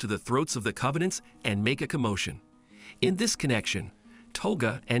close to the throats of the Covenants and make a commotion. In this connection,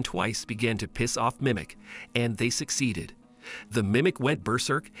 Toga and Twice began to piss off Mimic, and they succeeded. The Mimic went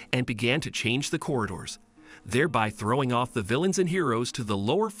berserk and began to change the corridors, thereby throwing off the villains and heroes to the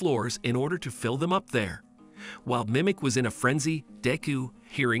lower floors in order to fill them up there. While Mimic was in a frenzy, Deku,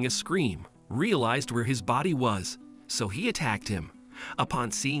 hearing a scream, realized where his body was, so he attacked him.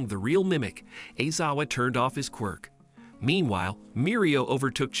 Upon seeing the real Mimic, Aizawa turned off his quirk. Meanwhile, Mirio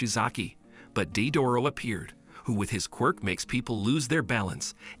overtook Chizaki, but Midориуа appeared, who with his quirk makes people lose their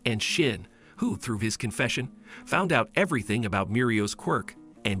balance, and Shin, who through his confession, found out everything about Mirio's quirk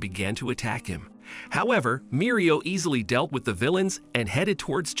and began to attack him. However, Mirio easily dealt with the villains and headed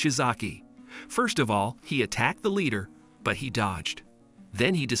towards Chizaki. First of all, he attacked the leader, but he dodged.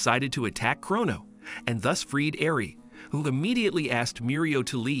 Then he decided to attack Chrono, and thus freed Eri, who immediately asked Mirio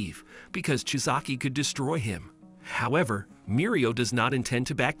to leave because Chizaki could destroy him. However, Mirio does not intend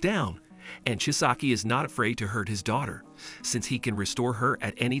to back down, and Chizaki is not afraid to hurt his daughter, since he can restore her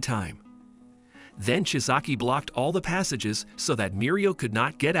at any time. Then Chizaki blocked all the passages so that Mirio could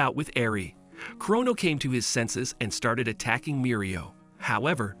not get out with Eri. Chrono came to his senses and started attacking Mirio.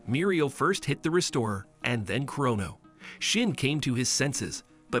 However, Mirio first hit the Restorer and then Chrono. Shin came to his senses,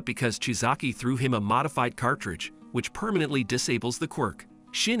 but because Chizaki threw him a modified cartridge, which permanently disables the quirk,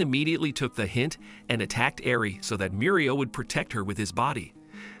 Shin immediately took the hint and attacked Eri so that Mirio would protect her with his body,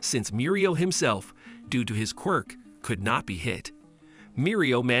 since Mirio himself, due to his quirk, could not be hit.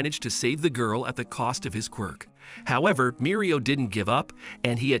 Mirio managed to save the girl at the cost of his quirk. However, Mirio didn't give up,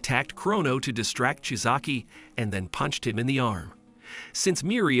 and he attacked Chrono to distract Chizaki and then punched him in the arm. Since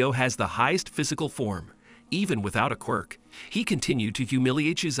Mirio has the highest physical form, even without a quirk, he continued to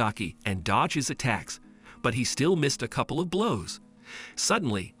humiliate Chizaki and dodge his attacks, but he still missed a couple of blows.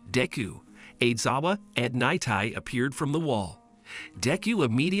 Suddenly, Deku, Aizawa, and Nightai appeared from the wall. Deku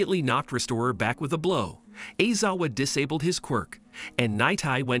immediately knocked Restorer back with a blow. Aizawa disabled his quirk, and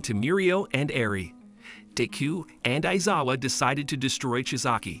Nightai went to Mirio and Eri. Deku and Aizawa decided to destroy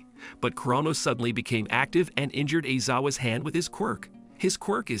Chizaki, but Chrono suddenly became active and injured Aizawa's hand with his quirk. His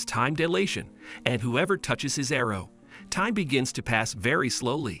quirk is time dilation, and whoever touches his arrow, time begins to pass very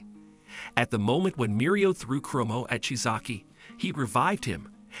slowly. At the moment when Mirio threw Chrono at Chizaki, he revived him,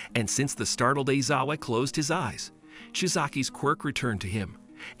 and since the startled Aizawa closed his eyes, Chizaki's quirk returned to him,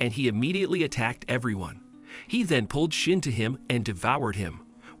 and he immediately attacked everyone. He then pulled Shin to him and devoured him,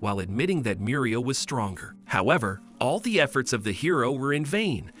 while admitting that Mirio was stronger. However, all the efforts of the hero were in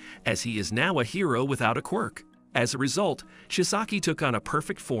vain, as he is now a hero without a quirk. As a result, Chizaki took on a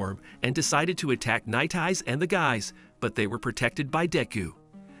perfect form and decided to attack Nightai's and the guys, but they were protected by Deku.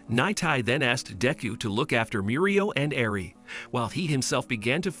 Nightai then asked Deku to look after Mirio and Eri, while he himself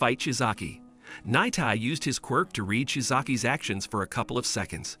began to fight Chizaki. Nightai used his quirk to read Chizaki's actions for a couple of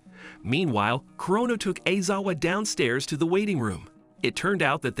seconds. Meanwhile, Chrono took Aizawa downstairs to the waiting room. It turned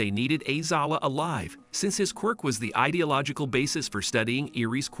out that they needed Aizawa alive, since his quirk was the ideological basis for studying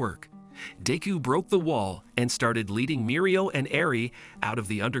Eri's quirk. Deku broke the wall and started leading Mirio and Eri out of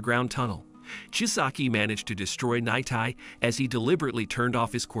the underground tunnel. Chizaki managed to destroy Nightai as he deliberately turned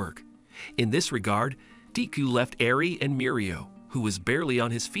off his quirk. In this regard, Deku left Eri and Mirio, who was barely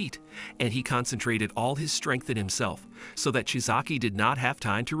on his feet, and he concentrated all his strength in himself, so that Chizaki did not have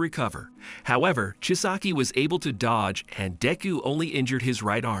time to recover. However, Chizaki was able to dodge, and Deku only injured his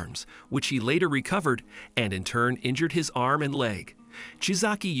right arms, which he later recovered, and in turn injured his arm and leg.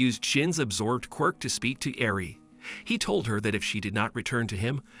 Chizaki used Shin's absorbed quirk to speak to Eri. He told her that if she did not return to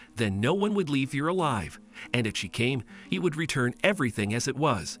him, then no one would leave here alive, and if she came, he would return everything as it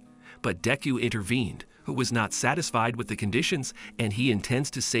was. But Deku intervened, who was not satisfied with the conditions, and he intends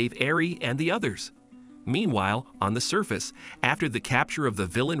to save Eri and the others. Meanwhile, on the surface, after the capture of the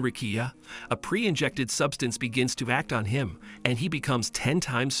villain Rikiya, a pre-injected substance begins to act on him, and he becomes 10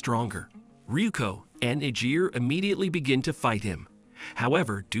 times stronger. Ryuko and Ejir immediately begin to fight him.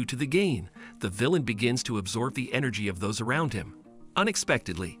 However, due to the gain, the villain begins to absorb the energy of those around him.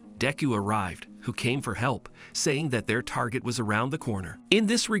 Unexpectedly, Deku arrived, who came for help, saying that their target was around the corner. In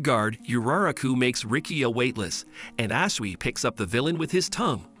this regard, Uraraku makes Rikiya weightless, and Asui picks up the villain with his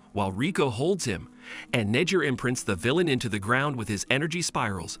tongue, while Riko holds him, and Neji imprints the villain into the ground with his energy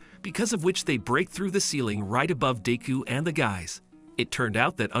spirals, because of which they break through the ceiling right above Deku and the guys. It turned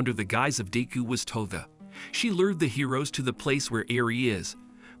out that under the guise of Deku was Tova. She lured the heroes to the place where Eri is,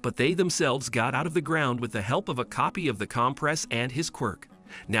 but they themselves got out of the ground with the help of a copy of the compress and his quirk.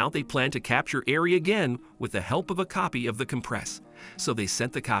 Now they plan to capture Eri again with the help of a copy of the compress, so they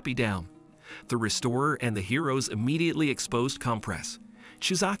sent the copy down. The Restorer and the heroes immediately exposed compress.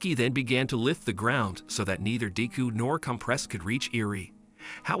 Chizaki then began to lift the ground so that neither Deku nor compress could reach Eri.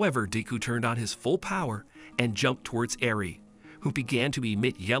 However, Deku turned on his full power and jumped towards Eri, who began to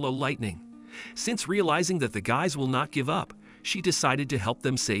emit yellow lightning. Since realizing that the guys will not give up, she decided to help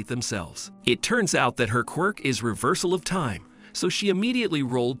them save themselves. It turns out that her quirk is reversal of time, so she immediately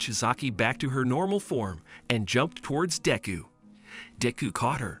rolled Chizaki back to her normal form and jumped towards Deku. Deku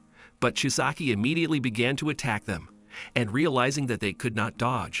caught her, but Chizaki immediately began to attack them, and realizing that they could not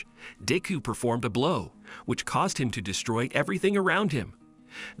dodge, Deku performed a blow, which caused him to destroy everything around him.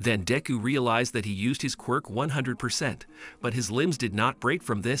 Then Deku realized that he used his quirk 100%, but his limbs did not break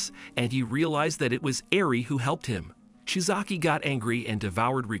from this, and he realized that it was Eri who helped him. Chizaki got angry and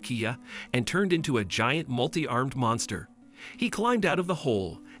devoured Rikiya and turned into a giant multi-armed monster. He climbed out of the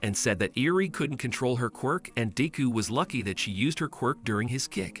hole and said that Eri couldn't control her quirk, and Deku was lucky that she used her quirk during his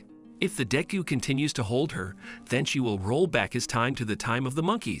kick. If the Deku continues to hold her, then she will roll back his time to the time of the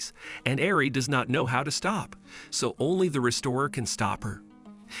monkeys, and Eri does not know how to stop, so only the Restorer can stop her.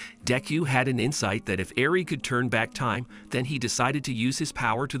 Deku had an insight that if Eri could turn back time, then he decided to use his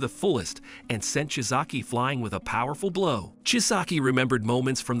power to the fullest and sent Chizaki flying with a powerful blow. Chizaki remembered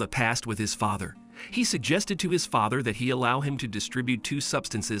moments from the past with his father. He suggested to his father that he allow him to distribute 2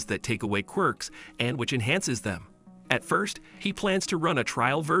 substances that take away quirks and which enhances them. At first, he plans to run a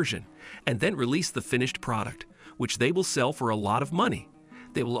trial version and then release the finished product, which they will sell for a lot of money.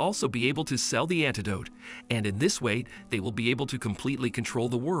 They will also be able to sell the antidote, and in this way, they will be able to completely control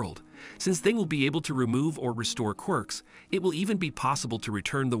the world. Since they will be able to remove or restore quirks, it will even be possible to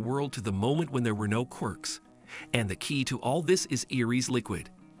return the world to the moment when there were no quirks. And the key to all this is Eri's liquid.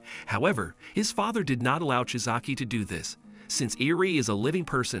 However, his father did not allow Chizaki to do this, since Eri is a living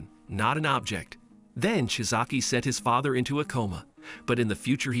person, not an object. Then Chizaki sent his father into a coma, but in the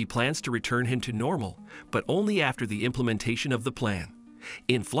future he plans to return him to normal, but only after the implementation of the plan.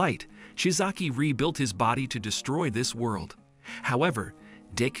 In flight, Chizaki rebuilt his body to destroy this world. However,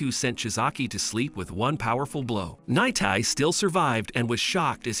 Deku sent Shizaki to sleep with one powerful blow. Nightai still survived and was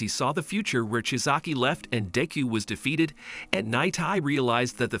shocked as he saw the future where Shizaki left and Deku was defeated, and Nightai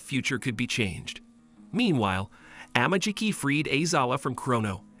realized that the future could be changed. Meanwhile, Amajiki freed Aizawa from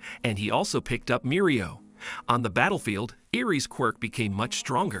Chrono, and he also picked up Mirio. On the battlefield, Eri's quirk became much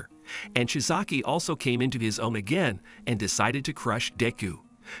stronger, and Shizaki also came into his own again and decided to crush Deku.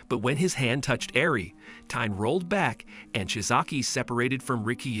 But when his hand touched Eri, time rolled back and Shizaki separated from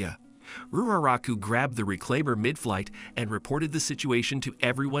Rikiya. Uraraku grabbed the Reclaimer mid-flight and reported the situation to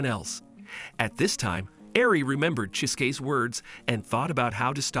everyone else. At this time, Eri remembered Chisuke's words and thought about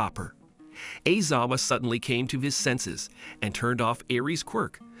how to stop her. Aizawa suddenly came to his senses and turned off Eri's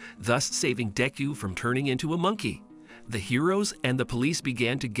quirk, thus saving Deku from turning into a monkey. The heroes and the police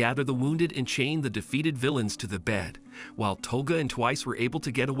began to gather the wounded and chain the defeated villains to the bed, while Toga and Twice were able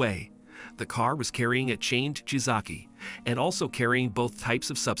to get away. The car was carrying a chained Chizaki, and also carrying both types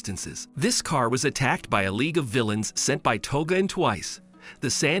of substances. This car was attacked by a league of villains sent by Toga and Twice.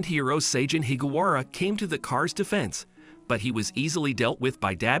 The sand hero Seijin Higawara came to the car's defense, but he was easily dealt with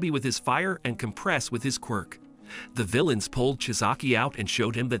by Dabi with his fire and Compress with his quirk. The villains pulled Chizaki out and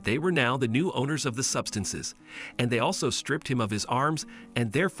showed him that they were now the new owners of the substances, and they also stripped him of his arms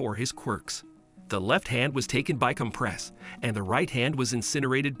and therefore his quirks. The left hand was taken by Compress, and the right hand was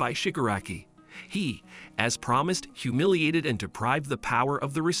incinerated by Shigaraki. He, as promised, humiliated and deprived the power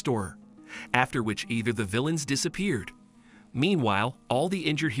of the Restorer, after which either the villains disappeared. Meanwhile, all the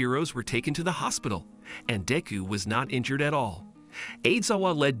injured heroes were taken to the hospital, and Deku was not injured at all.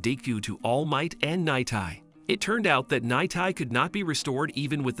 Aizawa led Deku to All Might and Nightai. It turned out that Nightai could not be restored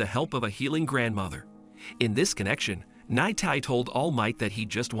even with the help of a healing grandmother. In this connection, Nightai told All Might that he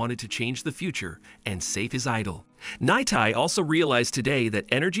just wanted to change the future and save his idol. Nightai also realized today that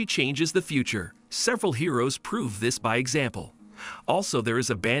energy changes the future. Several heroes prove this by example. Also, there is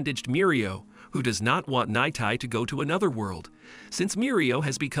a bandaged Mirio, who does not want Nightai to go to another world, since Mirio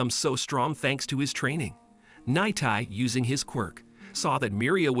has become so strong thanks to his training. Nightai, using his quirk, saw that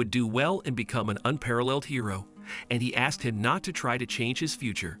Mirio would do well and become an unparalleled hero, and he asked him not to try to change his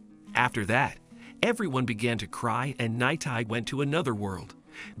future. After that, everyone began to cry and Nightai went to another world.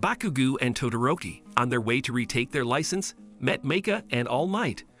 Bakugo and Todoroki, on their way to retake their license, met Meika and All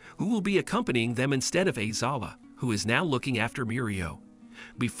Might, who will be accompanying them instead of Aizawa, who is now looking after Mirio.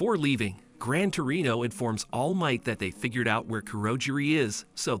 Before leaving, Gran Torino informs All Might that they figured out where Kurogiri is,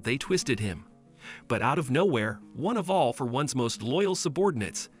 so they twisted him. But out of nowhere, one of all for one's most loyal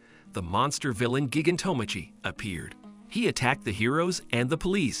subordinates, the monster villain Gigantomachi, appeared. He attacked the heroes and the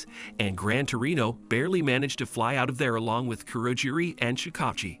police, and Gran Torino barely managed to fly out of there along with Kurogiri and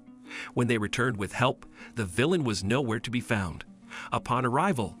Shikachi. When they returned with help, the villain was nowhere to be found. Upon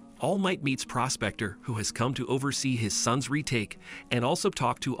arrival, All Might meets Prospector, who has come to oversee his son's retake, and also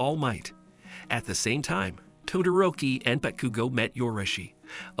talk to All Might. At the same time, Todoroki and Bakugo met Yorashi,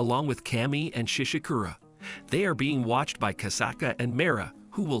 along with Kami and Shishikura. They are being watched by Kasaka and Mera,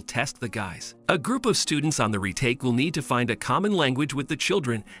 who will test the guys. A group of students on the retake will need to find a common language with the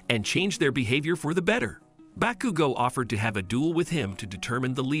children and change their behavior for the better. Bakugo offered to have a duel with him to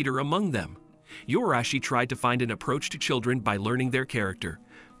determine the leader among them. Yorashi tried to find an approach to children by learning their character,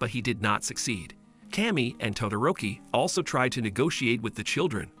 but he did not succeed. Kami and Todoroki also tried to negotiate with the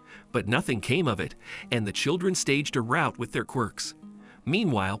children, but nothing came of it, and the children staged a rout with their quirks.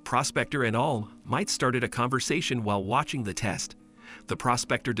 Meanwhile, Prospector and All Might started a conversation while watching the test. The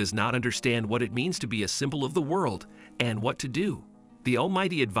Prospector does not understand what it means to be a symbol of the world and what to do. The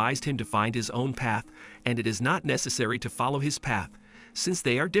Almighty advised him to find his own path, and it is not necessary to follow his path, since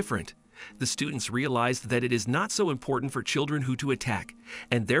they are different. The students realized that it is not so important for children who to attack,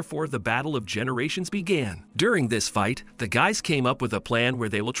 and therefore the battle of generations began. During this fight, the guys came up with a plan where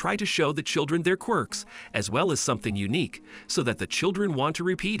they will try to show the children their quirks, as well as something unique, so that the children want to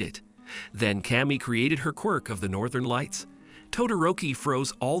repeat it. Then Kami created her quirk of the Northern Lights. Todoroki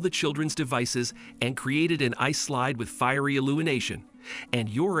froze all the children's devices and created an ice slide with fiery illumination. And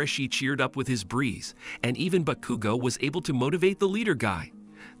Yorashi cheered up with his breeze, and even Bakugo was able to motivate the leader guy.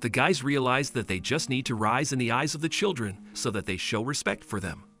 The guys realized that they just need to rise in the eyes of the children so that they show respect for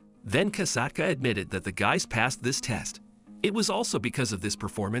them. Then Kasaka admitted that the guys passed this test. It was also because of this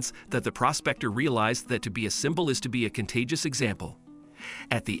performance that the Prospector realized that to be a symbol is to be a contagious example.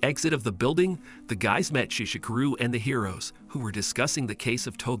 At the exit of the building, the guys met Shishikuru and the heroes, who were discussing the case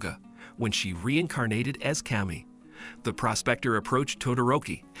of Toga, when she reincarnated as Kami. The Prospector approached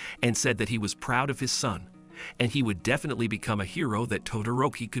Todoroki and said that he was proud of his son, and he would definitely become a hero that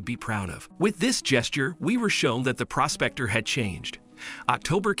Todoroki could be proud of. With this gesture, we were shown that the Prospector had changed.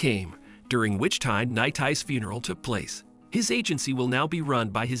 October came, during which time Nightai's funeral took place. His agency will now be run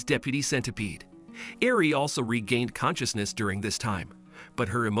by his deputy centipede. AII also regained consciousness during this time, but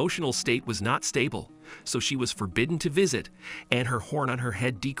her emotional state was not stable, so she was forbidden to visit, and her horn on her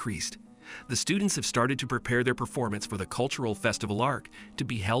head decreased. The students have started to prepare their performance for the cultural festival arc to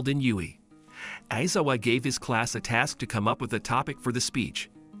be held in Yui. Aizawa gave his class a task to come up with a topic for the speech.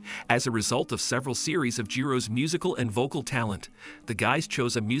 As a result of several series of Jiro's musical and vocal talent, the guys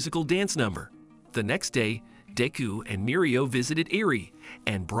chose a musical dance number. The next day, Deku and Mirio visited AII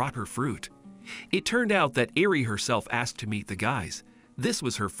and brought her fruit. It turned out that AII herself asked to meet the guys. This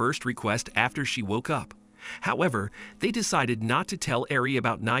was her first request after she woke up. However, they decided not to tell AII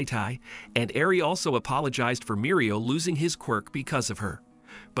about Naitai, and AII also apologized for Mirio losing his quirk because of her.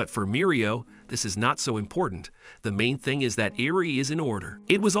 But for Mirio, this is not so important. The main thing is that AII is in order.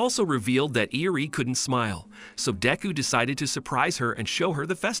 It was also revealed that AII couldn't smile, so Deku decided to surprise her and show her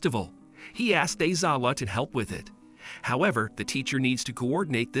the festival. He asked Aizawa to help with it. However, the teacher needs to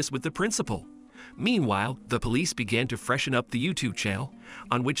coordinate this with the principal. Meanwhile, the police began to freshen up the YouTube channel,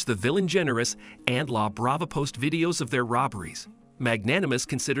 on which the villain Generous and La Brava post videos of their robberies. Magnanimous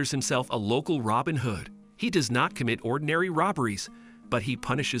considers himself a local Robin Hood. He does not commit ordinary robberies, but he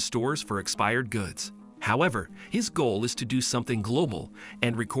punishes stores for expired goods. However, his goal is to do something global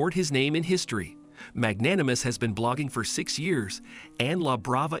and record his name in history. Magnanimous has been blogging for 6 years, and La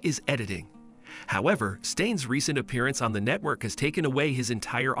Brava is editing. However, Stain's recent appearance on the network has taken away his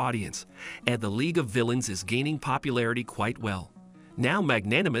entire audience, and the League of Villains is gaining popularity quite well. Now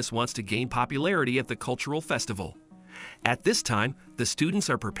Magnanimous wants to gain popularity at the cultural festival. At this time, the students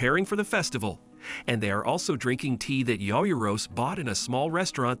are preparing for the festival, and they are also drinking tea that Yaoyoro's bought in a small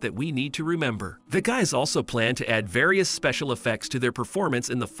restaurant that we need to remember. The guys also plan to add various special effects to their performance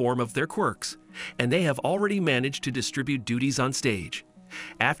in the form of their quirks, and they have already managed to distribute duties on stage.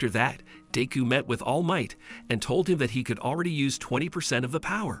 After that, Deku met with AII Might and told him that he could already use 20% of the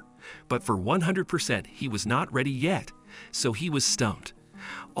power, but for 100% he was not ready yet, so he was stumped.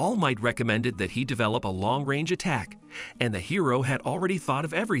 AII Might recommended that he develop a long-range attack, and the hero had already thought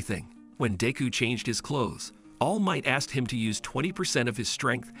of everything. When Deku changed his clothes, AII Might asked him to use 20% of his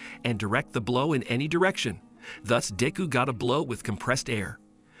strength and direct the blow in any direction. Thus, Deku got a blow with compressed air.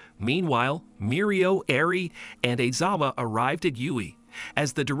 Meanwhile, Mirio, AII, and Aizawa arrived at Yui,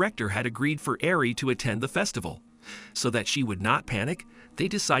 as the director had agreed for AII to attend the festival. So that she would not panic, they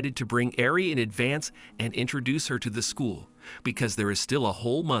decided to bring AII in advance and introduce her to the school, because there is still a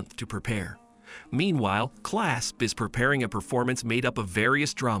whole month to prepare. Meanwhile, Clasp is preparing a performance made up of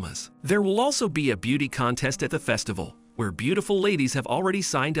various dramas. There will also be a beauty contest at the festival, where beautiful ladies have already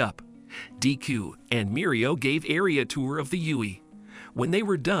signed up. Deku and Mirio gave AII a tour of the Yui. When they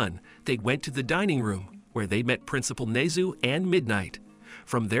were done, they went to the dining room, where they met Principal Nezu and Midnight.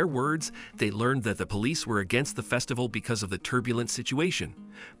 From their words, they learned that the police were against the festival because of the turbulent situation,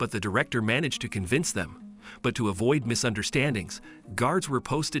 but the director managed to convince them. But to avoid misunderstandings, guards were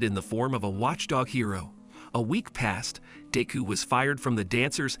posted in the form of a watchdog hero. A week passed, Deku was fired from the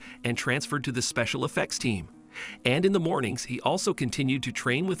dancers and transferred to the special effects team. And in the mornings, he also continued to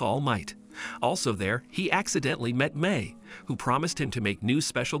train with AII Might. Also there, he accidentally met Mei, who promised him to make new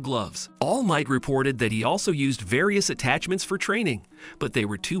special gloves. AII Might reported that he also used various attachments for training, but they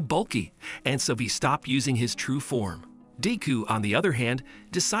were too bulky, and so he stopped using his true form. Deku, on the other hand,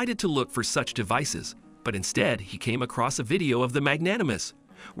 decided to look for such devices, but instead he came across a video of the Magnanimous,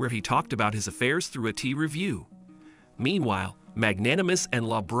 where he talked about his affairs through a tea review. Meanwhile, Magnanimous and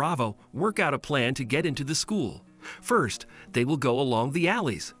La Bravo work out a plan to get into the school. First, they will go along the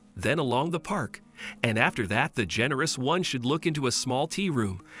alleys, then along the park, and after that the generous one should look into a small tea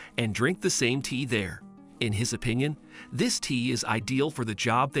room and drink the same tea there. In his opinion, this tea is ideal for the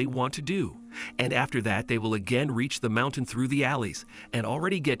job they want to do, and after that they will again reach the mountain through the alleys and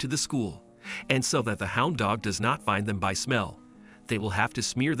already get to the school. And so that the hound dog does not find them by smell, they will have to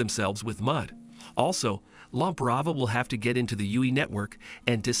smear themselves with mud. Also, La Brava will have to get into the Yui network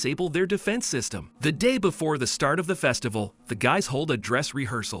and disable their defense system. The day before the start of the festival, the guys hold a dress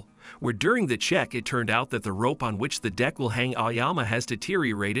rehearsal, where during the check it turned out that the rope on which the deck will hang Aoyama has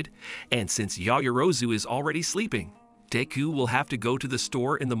deteriorated, and since Yaoyorozu is already sleeping, Deku will have to go to the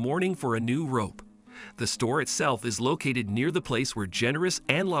store in the morning for a new rope. The store itself is located near the place where Generous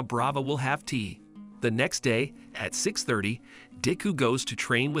and La Brava will have tea. The next day, at 6:30, Deku goes to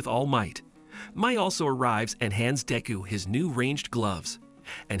train with AII Might. Mai also arrives and hands Deku his new ranged gloves.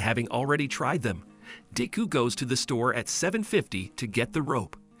 And having already tried them, Deku goes to the store at 7:50 to get the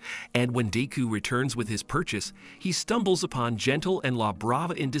rope. And when Deku returns with his purchase, he stumbles upon Gentle and La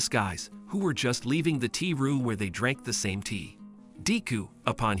Brava in disguise, who were just leaving the tea room where they drank the same tea. Deku,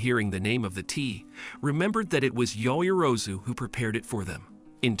 upon hearing the name of the tea, remembered that it was Yoirozu who prepared it for them.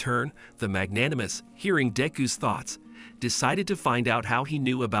 In turn, the magnanimous, hearing Deku's thoughts, decided to find out how he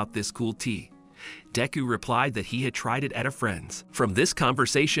knew about this cool tea. Deku replied that he had tried it at a friend's. From this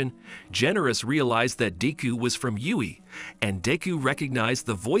conversation, Generous realized that Deku was from Yui, and Deku recognized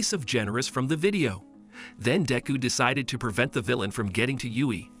the voice of Generous from the video. Then Deku decided to prevent the villain from getting to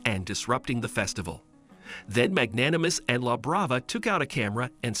Yui and disrupting the festival. Then Magnanimous and La Brava took out a camera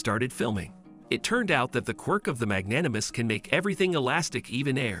and started filming. It turned out that the quirk of the Magnanimous can make everything elastic,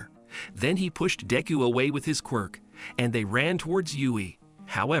 even air. Then he pushed Deku away with his quirk, and they ran towards Yui.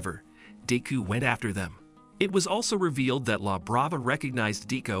 However, Deku went after them. It was also revealed that La Brava recognized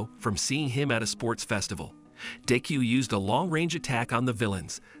Deku from seeing him at a sports festival. Deku used a long-range attack on the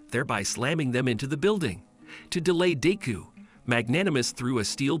villains, thereby slamming them into the building. To delay Deku, Magnanimous threw a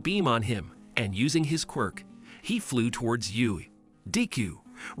steel beam on him, and using his quirk, he flew towards Yui. Deku,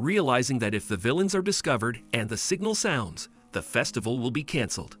 realizing that if the villains are discovered and the signal sounds, the festival will be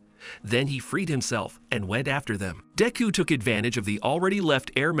cancelled. Then he freed himself and went after them. Deku took advantage of the already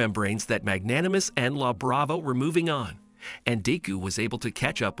left air membranes that Magnanimous and La Brava were moving on, and Deku was able to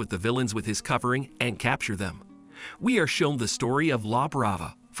catch up with the villains with his covering and capture them. We are shown the story of La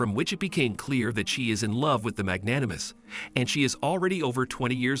Brava, from which it became clear that she is in love with the Magnanimous, and she is already over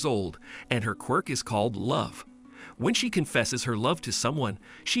 20 years old, and her quirk is called Love. When she confesses her love to someone,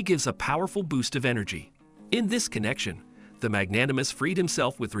 she gives a powerful boost of energy. In this connection, the Magnanimous freed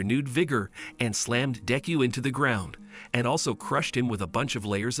himself with renewed vigor and slammed Deku into the ground, and also crushed him with a bunch of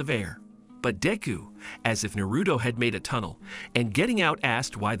layers of air. But Deku, as if Naruto had made a tunnel, and getting out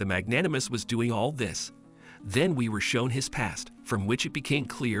asked why the Magnanimous was doing all this. Then we were shown his past, from which it became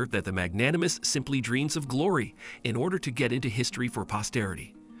clear that the Magnanimous simply dreams of glory in order to get into history for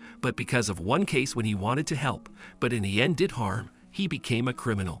posterity. But because of one case when he wanted to help, but in the end did harm, he became a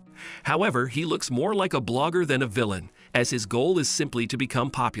criminal. However, he looks more like a blogger than a villain, as his goal is simply to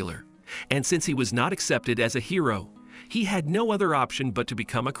become popular. And since he was not accepted as a hero, he had no other option but to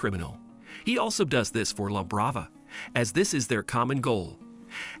become a criminal. He also does this for La Brava, as this is their common goal.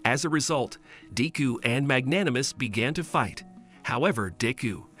 As a result, Deku and Magnanimous began to fight. However,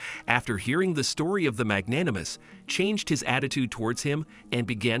 Deku, after hearing the story of the Magnanimous, changed his attitude towards him and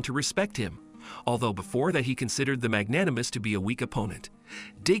began to respect him. Although before that he considered the Magnanimous to be a weak opponent,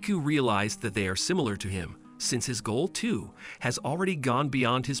 Deku realized that they are similar to him, since his goal too has already gone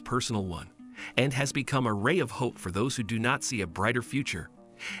beyond his personal one, and has become a ray of hope for those who do not see a brighter future.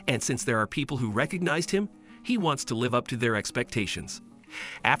 And since there are people who recognized him, he wants to live up to their expectations.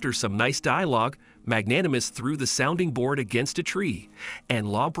 After some nice dialogue, Magnanimous threw the sounding board against a tree,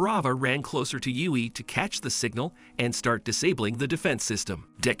 and La Brava ran closer to Yui to catch the signal and start disabling the defense system.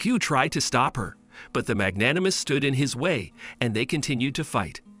 Deku tried to stop her, but the Magnanimous stood in his way, and they continued to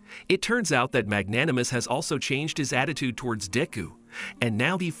fight. It turns out that Magnanimous has also changed his attitude towards Deku, and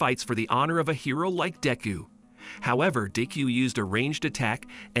now he fights for the honor of a hero like Deku. However, Deku used a ranged attack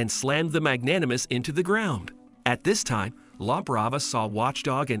and slammed the Magnanimous into the ground. At this time, La Brava saw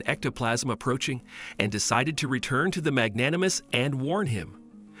Watchdog and Ectoplasm approaching and decided to return to the Magnanimous and warn him.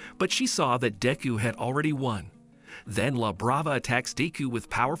 But she saw that Deku had already won. Then La Brava attacks Deku with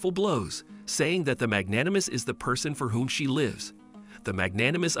powerful blows, saying that the Magnanimous is the person for whom she lives. The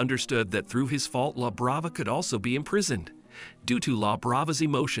Magnanimous understood that through his fault La Brava could also be imprisoned. Due to La Brava's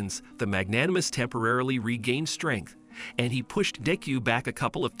emotions, the Magnanimous temporarily regained strength, and he pushed Deku back a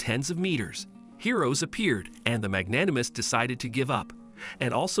couple of tens of meters. Heroes appeared, and the Magnanimous decided to give up,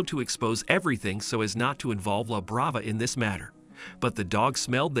 and also to expose everything so as not to involve La Brava in this matter. But the dog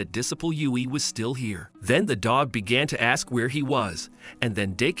smelled that Disciple Yui was still here. Then the dog began to ask where he was, and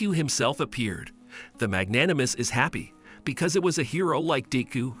then Deku himself appeared. The Magnanimous is happy, because it was a hero like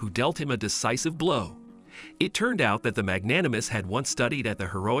Deku who dealt him a decisive blow. It turned out that the Magnanimous had once studied at the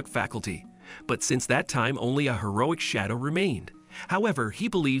heroic faculty, but since that time only a heroic shadow remained. However, he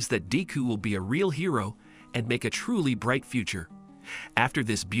believes that Deku will be a real hero and make a truly bright future. After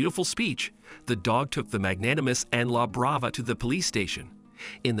this beautiful speech, the dog took the Magnanimous and La Brava to the police station.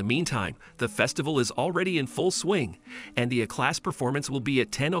 In the meantime, the festival is already in full swing, and the class performance will be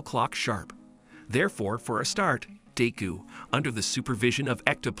at 10 o'clock sharp. Therefore, for a start, Deku, under the supervision of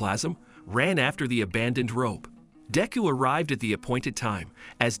Ectoplasm, ran after the abandoned rope. Deku arrived at the appointed time,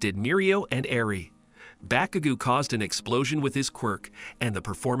 as did Mirio and Eri. Bakugo caused an explosion with his quirk, and the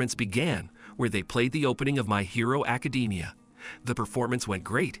performance began, where they played the opening of My Hero Academia. The performance went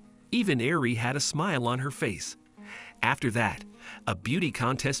great. Even Eri had a smile on her face. After that, a beauty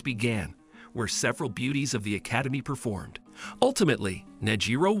contest began, where several beauties of the academy performed. Ultimately,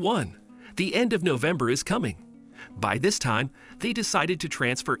 Nejiro won. The end of November is coming. By this time, they decided to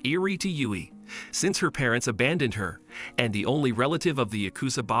transfer Iri to Yui, since her parents abandoned her, and the only relative of the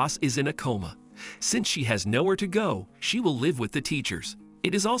Yakuza boss is in a coma. Since she has nowhere to go, she will live with the teachers.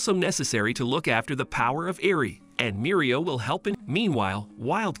 It is also necessary to look after the power of Iri, and Mirio will help in. Meanwhile,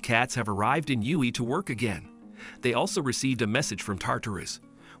 wildcats have arrived in Yui to work again. They also received a message from Tartarus,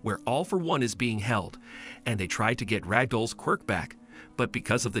 where All for One is being held, and they tried to get Ragdoll's quirk back, but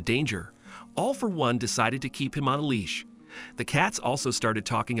because of the danger, All for One decided to keep him on a leash. The cats also started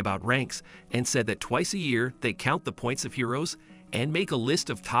talking about ranks and said that twice a year they count the points of heroes and make a list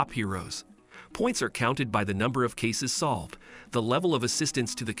of top heroes. Points are counted by the number of cases solved, the level of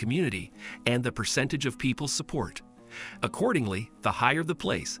assistance to the community, and the percentage of people's support. Accordingly, the higher the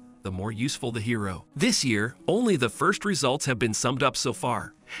place, the more useful the hero. This year, only the first results have been summed up so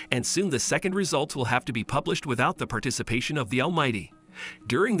far, and soon the second results will have to be published without the participation of the Almighty.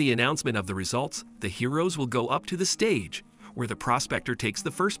 During the announcement of the results, the heroes will go up to the stage, where the prospector takes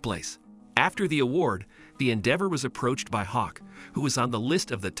the first place. After the award, the Endeavor was approached by Hawk, who was on the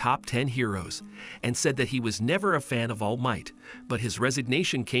list of the top 10 heroes, and said that he was never a fan of All Might, but his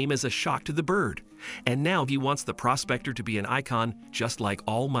resignation came as a shock to the bird, and now he wants the prospector to be an icon just like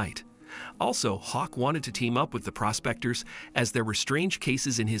All Might. Also, Hawk wanted to team up with the prospectors as there were strange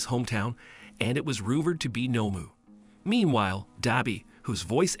cases in his hometown, and it was rumored to be Nomu. Meanwhile, Dabi, whose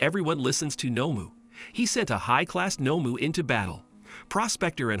voice everyone listens to, Nomu, he sent a high-class Nomu into battle.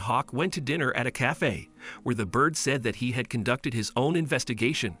 Prospector and Hawk went to dinner at a cafe, where the bird said that he had conducted his own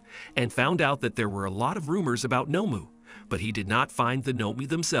investigation and found out that there were a lot of rumors about Nomu, but he did not find the Nomu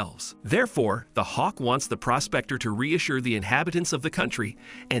themselves. Therefore, the Hawk wants the prospector to reassure the inhabitants of the country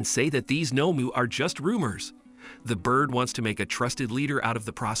and say that these Nomu are just rumors. The bird wants to make a trusted leader out of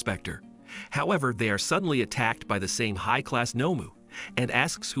the prospector. However, they are suddenly attacked by the same high-class Nomu and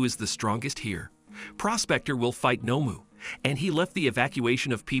asks who is the strongest here. Prospector will fight Nomu, and he left the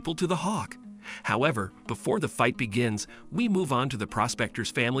evacuation of people to the Hawk. However, before the fight begins, we move on to the prospector's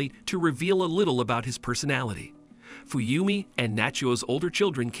family to reveal a little about his personality. Fuyumi and Natsuo's older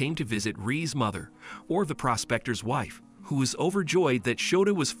children came to visit Ri's mother, or the prospector's wife, who was overjoyed that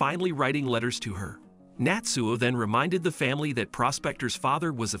Shota was finally writing letters to her. Natsuo then reminded the family that Prospector's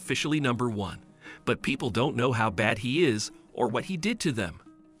father was officially number 1, but people don't know how bad he is or what he did to them.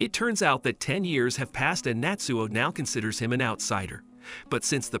 It turns out that 10 years have passed and Natsuo now considers him an outsider. But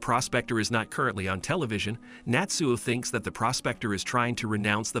since the prospector is not currently on television, Natsuo thinks that the prospector is trying to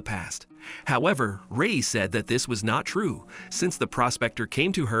renounce the past. However, Rei said that this was not true, since the prospector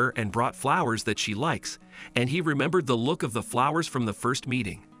came to her and brought flowers that she likes, and he remembered the look of the flowers from the first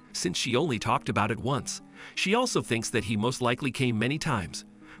meeting, since she only talked about it once. She also thinks that he most likely came many times,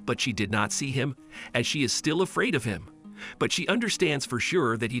 but she did not see him, as she is still afraid of him. But she understands for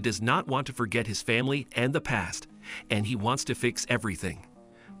sure that he does not want to forget his family and the past, and he wants to fix everything.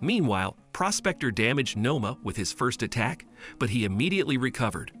 Meanwhile, Prospector damaged Noma with his first attack, but he immediately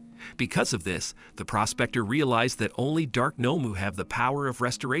recovered. Because of this, the Prospector realized that only Dark Nomu have the power of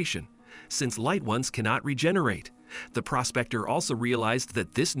restoration, since light ones cannot regenerate. The Prospector also realized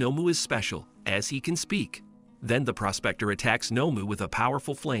that this Nomu is special, as he can speak. Then the Prospector attacks Nomu with a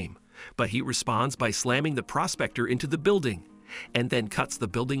powerful flame, but he responds by slamming the Prospector into the building, and then cuts the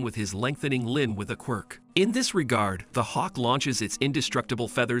building with his lengthening limb with a quirk. In this regard, the Hawk launches its indestructible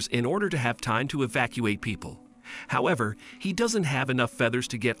feathers in order to have time to evacuate people. However, he doesn't have enough feathers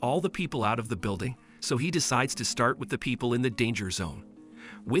to get all the people out of the building, so he decides to start with the people in the danger zone.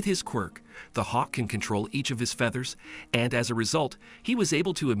 With his quirk, the Hawk can control each of his feathers, and as a result, he was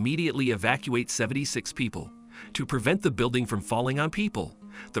able to immediately evacuate 76 people. To prevent the building from falling on people,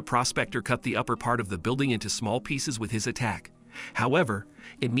 the Prospector cut the upper part of the building into small pieces with his attack. However,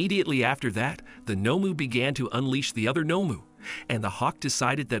 immediately after that, the Nomu began to unleash the other Nomu, and the Hawk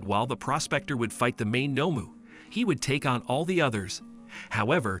decided that while the Prospector would fight the main Nomu, he would take on all the others.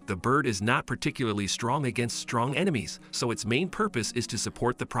 However, the bird is not particularly strong against strong enemies, so its main purpose is to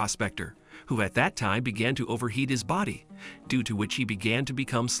support the Prospector, who at that time began to overheat his body, due to which he began to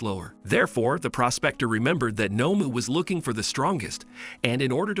become slower. Therefore, the Prospector remembered that Nomu was looking for the strongest, and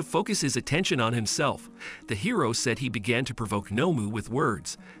in order to focus his attention on himself, the hero said he began to provoke Nomu with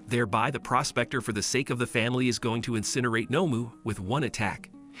words. Thereby, the Prospector, for the sake of the family, is going to incinerate Nomu with one attack.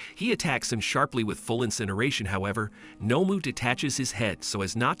 He attacks him sharply with full incineration. However, Nomu detaches his head so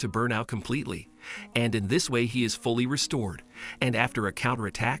as not to burn out completely, and in this way he is fully restored, and after a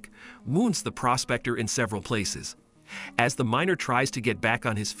counterattack, wounds the Prospector in several places. As the miner tries to get back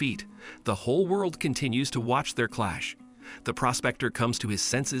on his feet, the whole world continues to watch their clash. The Prospector comes to his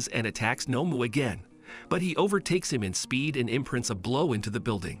senses and attacks Nomu again, but he overtakes him in speed and imprints a blow into the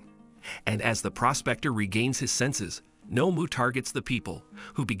building. And as the prospector regains his senses, Nomu targets the people,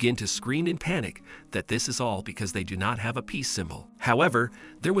 who begin to scream in panic that this is all because they do not have a peace symbol. However,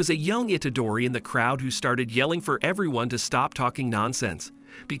 there was a young Itadori in the crowd who started yelling for everyone to stop talking nonsense.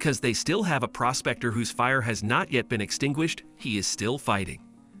 Because they still have a prospector whose fire has not yet been extinguished, he is still fighting.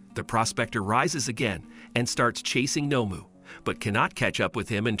 The prospector rises again and starts chasing Nomu, but cannot catch up with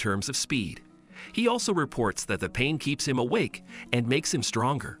him in terms of speed. He also reports that the pain keeps him awake and makes him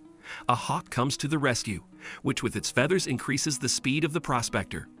stronger. A hawk comes to the rescue, which with its feathers increases the speed of the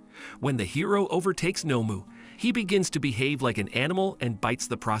prospector. When the hero overtakes Nomu, he begins to behave like an animal and bites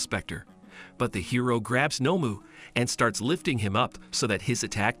the prospector. But the hero grabs Nomu and starts lifting him up so that his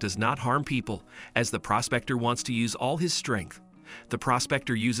attack does not harm people, as the prospector wants to use all his strength. The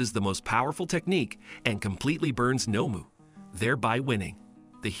prospector uses the most powerful technique and completely burns Nomu, thereby winning.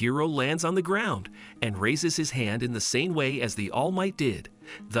 The hero lands on the ground and raises his hand in the same way as the All Might did.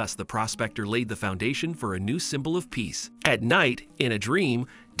 Thus, the prospector laid the foundation for a new symbol of peace. At night, in a dream,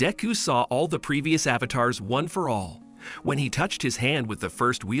 Deku saw all the previous avatars one for all. When he touched his hand with the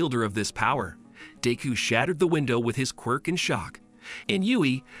first wielder of this power, Deku shattered the window with his quirk in shock. In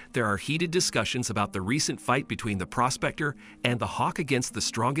Yui, there are heated discussions about the recent fight between the prospector and the hawk against the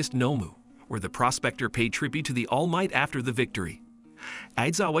strongest Nomu, where the prospector paid tribute to the All Might after the victory.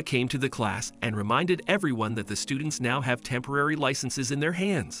 Aizawa came to the class and reminded everyone that the students now have temporary licenses in their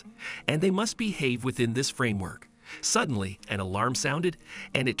hands, and they must behave within this framework. Suddenly, an alarm sounded,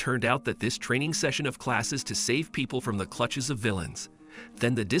 and it turned out that this training session of classes to save people from the clutches of villains.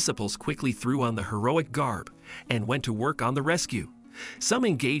 Then the disciples quickly threw on the heroic garb and went to work on the rescue. Some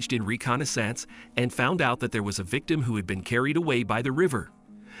engaged in reconnaissance and found out that there was a victim who had been carried away by the river.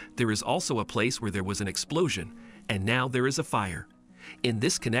 There is also a place where there was an explosion, and now there is a fire. In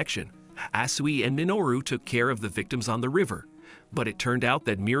this connection, AII and Minoru took care of the victims on the river, but it turned out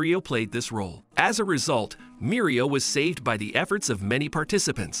that Mirio played this role. As a result, Mirio was saved by the efforts of many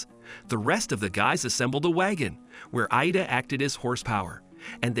participants. The rest of the guys assembled a wagon, where Ida acted as horsepower,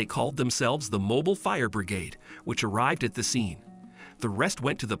 and they called themselves the Mobile Fire Brigade, which arrived at the scene. The rest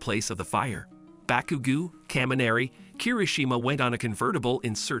went to the place of the fire. Bakugo, Kaminari, Kirishima went on a convertible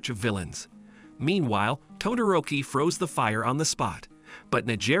in search of villains. Meanwhile, Todoroki froze the fire on the spot, but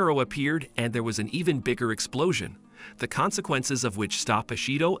Nejiro appeared and there was an even bigger explosion, the consequences of which stopped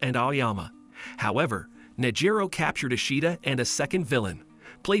Ishido and Aoyama. However, Nejiro captured Ishida, and a second villain,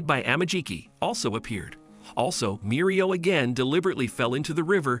 played by Amajiki, also appeared. Also, Mirio again deliberately fell into the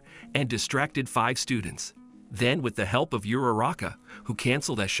river and distracted 5 students. Then, with the help of Uraraka, who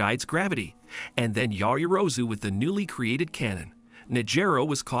canceled Ashide's gravity, and then Yaoyorozu with the newly created cannon, Nejiro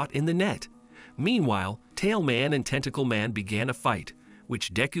was caught in the net. Meanwhile, Tail Man and Tentacle Man began a fight,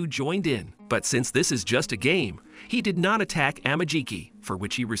 which Deku joined in. But since this is just a game, he did not attack Amajiki, for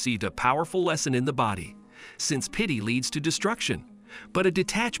which he received a powerful lesson in the body, since pity leads to destruction. But a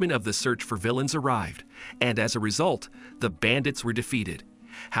detachment of the search for villains arrived, and as a result, the bandits were defeated.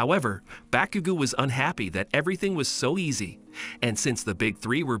 However, Bakugo was unhappy that everything was so easy, and since the big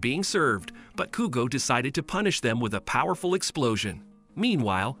 3 were being served, Bakugo decided to punish them with a powerful explosion.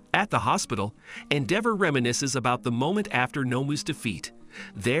 Meanwhile, at the hospital, Endeavor reminisces about the moment after Nomu's defeat.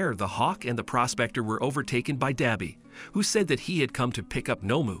 There, the Hawk and the Prospector were overtaken by Dabi, who said that he had come to pick up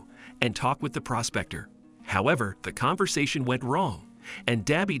Nomu and talk with the Prospector. However, the conversation went wrong, and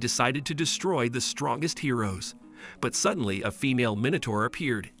Dabi decided to destroy the strongest heroes. But suddenly, a female Minotaur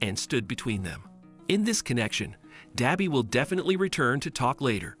appeared and stood between them. In this connection, Dabi will definitely return to talk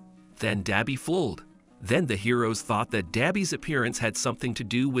later. Then Dabi fled. Then the heroes thought that Dabi's appearance had something to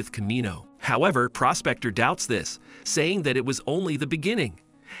do with Kamino. However, Prospector doubts this, saying that it was only the beginning.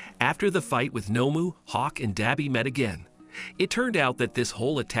 After the fight with Nomu, Hawk and Dabi met again. It turned out that this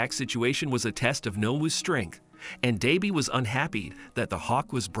whole attack situation was a test of Nomu's strength, and Dabi was unhappy that the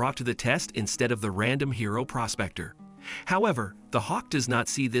Hawk was brought to the test instead of the random hero Prospector. However, the Hawk does not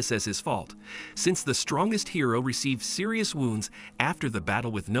see this as his fault, since the strongest hero received serious wounds after the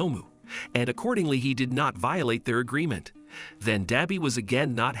battle with Nomu, and accordingly he did not violate their agreement. Then Dabi was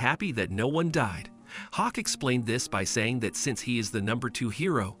again not happy that no one died. Hawk explained this by saying that since he is the number 2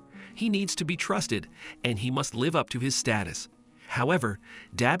 hero, he needs to be trusted and he must live up to his status. However,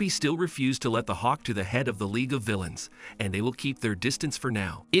 Dabi still refused to let the Hawk to the head of the League of Villains, and they will keep their distance for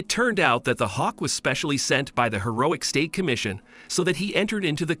now. It turned out that the Hawk was specially sent by the Heroic State Commission so that he entered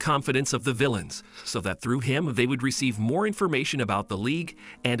into the confidence of the villains, so that through him they would receive more information about the League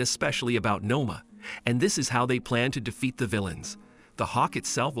and especially about Noma, and this is how they plan to defeat the villains. The Hawk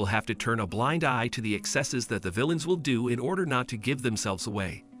itself will have to turn a blind eye to the excesses that the villains will do in order not to give themselves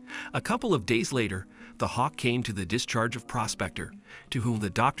away. A couple of days later, the hawk came to the discharge of Prospector, to whom the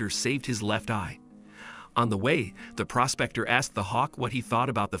doctor saved his left eye. On the way, the Prospector asked the hawk what he thought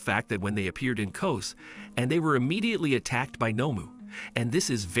about the fact that when they appeared in Kos, and they were immediately attacked by Nomu, and this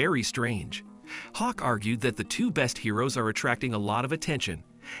is very strange. Hawk argued that the two best heroes are attracting a lot of attention,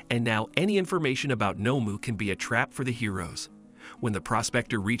 and now any information about Nomu can be a trap for the heroes. When the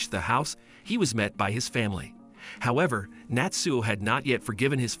Prospector reached the house, he was met by his family. However, Natsuo had not yet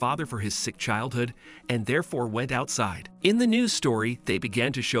forgiven his father for his sick childhood and therefore went outside. In the news story, they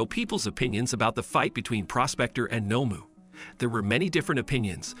began to show people's opinions about the fight between Prospector and Nomu. There were many different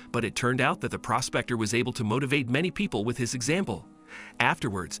opinions, but it turned out that the Prospector was able to motivate many people with his example.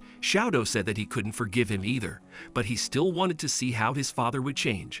 Afterwards, Shaodo said that he couldn't forgive him either, but he still wanted to see how his father would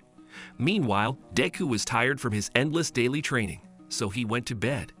change. Meanwhile, Deku was tired from his endless daily training, so he went to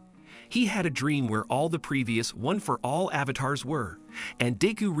bed. He had a dream where all the previous one-for-all avatars were, and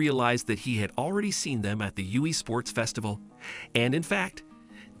Deku realized that he had already seen them at the Yui Sports Festival. And in fact,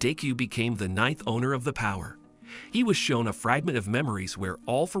 Deku became the 9th owner of the power. He was shown a fragment of memories where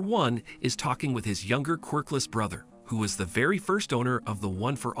All for One is talking with his younger quirkless brother, who was the very first owner of the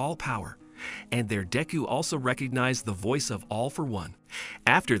one-for-all power. And there Deku also recognized the voice of All for One.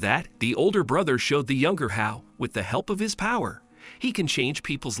 After that, the older brother showed the younger how, with the help of his power, he can change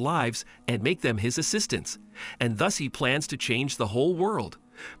people's lives and make them his assistants, and thus he plans to change the whole world.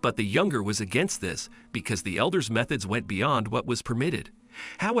 But the younger was against this because the elder's methods went beyond what was permitted.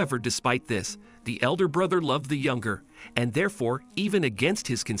 However, despite this, the elder brother loved the younger, and therefore, even against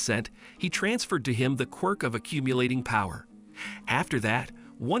his consent, he transferred to him the quirk of accumulating power. After that,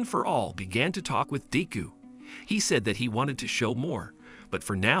 One for All began to talk with Deku. He said that he wanted to show more, but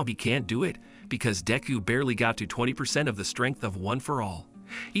for now he can't do it because Deku barely got to 20% of the strength of One for All.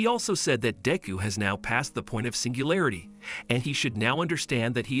 He also said that Deku has now passed the point of singularity, and he should now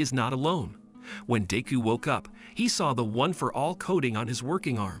understand that he is not alone. When Deku woke up, he saw the One for All coating on his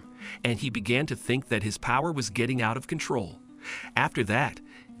working arm, and he began to think that his power was getting out of control. After that,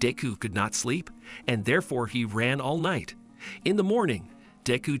 Deku could not sleep, and therefore he ran all night. In the morning,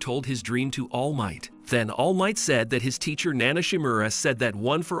 Deku told his dream to All Might. Then All Might said that his teacher Nana Shimura said that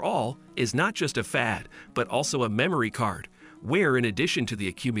One for All is not just a fad, but also a memory card, where in addition to the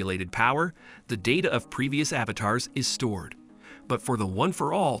accumulated power, the data of previous avatars is stored. But for the One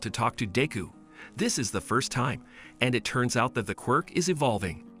for All to talk to Deku, this is the first time, and it turns out that the quirk is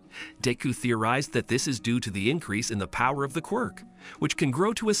evolving. Deku theorized that this is due to the increase in the power of the quirk, which can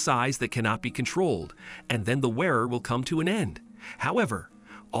grow to a size that cannot be controlled, and then the wearer will come to an end. However,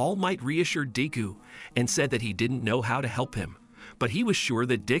 All Might reassured Deku and said that he didn't know how to help him, but he was sure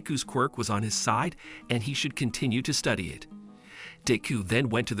that Deku's quirk was on his side and he should continue to study it. Deku then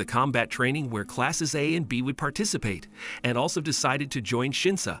went to the combat training where classes A and B would participate, and also decided to join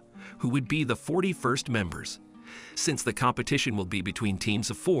Shinsa, who would be the 41st members. Since the competition will be between teams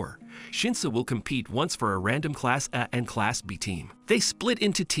of 4, Shinsa will compete once for a random Class A and Class B team. They split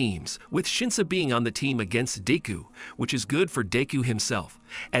into teams, with Shinsa being on the team against Deku, which is good for Deku himself,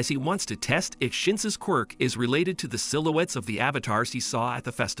 as he wants to test if Shinsa's quirk is related to the silhouettes of the avatars he saw at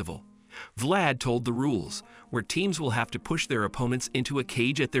the festival. Vlad told the rules, where teams will have to push their opponents into a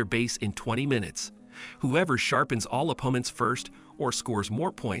cage at their base in 20 minutes. Whoever sharpens all opponents first or scores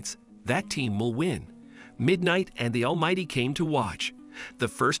more points, that team will win. Midnight and the Almighty came to watch. The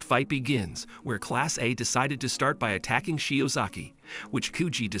first fight begins, where Class A decided to start by attacking Shiozaki, which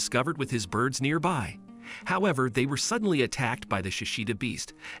Kuji discovered with his birds nearby. However, they were suddenly attacked by the Shishida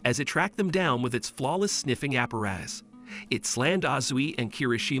beast, as it tracked them down with its flawless sniffing apparatus. It slammed Azui and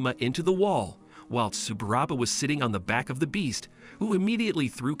Kirishima into the wall, while Tsuburaba was sitting on the back of the beast, who immediately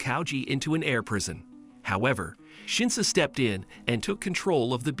threw Kauji into an air prison. However, Shinsa stepped in and took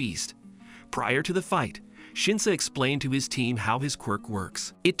control of the beast. Prior to the fight, Shinsa explained to his team how his quirk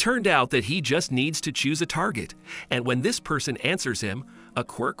works. It turned out that he just needs to choose a target, and when this person answers him, a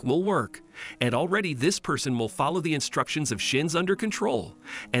quirk will work. And already this person will follow the instructions of Shin's under control,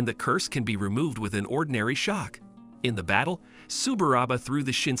 and the curse can be removed with an ordinary shock. In the battle, Tsuburaba threw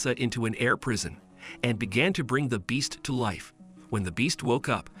the Shinsa into an air prison, and began to bring the beast to life. When the beast woke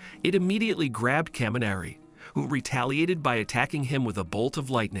up, it immediately grabbed Kaminari, who retaliated by attacking him with a bolt of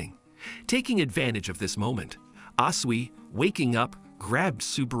lightning. Taking advantage of this moment, Asui, waking up, grabbed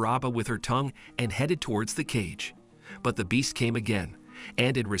Tsuburaba with her tongue and headed towards the cage. But the beast came again,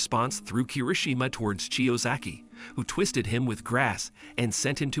 and in response threw Kirishima towards Chiozaki, who twisted him with grass and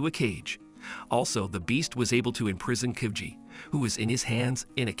sent him to a cage. Also, the beast was able to imprison Kuji, who was in his hands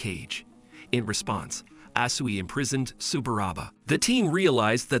in a cage. In response, Asui imprisoned Tsuburaba. The team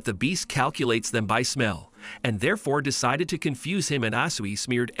realized that the beast calculates them by smell, and therefore decided to confuse him, and Asui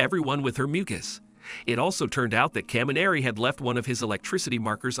smeared everyone with her mucus. It also turned out that Kaminari had left one of his electricity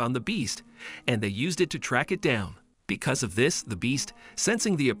markers on the beast, and they used it to track it down. Because of this, the beast,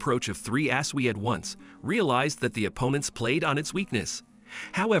 sensing the approach of 3 AII at once, realized that the opponents played on its weakness.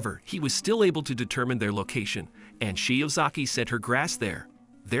 However, he was still able to determine their location, and Shiozaki sent her grass there,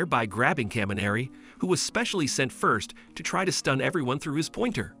 thereby grabbing Kaminari, who was specially sent first to try to stun everyone through his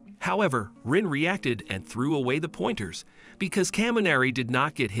pointer. However, Rin reacted and threw away the pointers, because Kaminari did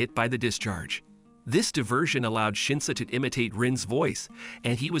not get hit by the discharge. This diversion allowed Shinsa to imitate Rin's voice,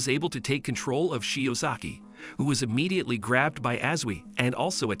 and he was able to take control of Shiozaki, who was immediately grabbed by AII and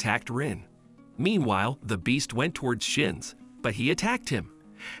also attacked Rin. Meanwhile, the beast went towards Shin's, but he attacked him.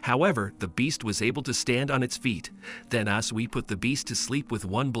 However, the beast was able to stand on its feet. Then AII put the beast to sleep with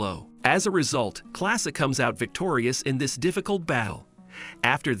one blow. As a result, Classic comes out victorious in this difficult battle.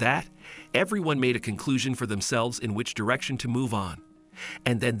 After that, everyone made a conclusion for themselves in which direction to move on.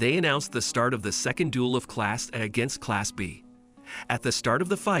 And then they announced the start of the second duel of Class A against Class B. At the start of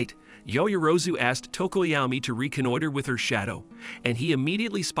the fight, Yoyorozu asked Tokoyami to reconnoiter with her shadow, and he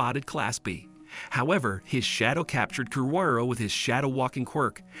immediately spotted Class B. However, his shadow captured Kuruaro with his shadow walking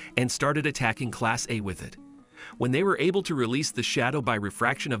quirk and started attacking Class A with it. When they were able to release the shadow by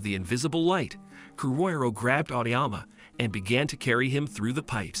refraction of the invisible light, Kuruaro grabbed Aoyama and began to carry him through the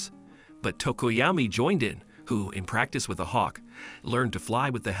pipes. But Tokoyami joined in, who, in practice with a hawk, learned to fly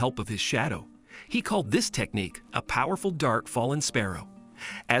with the help of his shadow. He called this technique a powerful dart fallen sparrow.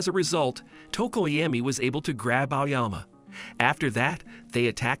 As a result, Tokoyami was able to grab Aoyama. After that, they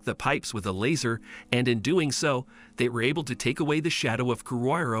attacked the pipes with a laser, and in doing so, they were able to take away the shadow of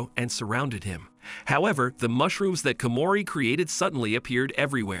Kuruaro and surrounded him. However, the mushrooms that Komori created suddenly appeared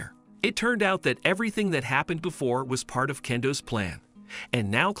everywhere. It turned out that everything that happened before was part of Kendo's plan.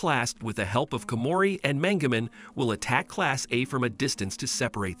 And now Class, with the help of Komori and Mangaman, will attack Class A from a distance to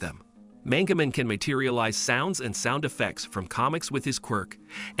separate them. Mangaman can materialize sounds and sound effects from comics with his quirk,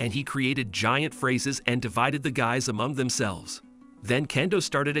 and he created giant phrases and divided the guys among themselves. Then Kendo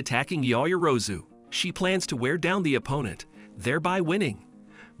started attacking Yoyorozu. She plans to wear down the opponent, thereby winning.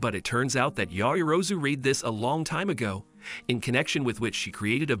 But it turns out that Yoyorozu read this a long time ago, in connection with which she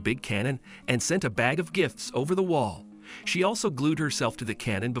created a big cannon and sent a bag of gifts over the wall. She also glued herself to the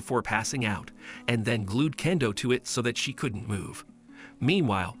cannon before passing out, and then glued Kendo to it so that she couldn't move.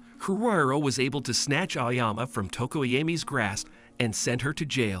 Meanwhile, Kuruaro was able to snatch Aoyama from Tokoyami's grasp and sent her to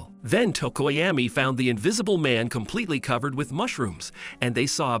jail. Then Tokoyami found the invisible man completely covered with mushrooms, and they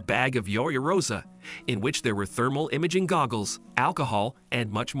saw a bag of Yoyorosa, in which there were thermal imaging goggles, alcohol,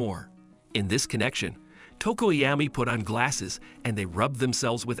 and much more. In this connection, Tokoyami put on glasses and they rubbed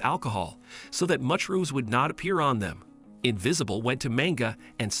themselves with alcohol so that mushrooms would not appear on them. Invisible went to Manga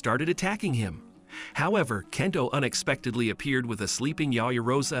and started attacking him. However, Kendo unexpectedly appeared with a sleeping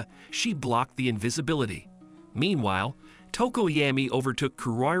Yoyorosa. She blocked the invisibility. Meanwhile, Tokoyami overtook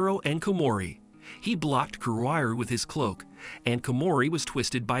Kuruaro and Komori. He blocked Kuruaro with his cloak, and Komori was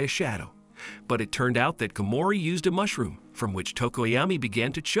twisted by a shadow. But it turned out that Komori used a mushroom, from which Tokoyami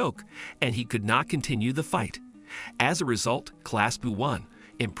began to choke, and he could not continue the fight. As a result, Class B won,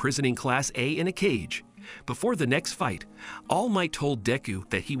 imprisoning Class A in a cage. Before the next fight, AII Might told Deku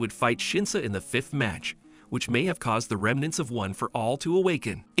that he would fight Shinsa in the 5th match, which may have caused the remnants of one for all to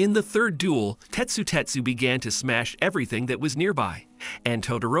awaken. In the 3rd duel, Tetsu began to smash everything that was nearby, and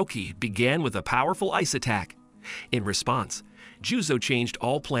Todoroki began with a powerful ice attack. In response, Juzo changed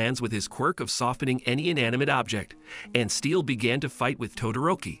all plans with his quirk of softening any inanimate object, and Steel began to fight with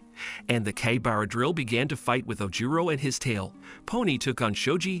Todoroki, and the Kaibara drill began to fight with Ojiro and his tail. Pony took on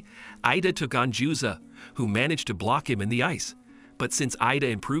Shoji, Ida took on Juzo, who managed to block him in the ice. But since Ida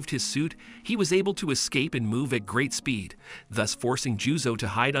improved his suit, he was able to escape and move at great speed, thus forcing Juzo to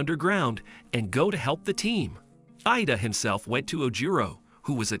hide underground and go to help the team. Ida himself went to Ojiro,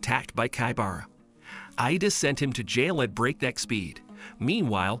 who was attacked by Kaibara. Ida sent him to jail at breakneck speed.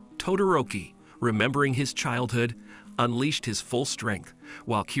 Meanwhile, Todoroki, remembering his childhood, unleashed his full strength,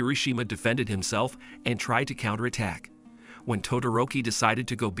 while Kirishima defended himself and tried to counterattack. When Todoroki decided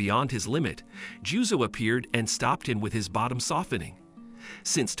to go beyond his limit, Juzo appeared and stopped him with his bottom softening.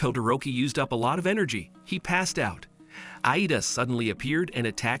 Since Todoroki used up a lot of energy, he passed out. Aida suddenly appeared and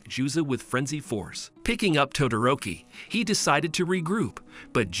attacked Juzo with frenzied force. Picking up Todoroki, he decided to regroup,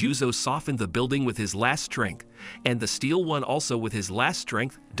 but Juzo softened the building with his last strength, and the Steel One also with his last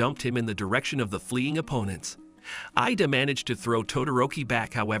strength dumped him in the direction of the fleeing opponents. Aida managed to throw Todoroki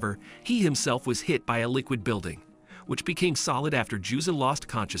back, however, he himself was hit by a liquid building, which became solid after Juzo lost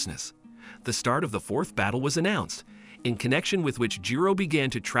consciousness. The start of the 4th battle was announced, in connection with which Jiro began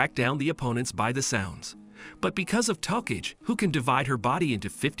to track down the opponents by the sounds. But because of Tokage, who can divide her body into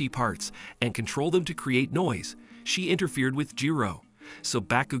 50 parts and control them to create noise, she interfered with Jiro, so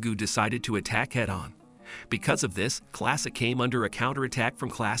Bakugo decided to attack head-on. Because of this, Class A came under a counterattack from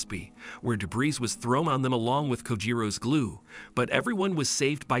Class B, where debris was thrown on them along with Kojiro's glue, but everyone was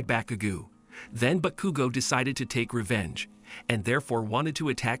saved by Bakugo. Then Bakugo decided to take revenge, and therefore wanted to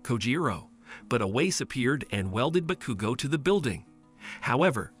attack Kojiro, but a Wace appeared and welded Bakugo to the building.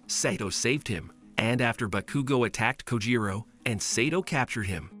 However, Sato saved him, and after Bakugo attacked Kojiro and Sato captured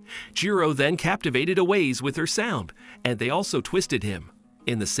him, Jiro then captivated a Wace with her sound, and they also twisted him.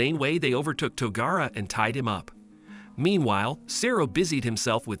 In the same way, they overtook Togara and tied him up. Meanwhile, Sero busied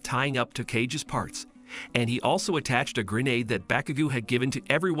himself with tying up Tokage's parts, and he also attached a grenade that Bakugo had given to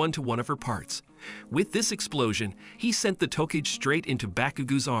everyone to one of her parts. With this explosion, he sent the Tokage straight into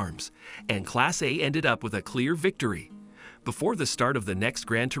Bakugo's arms, and Class A ended up with a clear victory. Before the start of the next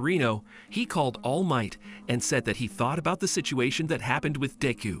Gran Torino, he called AII Might and said that he thought about the situation that happened with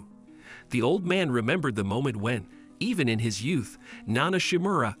Deku. The old man remembered the moment when, even in his youth, Nana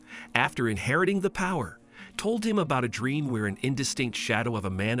Shimura, after inheriting the power, told him about a dream where an indistinct shadow of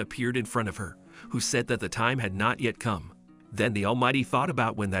a man appeared in front of her, who said that the time had not yet come. Then the Almighty thought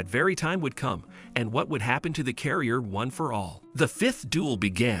about when that very time would come and what would happen to the carrier one for all. The fifth duel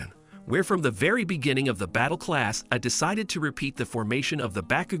began, where from the very beginning of the battle class, I decided to repeat the formation of the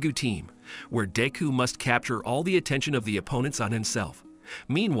Bakugo team, where Deku must capture all the attention of the opponents on himself.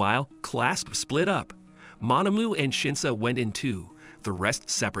 Meanwhile, Class split up. Monomu and Shinsa went in two, the rest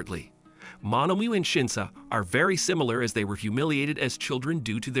separately. Monomu and Shinsa are very similar as they were humiliated as children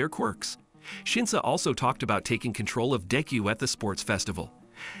due to their quirks. Shinsa also talked about taking control of Deku at the sports festival.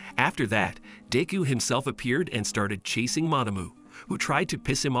 After that, Deku himself appeared and started chasing Monomu, who tried to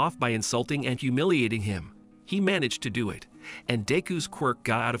piss him off by insulting and humiliating him. He managed to do it, and Deku's quirk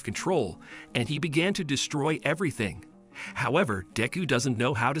got out of control, and he began to destroy everything. However, Deku doesn't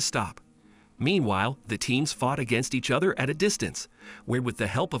know how to stop. Meanwhile, the teams fought against each other at a distance, where with the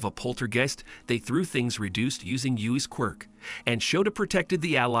help of a poltergeist, they threw things reduced using Yui's quirk, and Shota protected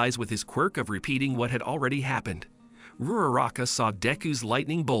the allies with his quirk of repeating what had already happened. Uraraka saw Deku's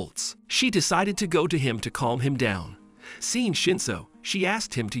lightning bolts. She decided to go to him to calm him down. Seeing Shinso, she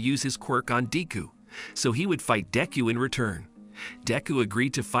asked him to use his quirk on Deku, so he would fight Deku in return. Deku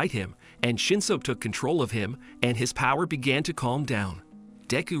agreed to fight him, and Shinso took control of him, and his power began to calm down.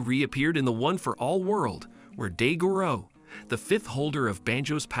 Deku reappeared in the One for All world, where Daigoro, the fifth holder of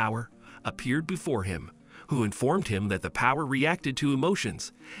Banjo's power, appeared before him, who informed him that the power reacted to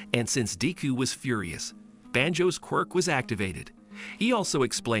emotions, and since Deku was furious, Banjo's quirk was activated. He also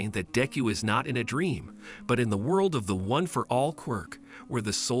explained that Deku is not in a dream, but in the world of the One for All quirk, where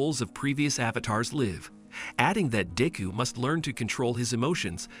the souls of previous avatars live, adding that Deku must learn to control his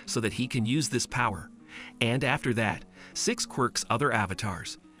emotions so that he can use this power. And after that, 6 quirks other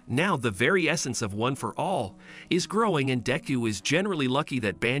avatars. Now the very essence of One for All is growing, and Deku is generally lucky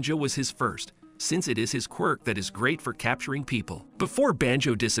that Banjo was his first, since it is his quirk that is great for capturing people. Before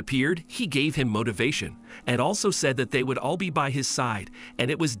Banjo disappeared, he gave him motivation, and also said that they would all be by his side,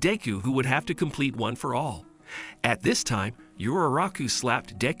 and it was Deku who would have to complete One for All. At this time, Uraraku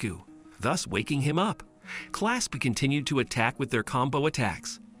slapped Deku, thus waking him up. Class B continued to attack with their combo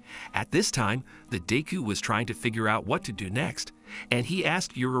attacks. At this time, the Deku was trying to figure out what to do next, and he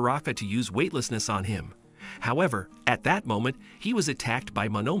asked Uraraka to use weightlessness on him. However, at that moment, he was attacked by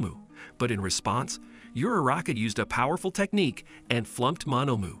Monomu, but in response, Uraraka used a powerful technique and flunked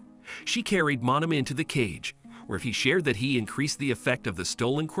Monomu. She carried Monomu into the cage, where he shared that he increased the effect of the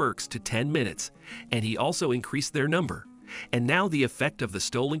stolen quirks to 10 minutes, and he also increased their number. And now the effect of the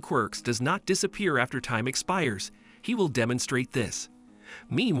stolen quirks does not disappear after time expires. He will demonstrate this.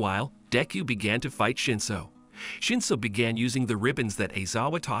 Meanwhile, Deku began to fight Shinso. Shinso began using the ribbons that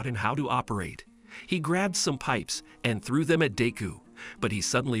Aizawa taught him how to operate. He grabbed some pipes and threw them at Deku, but he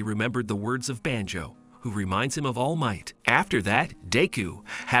suddenly remembered the words of Banjo, who reminds him of AII Might. After that, Deku,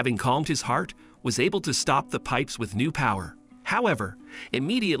 having calmed his heart, was able to stop the pipes with new power. However,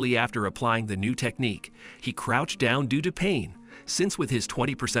 immediately after applying the new technique, he crouched down due to pain, since with his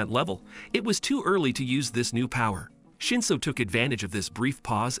 20% level, it was too early to use this new power. Shinso took advantage of this brief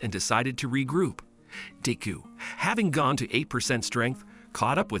pause and decided to regroup. Deku, having gone to 8% strength,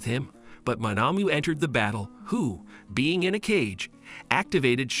 caught up with him, but Monomu entered the battle, who, being in a cage,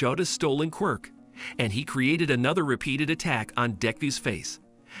 activated Shota's stolen quirk, and he created another repeated attack on Deku's face.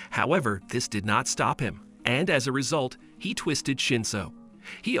 However, this did not stop him, and as a result, he twisted Shinso.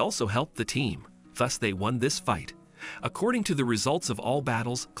 He also helped the team, thus they won this fight. According to the results of all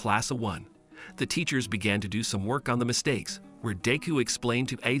battles, Class A won. The teachers began to do some work on the mistakes, where Deku explained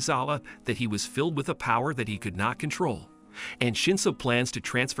to Aizawa that he was filled with a power that he could not control, and Shinso plans to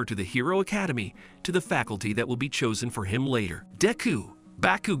transfer to the Hero Academy to the faculty that will be chosen for him later. Deku,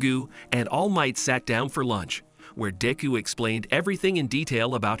 Bakugo, and All Might sat down for lunch, where Deku explained everything in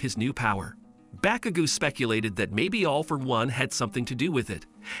detail about his new power. Bakugo speculated that maybe All for One had something to do with it,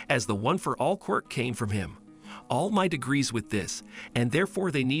 as the One for All quirk came from him. All Might agrees with this, and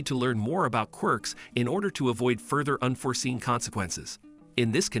therefore they need to learn more about quirks in order to avoid further unforeseen consequences.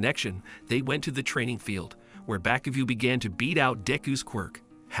 In this connection, they went to the training field, where Bakugo began to beat out Deku's quirk.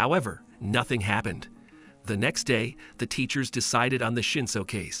 However, nothing happened. The next day, the teachers decided on the Shinso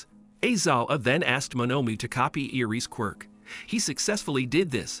case. Aizawa then asked Monomu to copy Irie's quirk. He successfully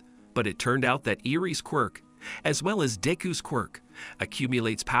did this, but it turned out that Irie's quirk, as well as Deku's quirk,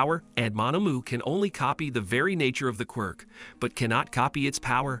 accumulates power, and Monomu can only copy the very nature of the quirk, but cannot copy its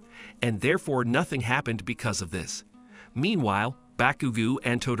power, and therefore nothing happened because of this. Meanwhile, Bakugo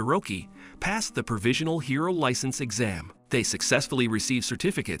and Todoroki passed the Provisional Hero License exam. They successfully received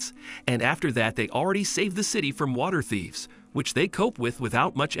certificates, and after that they already saved the city from water thieves, which they cope with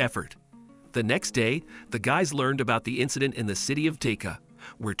without much effort. The next day, the guys learned about the incident in the city of Teika,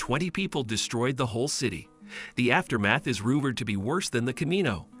 where 20 people destroyed the whole city. The aftermath is rumored to be worse than the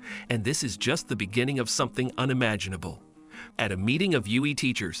Camino, and this is just the beginning of something unimaginable. At a meeting of UE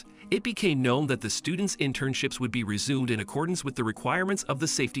teachers, it became known that the students' internships would be resumed in accordance with the requirements of the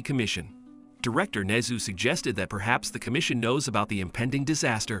Safety Commission. Director Nezu suggested that perhaps the Commission knows about the impending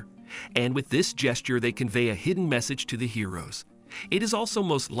disaster, and with this gesture they convey a hidden message to the heroes. It is also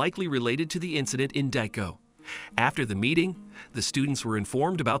most likely related to the incident in Daiko. After the meeting, the students were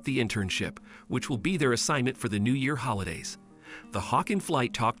informed about the internship, which will be their assignment for the New Year holidays. The Hawk in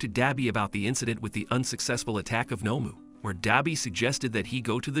Flight talked to Dabi about the incident with the unsuccessful attack of Nomu, where Dabi suggested that he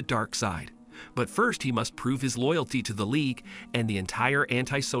go to the dark side. But first he must prove his loyalty to the League and the entire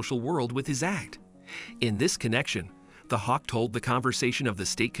antisocial world with his act. In this connection, the Hawk told the conversation of the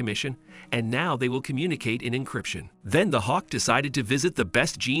State Commission, and now they will communicate in encryption. Then the Hawk decided to visit the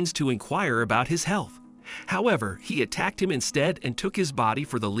best genes to inquire about his health. However, he attacked him instead and took his body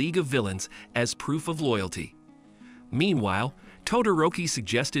for the League of Villains as proof of loyalty. Meanwhile, Todoroki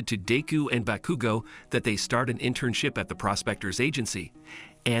suggested to Deku and Bakugo that they start an internship at the Prospector's agency,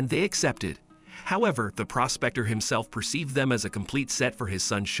 and they accepted. However, the Prospector himself perceived them as a complete set for his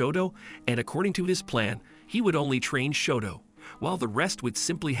son Shoto, and according to his plan, he would only train Shoto, while the rest would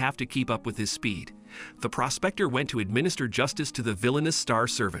simply have to keep up with his speed. The Prospector went to administer justice to the villainous Star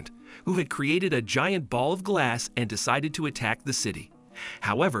Servant, who had created a giant ball of glass and decided to attack the city.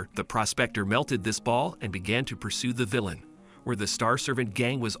 However, the Prospector melted this ball and began to pursue the villain, where the Star Servant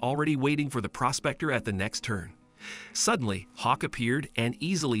gang was already waiting for the Prospector at the next turn. Suddenly, Hawk appeared and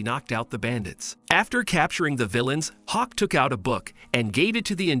easily knocked out the bandits. After capturing the villains, Hawk took out a book and gave it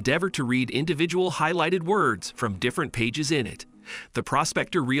to the Endeavor to read individual highlighted words from different pages in it. The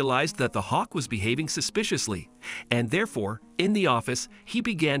Prospector realized that the Hawk was behaving suspiciously, and therefore, in the office, he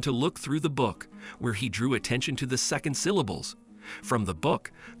began to look through the book, where he drew attention to the second syllables. From the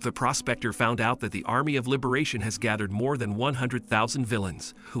book, the Prospector found out that the Army of Liberation has gathered more than 100,000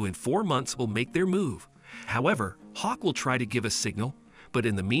 villains, who in 4 months will make their move. However, Hawk will try to give a signal, but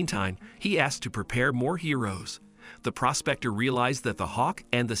in the meantime, he asked to prepare more heroes. The Prospector realized that the Hawk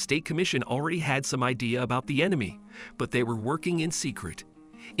and the State Commission already had some idea about the enemy, but they were working in secret.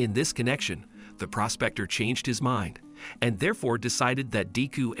 In this connection, the Prospector changed his mind, and therefore decided that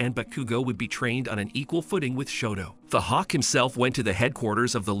Deku and Bakugo would be trained on an equal footing with Shoto. The Hawk himself went to the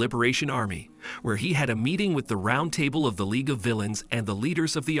headquarters of the Liberation Army, where he had a meeting with the Round Table of the League of Villains and the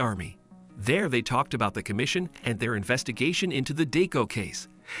leaders of the army. There they talked about the Commission and their investigation into the Daiko case,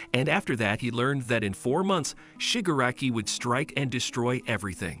 and after that he learned that in 4 months Shigaraki would strike and destroy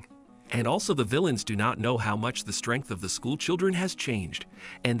everything. And also the villains do not know how much the strength of the school children has changed,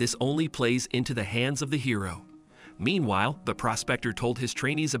 and this only plays into the hands of the hero. Meanwhile, the Prospector told his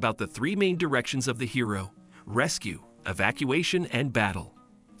trainees about the 3 main directions of the hero: rescue, evacuation, and battle.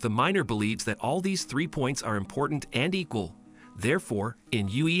 The minor believes that all these 3 points are important and equal. Therefore, in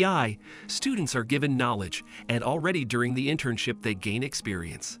UEI, students are given knowledge, and already during the internship they gain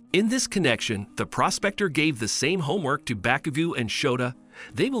experience. In this connection, the Prospector gave the same homework to Bakugo and Shota.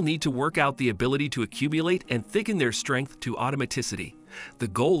 They will need to work out the ability to accumulate and thicken their strength to automaticity. The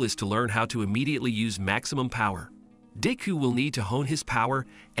goal is to learn how to immediately use maximum power. Deku will need to hone his power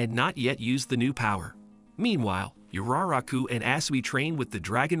and not yet use the new power. Meanwhile, Uraraku and Asui train with the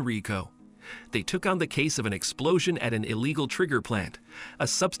Dragon Riko. They took on the case of an explosion at an illegal trigger plant, a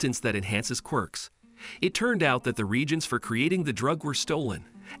substance that enhances quirks. It turned out that the regions for creating the drug were stolen,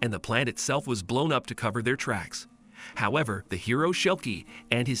 and the plant itself was blown up to cover their tracks. However, the hero Shelky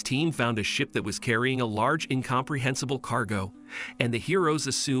and his team found a ship that was carrying a large incomprehensible cargo, and the heroes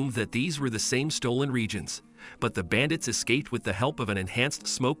assumed that these were the same stolen regions. But the bandits escaped with the help of an enhanced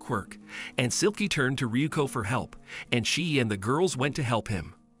smoke quirk, and Silky turned to Ryuko for help, and she and the girls went to help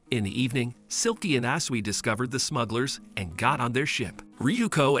him. In the evening, Silky and Asui discovered the smugglers and got on their ship.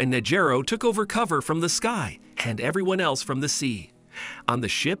 Ryuko and Nejiro took over cover from the sky and everyone else from the sea. On the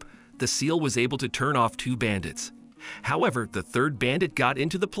ship, the seal was able to turn off 2 bandits. However, the 3rd bandit got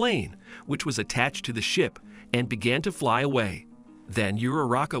into the plane, which was attached to the ship, and began to fly away. Then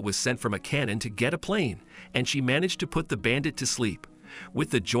Uraraka was sent from a cannon to get a plane, and she managed to put the bandit to sleep.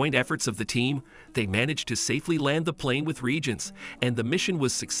 With the joint efforts of the team, they managed to safely land the plane with Regents, and the mission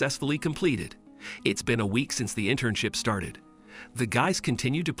was successfully completed. It's been a week since the internship started. The guys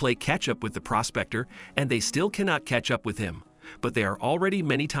continue to play catch-up with the prospector, and they still cannot catch up with him, but they are already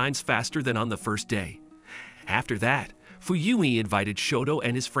many times faster than on the first day. After that, Fuyumi invited Shoto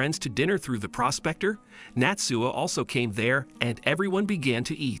and his friends to dinner through the prospector. Natsuo also came there, and everyone began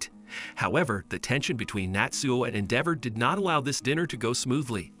to eat. However, the tension between Natsuo and Endeavor did not allow this dinner to go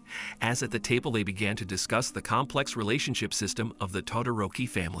smoothly, as at the table they began to discuss the complex relationship system of the Todoroki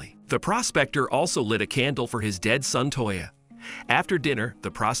family. The prospector also lit a candle for his dead son Toya. After dinner,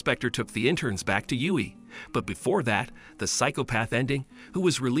 the prospector took the interns back to Yui, but before that, the psychopath Ending, who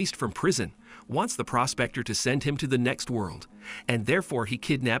was released from prison, wants the prospector to send him to the next world, and therefore he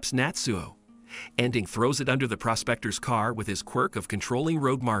kidnaps Natsuo. Ending throws it under the prospector's car with his quirk of controlling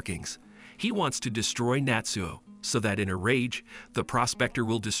road markings. He wants to destroy Natsuo, so that in a rage, the prospector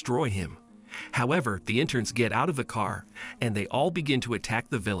will destroy him. However, the interns get out of the car, and they all begin to attack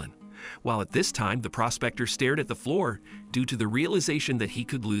the villain, while at this time the prospector stared at the floor due to the realization that he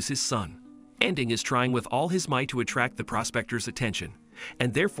could lose his son. Ending is trying with all his might to attract the prospector's attention,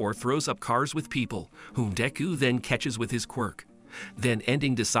 and therefore throws up cars with people, whom Deku then catches with his quirk. Then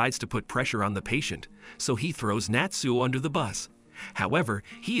Ending decides to put pressure on the patient, so he throws Natsuo under the bus. However,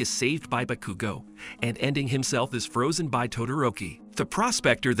 he is saved by Bakugo, and Ending himself is frozen by Todoroki. The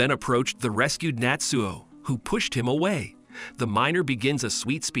prospector then approached the rescued Natsuo, who pushed him away. The miner begins a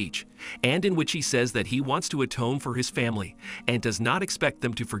sweet speech, and in which he says that he wants to atone for his family, and does not expect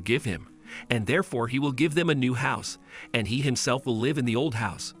them to forgive him, and therefore he will give them a new house, and he himself will live in the old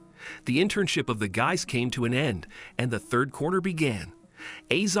house. The internship of the guys came to an end, and the 3rd quarter began.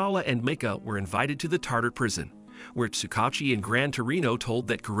 Aizawa and Mika were invited to the Tartar prison, where Tsukachi and Gran Torino told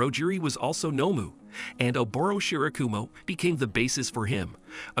that Kurojiri was also Nomu, and Oboro Shirakumo became the basis for him.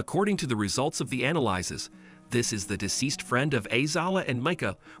 According to the results of the analyses, this is the deceased friend of Aizawa and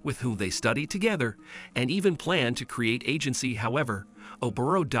Mika with whom they studied together, and even planned to create agency. However,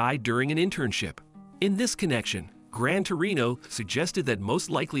 Oboro died during an internship. In this connection, Gran Torino suggested that most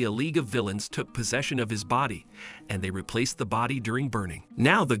likely a league of villains took possession of his body, and they replaced the body during burning.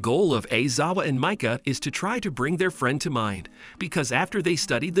 Now the goal of Aizawa and Mika is to try to bring their friend to mind, because after they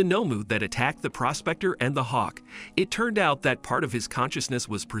studied the Nomu that attacked the prospector and the hawk, it turned out that part of his consciousness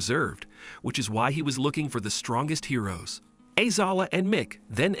was preserved, which is why he was looking for the strongest heroes. Aizawa and Mick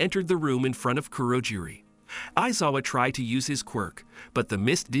then entered the room in front of Kurojiri. Aizawa tried to use his quirk, but the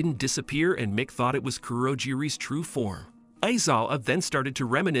mist didn't disappear and Mick thought it was Kurojiri's true form. Aizawa then started to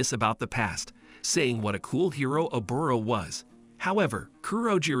reminisce about the past, saying what a cool hero Oboro was. However,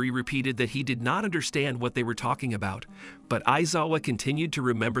 Kurojiri repeated that he did not understand what they were talking about, but Aizawa continued to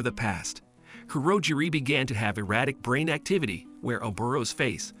remember the past. Kurojiri began to have erratic brain activity, where Oboro's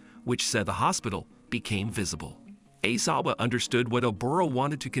face, which said the hospital, became visible. Aizawa understood what Oboro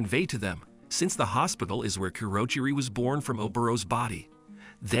wanted to convey to them, since the hospital is where Kurojiri was born from Oboro's body.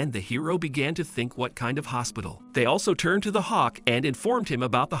 Then the hero began to think what kind of hospital. They also turned to the hawk and informed him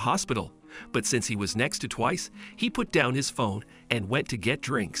about the hospital, but since he was next to Twice, he put down his phone and went to get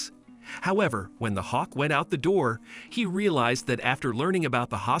drinks. However, when the hawk went out the door, he realized that after learning about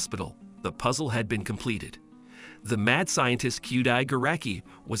the hospital, the puzzle had been completed. The mad scientist Kyudai Garaki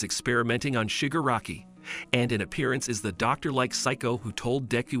was experimenting on Shigaraki, and in appearance is the doctor-like psycho who told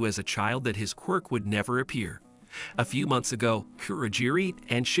Deku as a child that his quirk would never appear. A few months ago, Kurojiri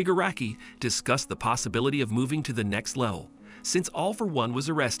and Shigaraki discussed the possibility of moving to the next level, since All For One was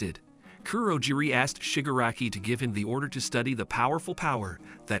arrested. Kurojiri asked Shigaraki to give him the order to study the powerful power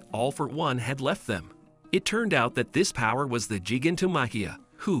that All For One had left them. It turned out that this power was the Gigantomachia,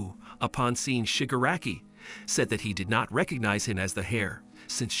 who, upon seeing Shigaraki, said that he did not recognize him as the hare,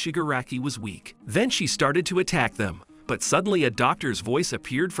 since Shigaraki was weak. Then she started to attack them, but suddenly a doctor's voice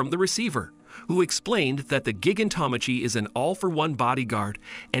appeared from the receiver, who explained that the Gigantomachi is an all-for-one bodyguard,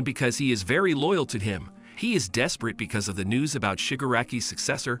 and because he is very loyal to him, He is desperate because of the news about Shigaraki's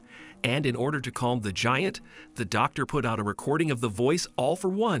successor, and in order to calm the giant, the doctor put out a recording of the voice all for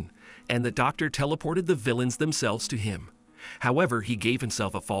one, and the doctor teleported the villains themselves to him. However, he gave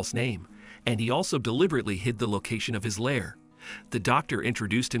himself a false name, and he also deliberately hid the location of his lair. The doctor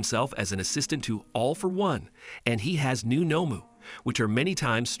introduced himself as an assistant to All for One, and he has new Nomu, which are many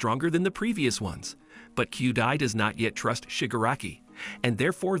times stronger than the previous ones. But Kyudai does not yet trust Shigaraki, and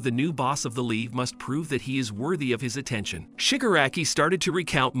therefore the new boss of the League must prove that he is worthy of his attention. Shigaraki started to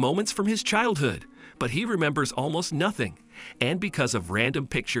recount moments from his childhood, but he remembers almost nothing, and because of random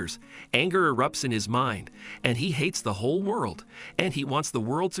pictures, anger erupts in his mind, and he hates the whole world, and he wants the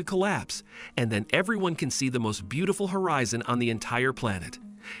world to collapse, and then everyone can see the most beautiful horizon on the entire planet.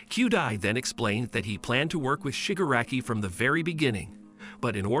 Kyudai then explained that he planned to work with Shigaraki from the very beginning.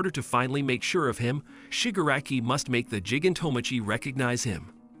 But in order to finally make sure of him, Shigaraki must make the Jigen recognize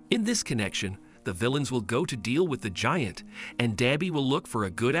him. In this connection, the villains will go to deal with the giant, and Dabi will look for a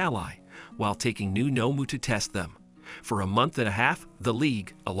good ally, while taking new Nomu to test them. For a month and a half, the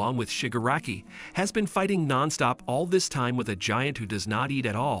League, along with Shigaraki, has been fighting non-stop all this time with a giant who does not eat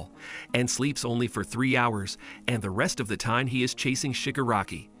at all, and sleeps only for 3 hours, and the rest of the time he is chasing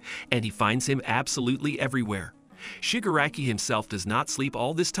Shigaraki, and he finds him absolutely everywhere. Shigaraki himself does not sleep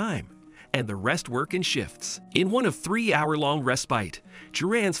all this time, and the rest work in shifts. In one of 3-hour-long respite,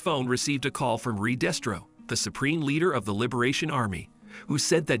 Duran's phone received a call from Redestro, the supreme leader of the Liberation Army, who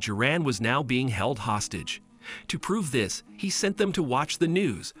said that Duran was now being held hostage. To prove this, he sent them to watch the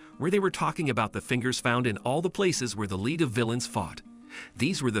news, where they were talking about the fingers found in all the places where the League of Villains fought.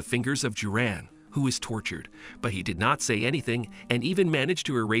 These were the fingers of Duran, who was tortured, but he did not say anything and even managed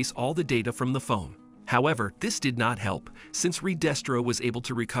to erase all the data from the phone. However, this did not help, since Redestro was able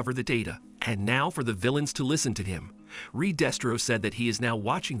to recover the data, and now for the villains to listen to him. Redestro said that he is now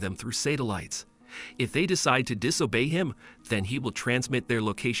watching them through satellites. If they decide to disobey him, then he will transmit their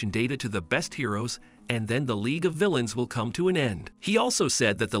location data to the best heroes, and then the League of Villains will come to an end. He also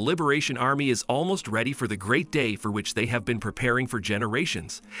said that the Liberation Army is almost ready for the great day for which they have been preparing for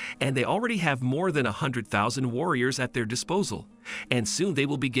generations, and they already have more than 100,000 warriors at their disposal, and soon they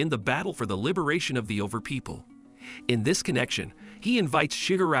will begin the battle for the liberation of the Overpeople. In this connection, he invites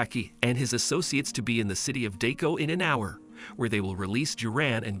Shigaraki and his associates to be in the city of Daiko in an hour, where they will release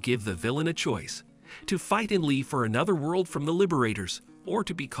Duran and give the villain a choice: to fight and leave for another world from the Liberators, or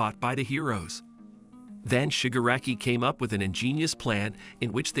to be caught by the heroes. Then Shigaraki came up with an ingenious plan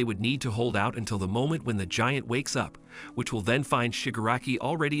in which they would need to hold out until the moment when the giant wakes up, which will then find Shigaraki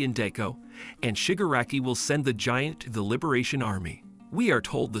already in Daiko, and Shigaraki will send the giant to the Liberation Army. We are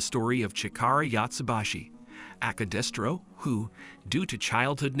told the story of Chikara Yatsubashi, Akadestro, who, due to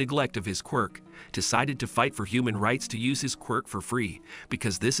childhood neglect of his quirk, decided to fight for human rights to use his quirk for free,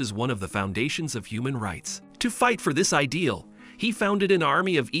 because this is one of the foundations of human rights. To fight for this ideal, he founded an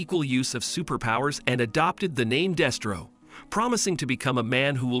army of equal use of superpowers and adopted the name Destro, promising to become a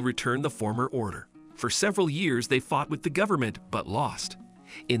man who will return the former order. For several years they fought with the government, but lost.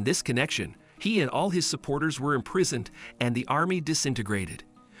 In this connection, he and all his supporters were imprisoned and the army disintegrated.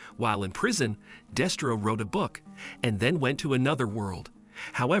 While in prison, Destro wrote a book and then went to another world.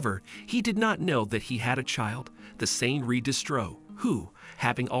 However, he did not know that he had a child, the sane Redestro, who,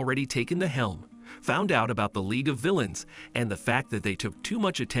 having already taken the helm, found out about the League of Villains and the fact that they took too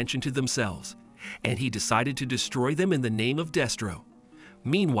much attention to themselves, and he decided to destroy them in the name of Destro.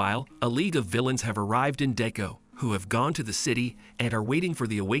 Meanwhile, a League of Villains have arrived in Daiko, who have gone to the city and are waiting for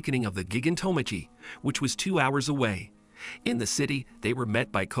the awakening of the Gigantomachi, which was 2 hours away. In the city, they were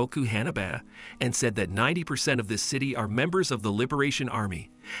met by Koku Hanabata and said that 90% of this city are members of the Liberation Army,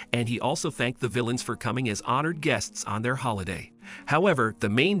 and he also thanked the villains for coming as honored guests on their holiday. However, the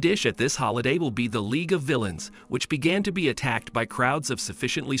main dish at this holiday will be the League of Villains, which began to be attacked by crowds of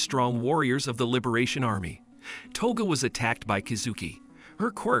sufficiently strong warriors of the Liberation Army. Toga was attacked by Kizuki.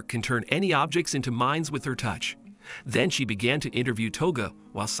 Her quirk can turn any objects into mines with her touch. Then she began to interview Toga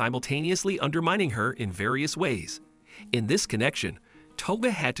while simultaneously undermining her in various ways. In this connection, Toga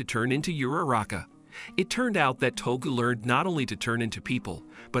had to turn into Uraraka. It turned out that Toga learned not only to turn into people,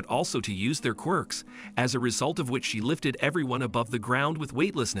 but also to use their quirks, as a result of which she lifted everyone above the ground with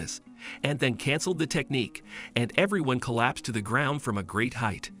weightlessness, and then canceled the technique, and everyone collapsed to the ground from a great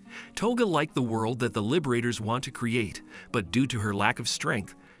height. Toga liked the world that the Liberators want to create, but due to her lack of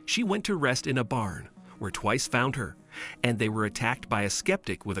strength, she went to rest in a barn, where Twice found her, and they were attacked by a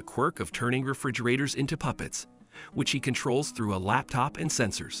skeptic with a quirk of turning refrigerators into puppets, which he controls through a laptop and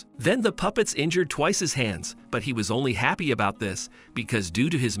sensors. Then the puppets injured Twice's hands, but he was only happy about this because due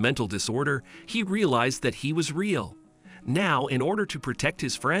to his mental disorder, he realized that he was real. Now, in order to protect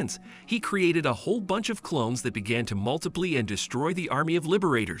his friends, he created a whole bunch of clones that began to multiply and destroy the army of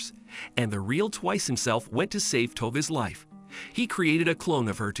liberators, and the real Twice himself went to save Tova's life. He created a clone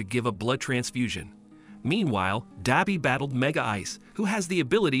of her to give a blood transfusion. Meanwhile, Dabi battled Mega Ice, who has the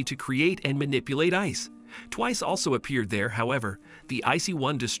ability to create and manipulate ice. Twice also appeared there, however, the Icy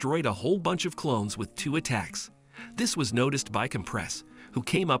One destroyed a whole bunch of clones with 2 attacks. This was noticed by Compress, who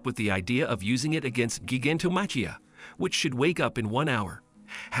came up with the idea of using it against Gigantomachia, which should wake up in 1 hour.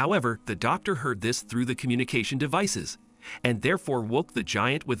 However, the doctor heard this through the communication devices, and therefore woke the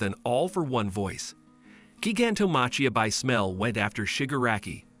giant with an all-for-one voice. Gigantomachia by smell went after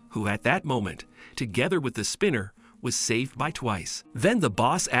Shigaraki, who at that moment, together with the spinner, was saved by Twice. Then the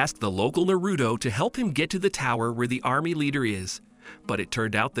boss asked the local Naruto to help him get to the tower where the army leader is. But it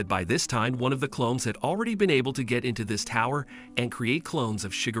turned out that by this time one of the clones had already been able to get into this tower and create clones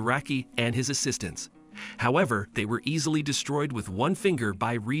of Shigaraki and his assistants. However, they were easily destroyed with 1 finger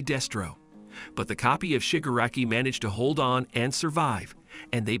by Redestro. But the copy of Shigaraki managed to hold on and survive,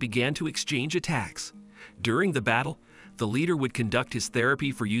 and they began to exchange attacks. During the battle, the leader would conduct his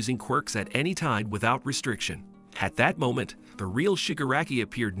therapy for using quirks at any time without restriction. At that moment, the real Shigaraki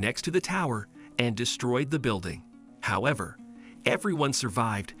appeared next to the tower and destroyed the building. However, everyone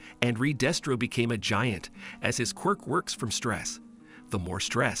survived, and Redestro became a giant, as his quirk works from stress. The more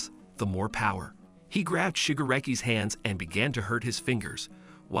stress, the more power. He grabbed Shigaraki's hands and began to hurt his fingers,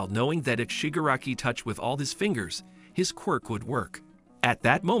 while knowing that if Shigaraki touched with all his fingers, his quirk would work. At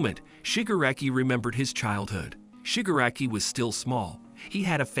that moment, Shigaraki remembered his childhood. Shigaraki was still small. He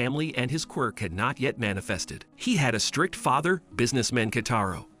had a family and his quirk had not yet manifested. He had a strict father, businessman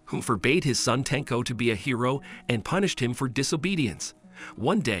Kitaro, who forbade his son Tenko to be a hero and punished him for disobedience.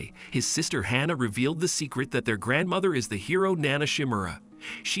 One day, his sister Hana revealed the secret that their grandmother is the hero Nana Shimura.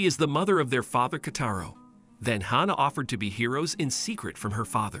 She is the mother of their father Kitaro. Then Hana offered to be heroes in secret from her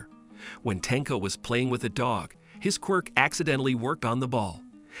father. When Tenko was playing with a dog, his quirk accidentally worked on the ball.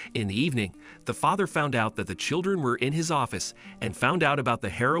 In the evening, the father found out that the children were in his office and found out about the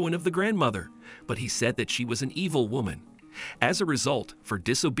heroine of the grandmother, but he said that she was an evil woman. As a result, for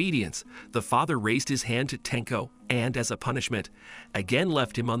disobedience, the father raised his hand to Tenko and, as a punishment, again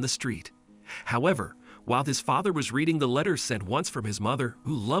left him on the street. However, while his father was reading the letters sent once from his mother,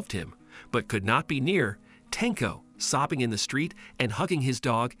 who loved him, but could not be near, Tenko, sobbing in the street and hugging his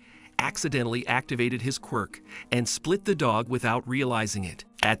dog, accidentally activated his quirk and split the dog without realizing it.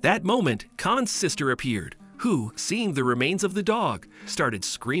 At that moment, Khan's sister appeared, who, seeing the remains of the dog, started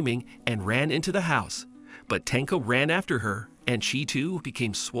screaming and ran into the house. But Tenko ran after her, and she too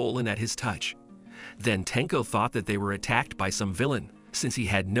became swollen at his touch. Then Tenko thought that they were attacked by some villain, since he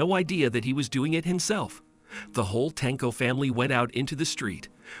had no idea that he was doing it himself. The whole Tenko family went out into the street,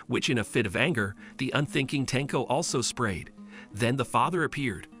 which in a fit of anger, the unthinking Tenko also sprayed. Then the father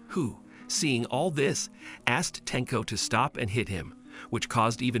appeared, who, seeing all this, asked Tenko to stop and hit him, which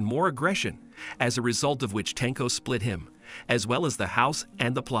caused even more aggression, as a result of which Tenko split him, as well as the house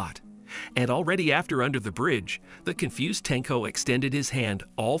and the plot. And already after under the bridge, the confused Tenko extended his hand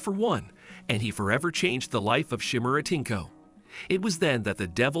all for one, and he forever changed the life of Shimura Tenko. It was then that the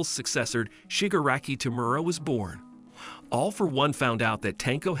devil's successor, Shigaraki Tamura, was born. All for One found out that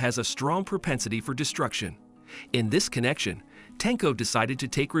Tenko has a strong propensity for destruction. In this connection, Tenko decided to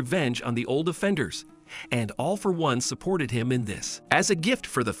take revenge on the old offenders, and All for One supported him in this. As a gift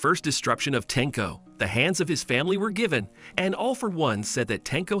for the first destruction of Tenko, the hands of his family were given, and All for One said that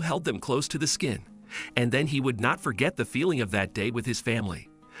Tenko held them close to the skin, and then he would not forget the feeling of that day with his family.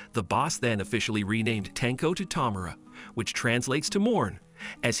 The boss then officially renamed Tenko to Tamura, which translates to mourn,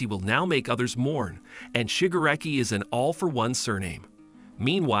 as he will now make others mourn, and Shigaraki is an All for One surname.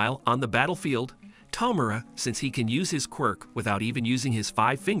 Meanwhile, on the battlefield, Tamura, since he can use his quirk without even using his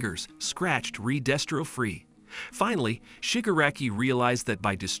 5 fingers, scratched Redestro free. Finally, Shigaraki realized that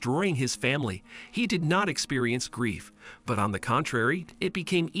by destroying his family, he did not experience grief, but on the contrary, it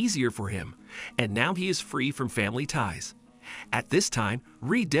became easier for him, and now he is free from family ties. At this time,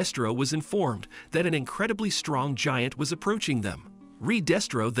 Redestro was informed that an incredibly strong giant was approaching them.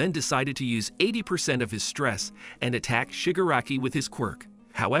 Redestro then decided to use 80% of his stress and attack Shigaraki with his quirk.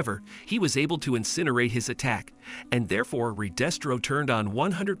 However, he was able to incinerate his attack, and therefore Redestro turned on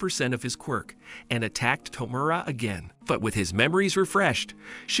 100% of his quirk and attacked Tamura again. But with his memories refreshed,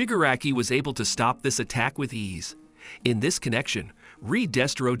 Shigaraki was able to stop this attack with ease. In this connection,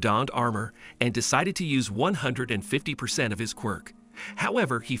 Redestro donned armor and decided to use 150% of his quirk.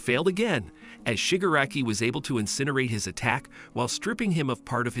 However, he failed again, as Shigaraki was able to incinerate his attack while stripping him of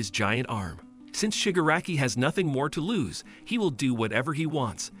part of his giant arm. Since Shigaraki has nothing more to lose, he will do whatever he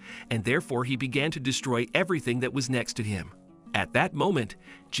wants, and therefore he began to destroy everything that was next to him. At that moment,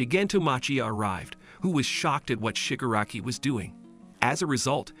 Gigantomachia arrived, who was shocked at what Shigaraki was doing. As a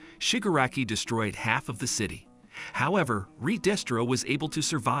result, Shigaraki destroyed half of the city. However, Redestro was able to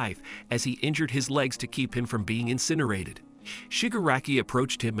survive as he injured his legs to keep him from being incinerated. Shigaraki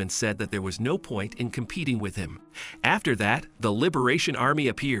approached him and said that there was no point in competing with him. After that, the Liberation Army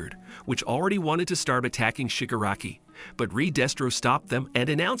appeared, which already wanted to start attacking Shigaraki, but Redestro stopped them and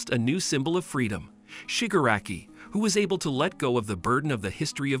announced a new symbol of freedom, Shigaraki, who was able to let go of the burden of the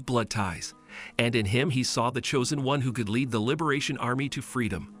history of blood ties. And in him he saw the chosen one who could lead the Liberation Army to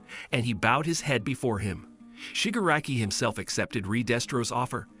freedom, and he bowed his head before him. Shigaraki himself accepted Redestro's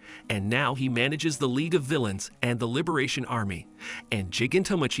offer, and now he manages the League of Villains and the Liberation Army, and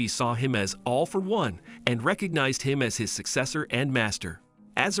Gigantomachi saw him as all for one and recognized him as his successor and master.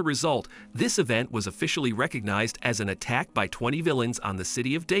 As a result, this event was officially recognized as an attack by 20 villains on the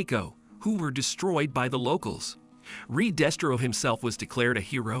city of Dako, who were destroyed by the locals. Redestro himself was declared a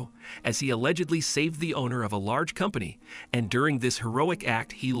hero, as he allegedly saved the owner of a large company, and during this heroic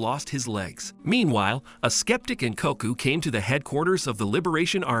act he lost his legs. Meanwhile, a skeptic and Koku came to the headquarters of the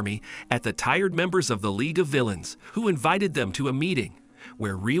Liberation Army at the tired members of the League of Villains, who invited them to a meeting,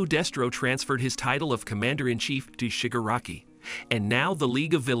 where Redestro transferred his title of Commander-in-Chief to Shigaraki. And now the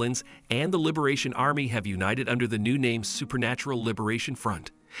League of Villains and the Liberation Army have united under the new name Supernatural Liberation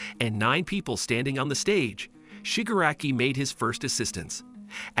Front, and 9 people standing on the stage. Shigaraki made his first assistance.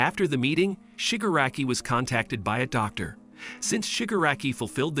 After the meeting, Shigaraki was contacted by a doctor. Since Shigaraki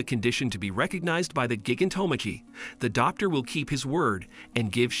fulfilled the condition to be recognized by the Gigantomachi, the doctor will keep his word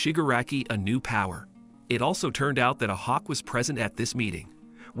and give Shigaraki a new power. It also turned out that a hawk was present at this meeting,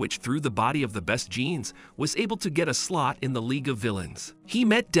 which through the body of the best genes was able to get a slot in the League of Villains. He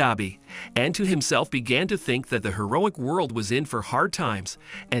met Dabi, and to himself began to think that the heroic world was in for hard times,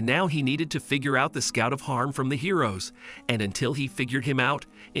 and now he needed to figure out the Scout of Harm from the heroes, and until he figured him out,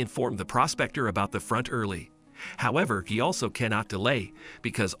 informed the prospector about the front early. However, he also cannot delay,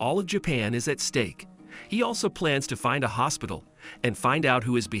 because all of Japan is at stake. He also plans to find a hospital, and find out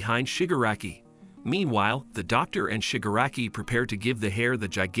who is behind Shigaraki. Meanwhile, the Doctor and Shigaraki prepare to give the hare the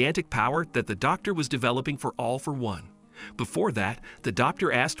gigantic power that the Doctor was developing for All for One. Before that, the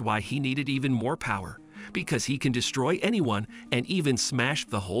Doctor asked why he needed even more power, because he can destroy anyone and even smash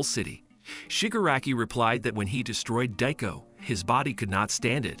the whole city. Shigaraki replied that when he destroyed Dako, his body could not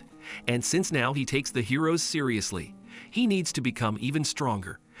stand it, and since now he takes the heroes seriously, he needs to become even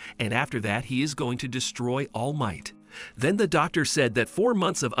stronger, and after that he is going to destroy All Might. Then the doctor said that 4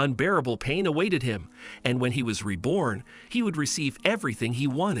 months of unbearable pain awaited him, and when he was reborn, he would receive everything he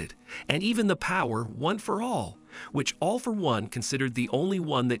wanted, and even the power one for all, which All for One considered the only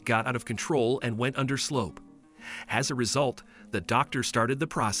one that got out of control and went under slope. As a result, the doctor started the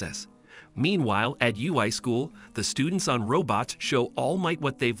process. Meanwhile, at UI school, the students on robots show All Might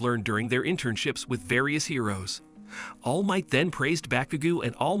what they've learned during their internships with various heroes. All Might then praised Bakugo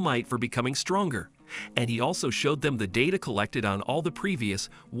and All Might for becoming stronger, and he also showed them the data collected on all the previous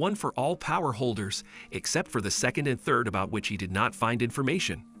one for all power holders, except for the second and third about which he did not find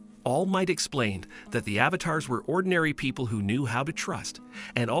information. All Might explained that the avatars were ordinary people who knew how to trust,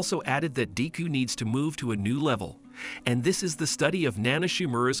 and also added that Deku needs to move to a new level, and this is the study of Nana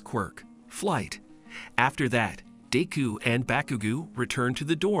Shimura's quirk, flight. After that, Deku and Bakugo returned to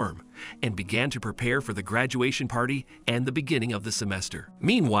the dorm and began to prepare for the graduation party and the beginning of the semester.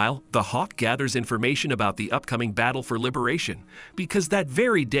 Meanwhile, the Hawk gathers information about the upcoming battle for liberation because that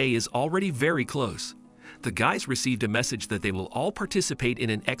very day is already very close. The guys received a message that they will all participate in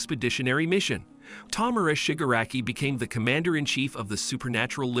an expeditionary mission. Tamura Shigaraki became the commander-in-chief of the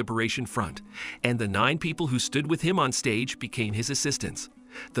Supernatural Liberation Front, and the 9 people who stood with him on stage became his assistants,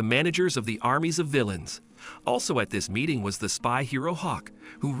 the managers of the armies of villains. Also at this meeting was the spy hero Hawk,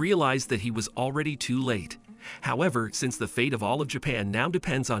 who realized that he was already too late. However, since the fate of all of Japan now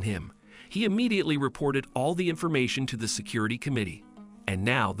depends on him, he immediately reported all the information to the security committee. And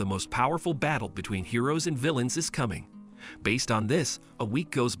now the most powerful battle between heroes and villains is coming. Based on this, a week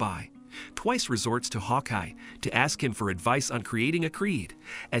goes by. Twice resorts to Hawkeye to ask him for advice on creating a creed,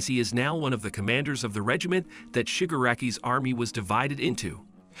 as he is now one of the commanders of the regiment that Shigaraki's army was divided into.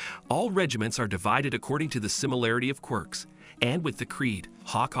 All regiments are divided according to the similarity of quirks, and with the creed,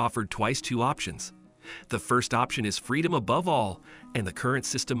 Hawk offered twice 2 options. The first option is freedom above all, and the current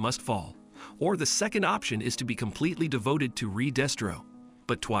system must fall. Or the second option is to be completely devoted to Redestro.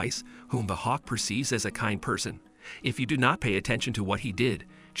 But Twice, whom the Hawk perceives as a kind person, if you do not pay attention to what he did,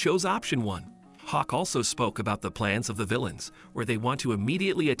 chose option 1. Hawk also spoke about the plans of the villains, where they want to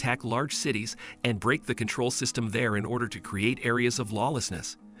immediately attack large cities and break the control system there in order to create areas of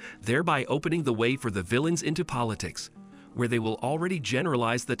lawlessness, thereby opening the way for the villains into politics, where they will already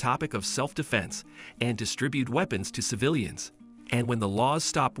generalize the topic of self-defense and distribute weapons to civilians. And when the laws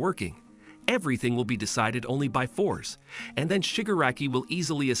stop working, everything will be decided only by force, and then Shigaraki will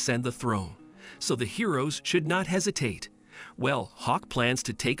easily ascend the throne. So the heroes should not hesitate. Well, Hawk plans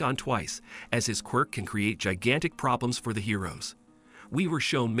to take on Twice, as his quirk can create gigantic problems for the heroes. We were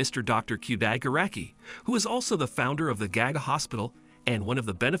shown Mr. Dr. Kudagaraki, who is also the founder of the Gaga Hospital and one of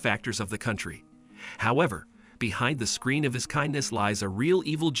the benefactors of the country. However, behind the screen of his kindness lies a real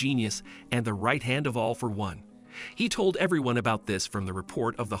evil genius and the right hand of All for One. He told everyone about this from the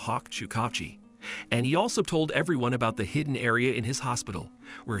report of the Hawk Chukachi. And he also told everyone about the hidden area in his hospital,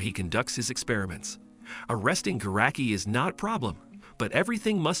 where he conducts his experiments. Arresting Garaki is not a problem, but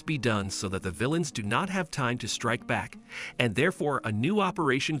everything must be done so that the villains do not have time to strike back, and therefore a new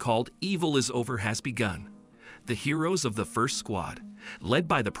operation called Evil is Over has begun. The heroes of the first squad, led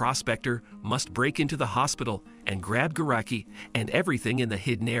by the prospector, must break into the hospital and grab Garaki and everything in the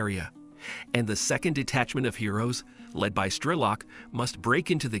hidden area. And the second detachment of heroes, led by Strilok, must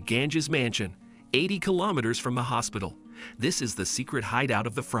break into the Ganges mansion, 80 kilometers from the hospital. This is the secret hideout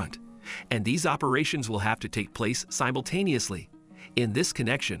of the front, and these operations will have to take place simultaneously. In this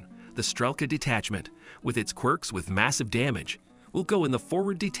connection, the Strelka detachment, with its quirks with massive damage, will go in the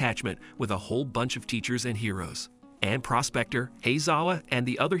forward detachment with a whole bunch of teachers and heroes. And Prospector, Heizawa, and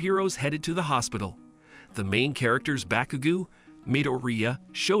the other heroes headed to the hospital. The main characters Bakugo, Midoriua,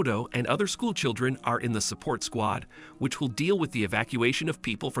 Shoto, and other schoolchildren are in the support squad, which will deal with the evacuation of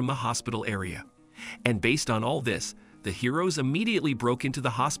people from the hospital area. And based on all this, the heroes immediately broke into the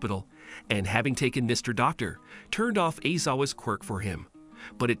hospital, and having taken Mr. Doctor, turned off Aizawa's quirk for him.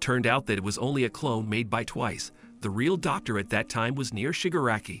 But it turned out that it was only a clone made by Twice. The real doctor at that time was near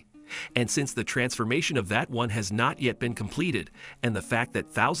Shigaraki. And since the transformation of that one has not yet been completed, and the fact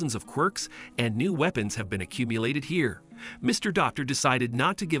that thousands of quirks and new weapons have been accumulated here, Mr. Doctor decided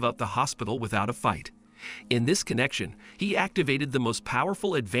not to give up the hospital without a fight. In this connection, he activated the most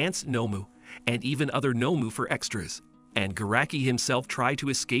powerful advanced Nomu, and even other Nomu for extras. And Garaki himself tried to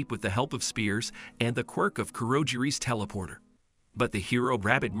escape with the help of spears and the quirk of Kurogiri's teleporter. But the hero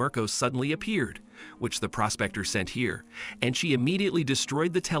Rabbit Mirko suddenly appeared, which the prospector sent here, and she immediately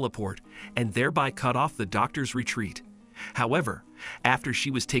destroyed the teleport and thereby cut off the doctor's retreat. However, after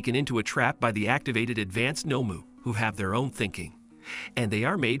she was taken into a trap by the activated advanced Nomu, who have their own thinking. And they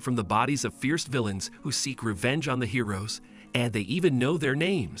are made from the bodies of fierce villains who seek revenge on the heroes, and they even know their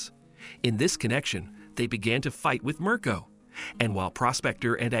names. In this connection, they began to fight with Mirko. And while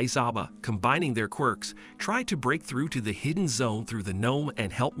Prospector and Aizawa, combining their quirks, tried to break through to the hidden zone through the gnome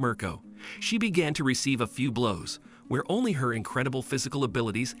and help Mirko, she began to receive a few blows, where only her incredible physical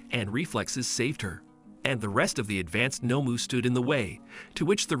abilities and reflexes saved her. And the rest of the advanced Nomu stood in the way, to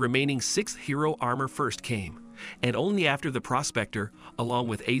which the remaining 6th hero armor first came, and only after the Prospector, along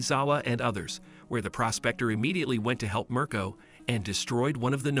with Aizawa and others, where the Prospector immediately went to help Mirko and destroyed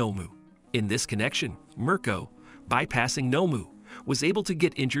one of the Nomu. In this connection, Mirko, bypassing Nomu, was able to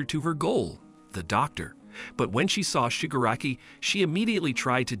get injured to her goal, the doctor. But when she saw Shigaraki, she immediately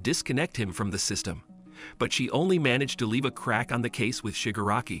tried to disconnect him from the system. But she only managed to leave a crack on the case with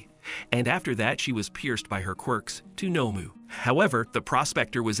Shigaraki, and after that she was pierced by her quirks to Nomu. However, the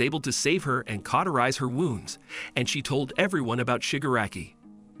Prospector was able to save her and cauterize her wounds, and she told everyone about Shigaraki.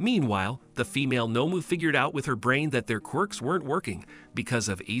 Meanwhile, the female Nomu figured out with her brain that their quirks weren't working because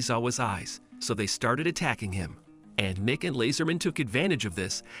of Aizawa's eyes, so they started attacking him. And Mick and Laserman took advantage of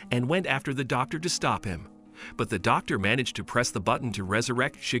this and went after the doctor to stop him. But the doctor managed to press the button to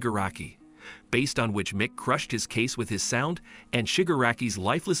resurrect Shigaraki, based on which Mick crushed his case with his sound and Shigaraki's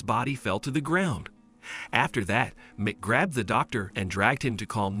lifeless body fell to the ground. After that, Mick grabbed the doctor and dragged him to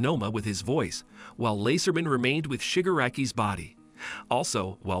calm Noma with his voice, while Laserman remained with Shigaraki's body.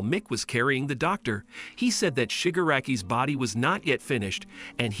 Also, while Mick was carrying the doctor, he said that Shigaraki's body was not yet finished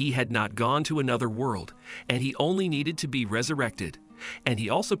and he had not gone to another world, and he only needed to be resurrected. And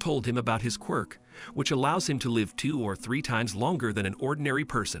he also told him about his quirk, which allows him to live 2 or 3 times longer than an ordinary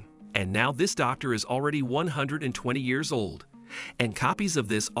person. And now this doctor is already 120 years old, and copies of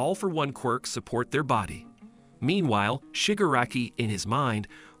this all-for-one quirk support their body. Meanwhile, Shigaraki, in his mind,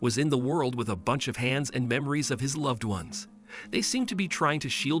 was in the world with a bunch of hands and memories of his loved ones. They seemed to be trying to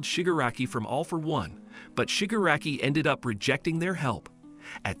shield Shigaraki from All for One, but Shigaraki ended up rejecting their help.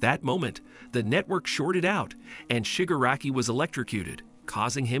 At that moment, the network shorted out, and Shigaraki was electrocuted,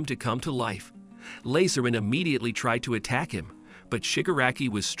 causing him to come to life. Laserman immediately tried to attack him, but Shigaraki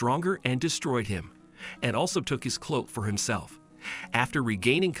was stronger and destroyed him, and also took his cloak for himself. After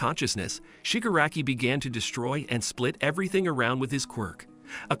regaining consciousness, Shigaraki began to destroy and split everything around with his quirk.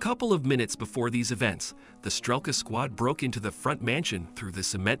 A couple of minutes before these events, the Strelka squad broke into the front mansion through the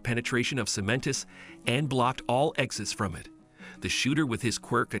cement penetration of Cementus and blocked all exits from it. The shooter with his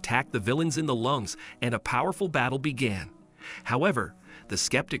quirk attacked the villains in the lungs, and a powerful battle began. However, the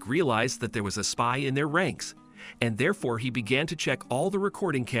skeptic realized that there was a spy in their ranks, and therefore he began to check all the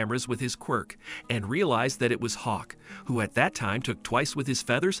recording cameras with his quirk and realized that it was Hawk, who at that time took twice with his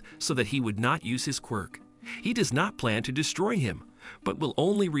feathers so that he would not use his quirk. He does not plan to destroy him, but will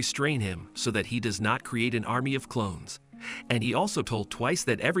only restrain him so that he does not create an army of clones. And he also told Twice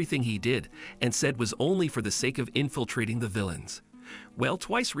that everything he did and said was only for the sake of infiltrating the villains. Well,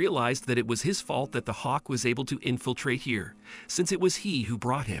 Twice realized that it was his fault that the Hawk was able to infiltrate here, since it was he who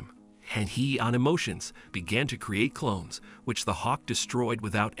brought him. And he, on emotions, began to create clones, which the Hawk destroyed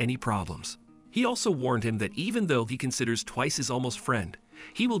without any problems. He also warned him that even though he considers Twice his almost friend,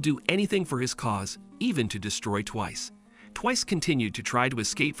 he will do anything for his cause, even to destroy Twice. Twice continued to try to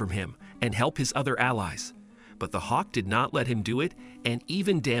escape from him and help his other allies, but the Hawk did not let him do it and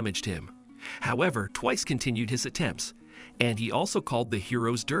even damaged him. However, Twice continued his attempts, and he also called the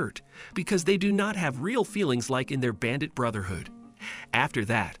heroes dirt, because they do not have real feelings like in their bandit brotherhood. After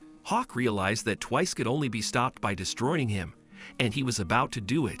that, Hawk realized that Twice could only be stopped by destroying him, and he was about to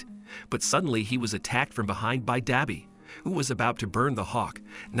do it, but suddenly he was attacked from behind by Dabi, who was about to burn the Hawk,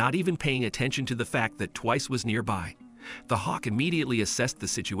 not even paying attention to the fact that Twice was nearby. The Hawk immediately assessed the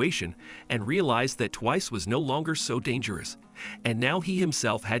situation and realized that Twice was no longer so dangerous, and now he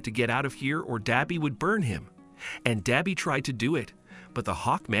himself had to get out of here or Dabi would burn him. And Dabi tried to do it, but the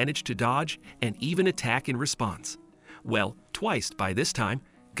Hawk managed to dodge and even attack in response. Well, Twice, by this time,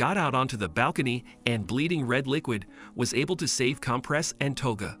 got out onto the balcony and bleeding red liquid was able to save Compress and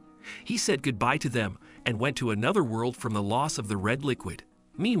Toga. He said goodbye to them and went to another world from the loss of the red liquid.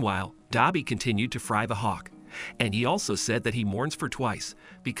 Meanwhile, Dabi continued to fry the Hawk, and he also said that he mourns for Twice,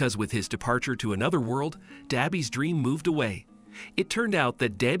 because with his departure to another world, Dabi's dream moved away. It turned out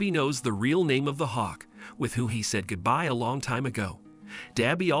that Dabi knows the real name of the Hawk, with whom he said goodbye a long time ago.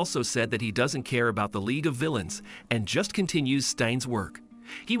 Dabi also said that he doesn't care about the League of Villains and just continues Stein's work.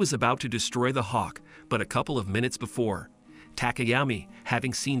 He was about to destroy the Hawk, but a couple of minutes before, Takayami,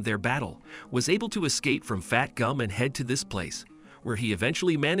 having seen their battle, was able to escape from Fat Gum and head to this place, where he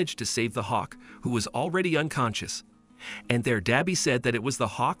eventually managed to save the Hawk, who was already unconscious. And there Dabi said that it was the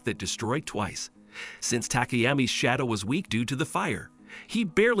Hawk that destroyed Twice. Since Takayami's shadow was weak due to the fire, he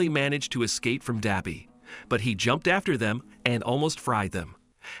barely managed to escape from Dabi, but he jumped after them and almost fried them.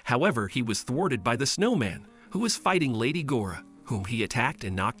 However, he was thwarted by the snowman, who was fighting Lady Gora, whom he attacked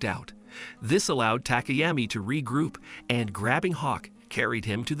and knocked out. This allowed Takayami to regroup, and grabbing Hawk, carried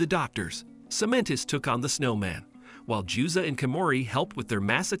him to the doctors. Cementus took on the snowman, while Juza and Kamori helped with their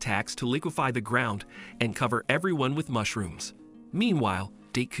mass attacks to liquefy the ground and cover everyone with mushrooms. Meanwhile,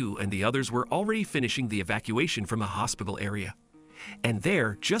 Deku and the others were already finishing the evacuation from the hospital area. And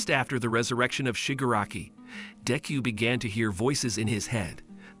there, just after the resurrection of Shigaraki, Deku began to hear voices in his head.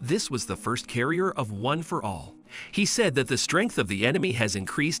 This was the first carrier of One for All. He said that the strength of the enemy has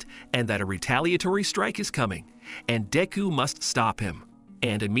increased and that a retaliatory strike is coming, and Deku must stop him.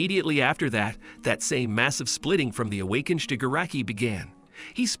 And immediately after that, that same massive splitting from the awakened Shigaraki began.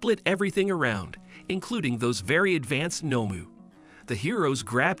 He split everything around, including those very advanced Nomu. The heroes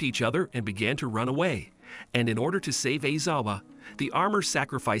grabbed each other and began to run away, and in order to save Aizawa, the armor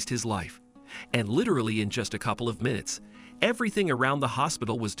sacrificed his life. And literally in just a couple of minutes, everything around the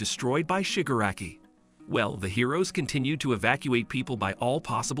hospital was destroyed by Shigaraki. Well, the heroes continued to evacuate people by all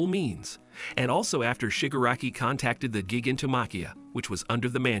possible means, and also after Shigaraki contacted the Gigantomachia, which was under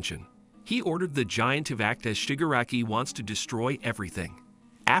the mansion. He ordered the giant to act as Shigaraki wants to destroy everything.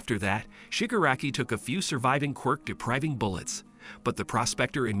 After that, Shigaraki took a few surviving quirk-depriving bullets, but the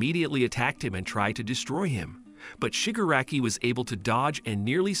prospector immediately attacked him and tried to destroy him. But Shigaraki was able to dodge and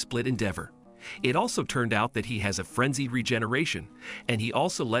nearly split Endeavor. It also turned out that he has a frenzied regeneration, and he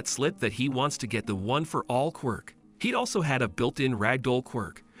also let slip that he wants to get the One for All quirk. He also had a built-in ragdoll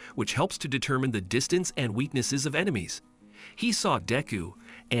quirk, which helps to determine the distance and weaknesses of enemies. He saw Deku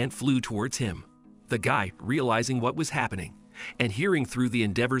and flew towards him. The guy, realizing what was happening, and hearing through the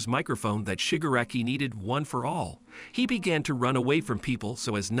Endeavor's microphone that Shigaraki needed One for All, he began to run away from people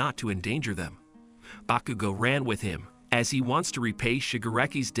so as not to endanger them. Bakugo ran with him, as he wants to repay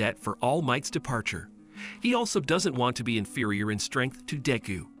Shigaraki's debt for All Might's departure. He also doesn't want to be inferior in strength to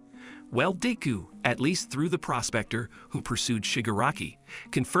Deku. Well, Deku, at least through the prospector who pursued Shigaraki,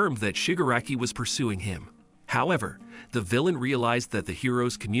 confirmed that Shigaraki was pursuing him. However, the villain realized that the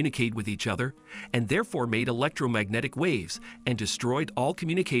heroes communicate with each other and therefore made electromagnetic waves and destroyed all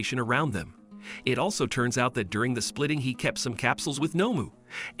communication around them. It also turns out that during the splitting he kept some capsules with Nomu,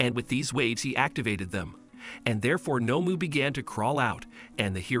 and with these waves he activated them. And therefore Nomu began to crawl out,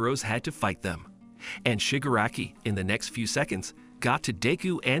 and the heroes had to fight them. And Shigaraki, in the next few seconds, got to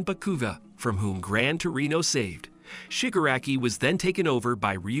Deku and Bakuga, from whom Gran Torino saved. Shigaraki was then taken over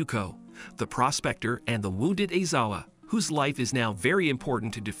by Ryuko, the Prospector, and the wounded Aizawa, whose life is now very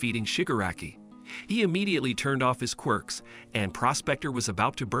important to defeating Shigaraki. He immediately turned off his quirks, and Prospector was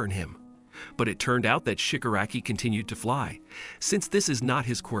about to burn him. But it turned out that Shigaraki continued to fly, since this is not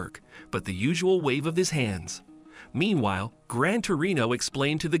his quirk, but the usual wave of his hands. Meanwhile, Gran Torino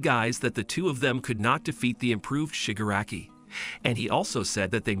explained to the guys that the two of them could not defeat the improved Shigaraki. And he also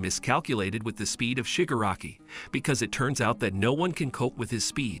said that they miscalculated with the speed of Shigaraki, because it turns out that no one can cope with his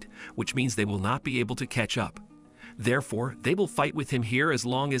speed, which means they will not be able to catch up. Therefore, they will fight with him here as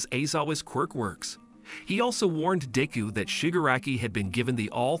long as Aizawa's quirk works. He also warned Deku that Shigaraki had been given the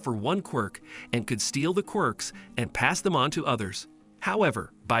all-for-one quirk and could steal the quirks and pass them on to others.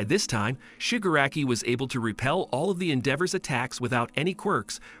 However, by this time, Shigaraki was able to repel all of the Endeavor's attacks without any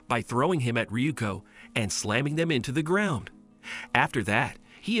quirks by throwing him at Ryuko and slamming them into the ground. After that,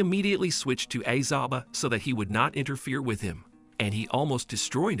 he immediately switched to Aizawa so that he would not interfere with him, and he almost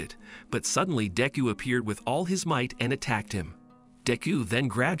destroyed it, but suddenly Deku appeared with all his might and attacked him. Deku then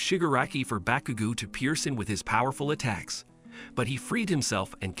grabbed Shigaraki for Bakugo to pierce him with his powerful attacks, but he freed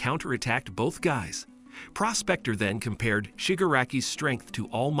himself and counterattacked both guys. Prospector then compared Shigaraki's strength to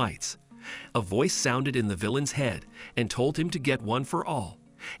All Might's. A voice sounded in the villain's head and told him to get one for all,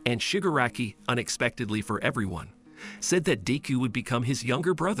 and Shigaraki, unexpectedly for everyone, said that Deku would become his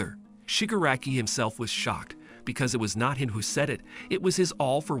younger brother. Shigaraki himself was shocked, because it was not him who said it, it was his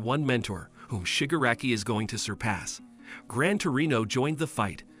all-for-one mentor, whom Shigaraki is going to surpass. Gran Torino joined the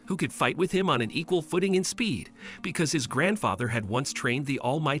fight, who could fight with him on an equal footing in speed, because his grandfather had once trained the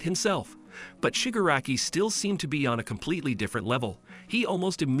All Might himself. But Shigaraki still seemed to be on a completely different level. He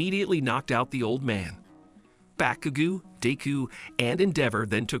almost immediately knocked out the old man. Bakugo, Deku, and Endeavor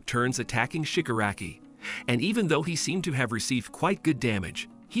then took turns attacking Shigaraki, and even though he seemed to have received quite good damage,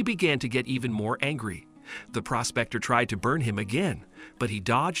 he began to get even more angry. The Prospector tried to burn him again, but he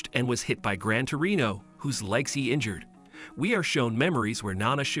dodged and was hit by Gran Torino, whose legs he injured. We are shown memories where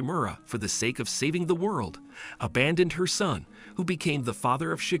Nana Shimura, for the sake of saving the world, abandoned her son, who became the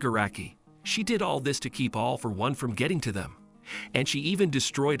father of Shigaraki. She did all this to keep all-for-one from getting to them, and she even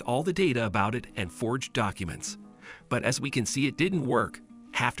destroyed all the data about it and forged documents. But as we can see, it didn't work.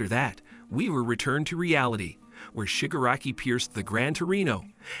 After that, we were returned to reality, where Shigaraki pierced the Gran Torino,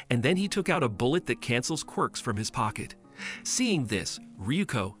 and then he took out a bullet that cancels quirks from his pocket. Seeing this,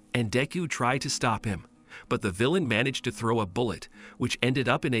 Ryuko and Deku tried to stop him, but the villain managed to throw a bullet, which ended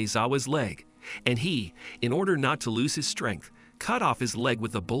up in Aizawa's leg, and he, in order not to lose his strength, cut off his leg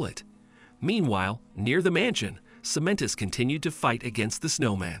with the bullet. Meanwhile, near the mansion, Cementus continued to fight against the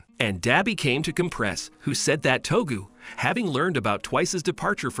snowman, and Dabi came to Compress, who said that Togu, having learned about Twice's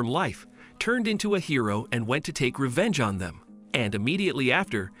departure from life, turned into a hero and went to take revenge on them. And immediately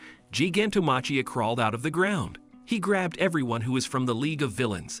after, Gigantomachia crawled out of the ground. He grabbed everyone who was from the League of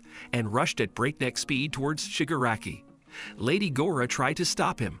Villains and rushed at breakneck speed towards Shigaraki. Lady Gora tried to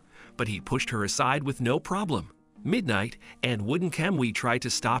stop him, but he pushed her aside with no problem. Midnight and Wooden Kamui tried to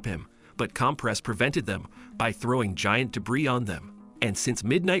stop him, but Compress prevented them by throwing giant debris on them. And since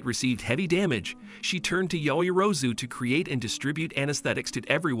Midnight received heavy damage, she turned to Yoirozu to create and distribute anesthetics to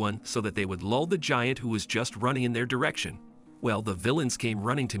everyone so that they would lull the giant who was just running in their direction. Well, the villains came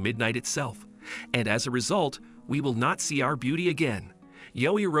running to Midnight itself, and as a result, we will not see our beauty again.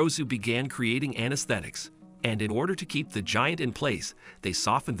 Yoirozu began creating anesthetics, and in order to keep the giant in place, they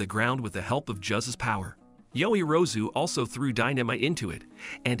softened the ground with the help of Juz's power. Yoirozu also threw dynamite into it,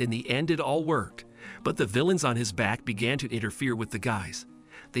 and in the end it all worked. But the villains on his back began to interfere with the guys.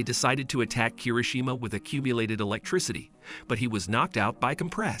 They decided to attack Kirishima with accumulated electricity, but he was knocked out by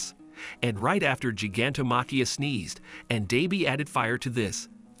Compress. And right after, Gigantomachia sneezed, and Dabi added fire to this,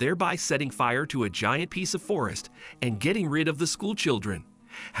 thereby setting fire to a giant piece of forest and getting rid of the school children.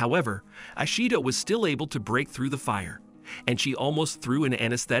 However, Ashido was still able to break through the fire, and she almost threw an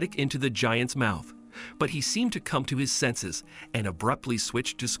anesthetic into the giant's mouth. But he seemed to come to his senses and abruptly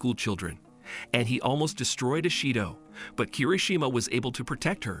switched to school children. And he almost destroyed Ashido, but Kirishima was able to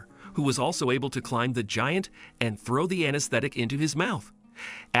protect her, who was also able to climb the giant and throw the anesthetic into his mouth.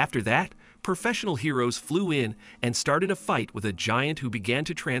 After that, professional heroes flew in and started a fight with a giant who began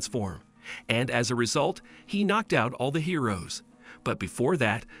to transform, and as a result, he knocked out all the heroes. But before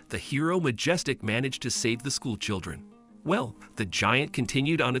that, the hero Majestic managed to save the school children. Well, the giant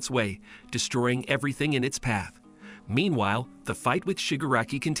continued on its way, destroying everything in its path. Meanwhile, the fight with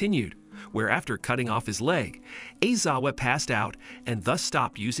Shigaraki continued, where after cutting off his leg, Aizawa passed out and thus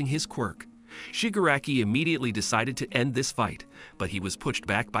stopped using his quirk. Shigaraki immediately decided to end this fight, but he was pushed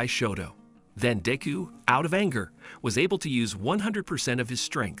back by Shoto. Then Deku, out of anger, was able to use 100% of his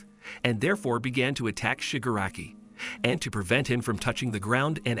strength, and therefore began to attack Shigaraki. And to prevent him from touching the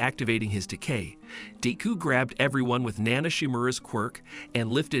ground and activating his decay, Deku grabbed everyone with Nana Shimura's quirk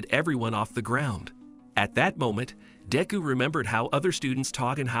and lifted everyone off the ground. At that moment, Deku remembered how other students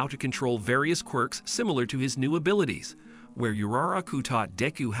taught him how to control various quirks similar to his new abilities, where Uraraku taught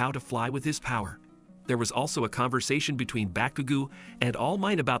Deku how to fly with his power. There was also a conversation between Bakugo and All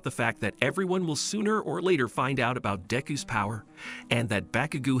Might about the fact that everyone will sooner or later find out about Deku's power, and that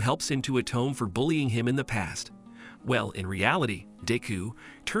Bakugo helps him to atone for bullying him in the past. Well, in reality, Deku,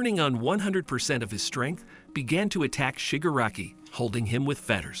 turning on 100% of his strength, began to attack Shigaraki, holding him with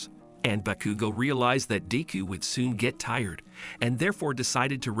fetters. And Bakugo realized that Deku would soon get tired, and therefore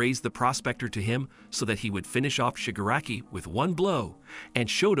decided to raise the prospector to him so that he would finish off Shigaraki with one blow, and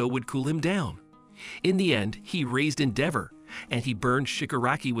Shoto would cool him down. In the end, he raised Endeavor, and he burned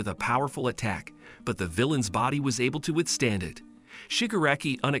Shigaraki with a powerful attack, but the villain's body was able to withstand it.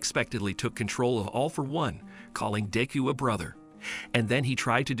 Shigaraki unexpectedly took control of All for One, calling Deku a brother. And then he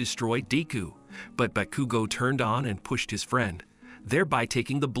tried to destroy Deku, but Bakugo turned on and pushed his friend, thereby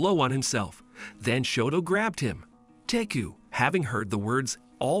taking the blow on himself. Then Shoto grabbed him. Deku, having heard the words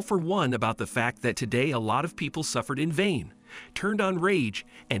All for One about the fact that today a lot of people suffered in vain, turned on rage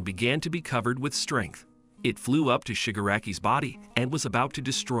and began to be covered with strength. It flew up to Shigaraki's body and was about to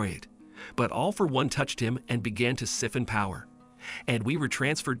destroy it. But All for One touched him and began to siphon power. And we were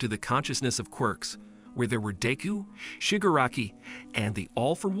transferred to the consciousness of quirks, where there were Deku, Shigaraki, and the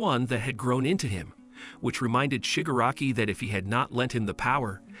All for One that had grown into him, which reminded Shigaraki that if he had not lent him the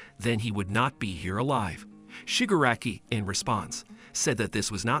power, then he would not be here alive. Shigaraki, in response, said that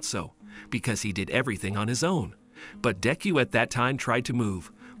this was not so, because he did everything on his own. But Deku at that time tried to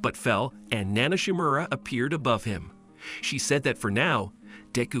move, but fell, and Nana Shimura appeared above him. She said that for now,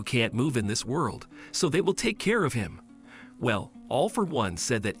 Deku can't move in this world, so they will take care of him. Well, All for One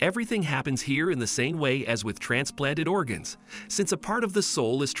said that everything happens here in the same way as with transplanted organs, since a part of the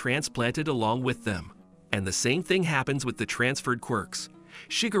soul is transplanted along with them. And the same thing happens with the transferred quirks.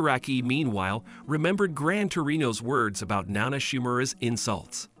 Shigaraki, meanwhile, remembered Gran Torino's words about Nana Shimura's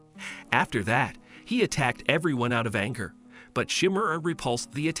insults. After that, he attacked everyone out of anger, but Shimura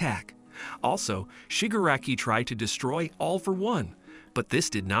repulsed the attack. Also, Shigaraki tried to destroy All for One, but this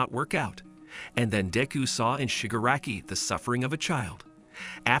did not work out. And then Deku saw in Shigaraki the suffering of a child.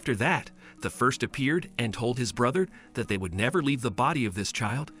 After that, the first appeared and told his brother that they would never leave the body of this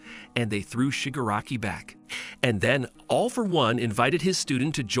child, and they threw Shigaraki back. And then All for One invited his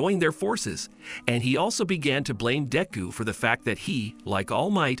student to join their forces, and he also began to blame Deku for the fact that he, like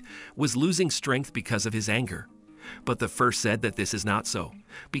All Might, was losing strength because of his anger. But the first said that this is not so,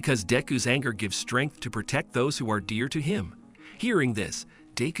 because Deku's anger gives strength to protect those who are dear to him. Hearing this,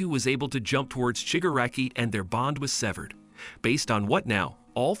 Deku was able to jump towards Shigaraki and their bond was severed. Based on what now?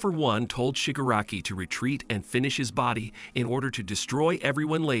 All for One told Shigaraki to retreat and finish his body in order to destroy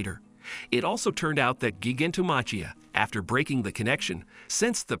everyone later. It also turned out that Gigantomachia, after breaking the connection,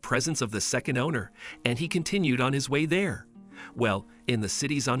 sensed the presence of the second owner, and he continued on his way there. Well, in the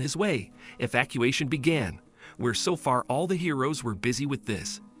cities on his way, evacuation began, where so far all the heroes were busy with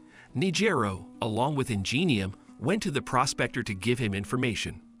this. Nijiro, along with Ingenium, went to the prospector to give him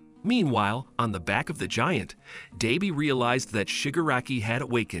information. Meanwhile, on the back of the giant, Dabi realized that Shigaraki had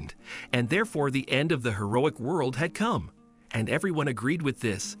awakened, and therefore the end of the heroic world had come. And everyone agreed with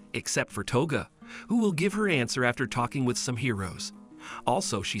this, except for Toga, who will give her answer after talking with some heroes.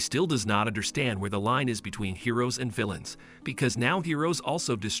 Also, she still does not understand where the line is between heroes and villains, because now heroes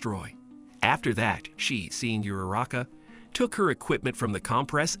also destroy. After that, she, seeing Uraraka, took her equipment from the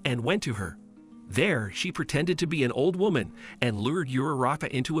compress and went to her. There, she pretended to be an old woman and lured Uraraka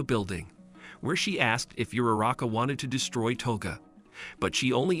into a building, where she asked if Uraraka wanted to destroy Toga. But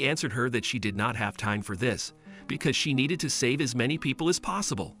she only answered her that she did not have time for this, because she needed to save as many people as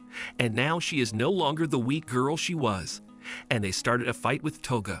possible, and now she is no longer the weak girl she was. And they started a fight with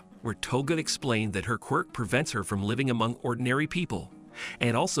Toga, where Toga explained that her quirk prevents her from living among ordinary people.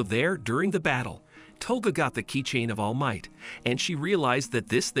 And also there, during the battle, Toga got the keychain of All Might, and she realized that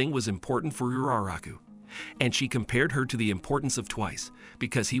this thing was important for Uraraku. And she compared her to the importance of Twice,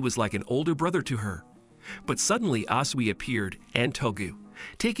 because he was like an older brother to her. But suddenly Asui appeared, and Togu,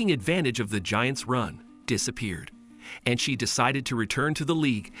 taking advantage of the giant's run, disappeared. and she decided to return to the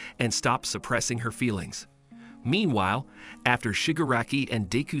League and stop suppressing her feelings. Meanwhile, after Shigaraki and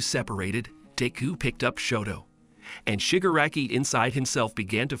Deku separated, Deku picked up Shoto. And Shigaraki inside himself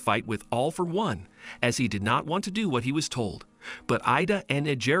began to fight with All for One, as he did not want to do what he was told. But Ida and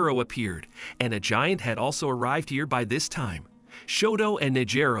Nejiro appeared, and a giant had also arrived here by this time. Shoto and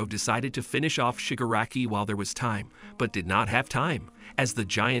Nejiro decided to finish off Shigaraki while there was time, but did not have time, as the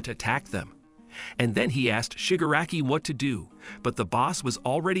giant attacked them. And then he asked Shigaraki what to do, but the boss was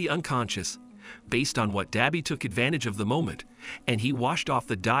already unconscious. Based on what Dabi took advantage of the moment, and he washed off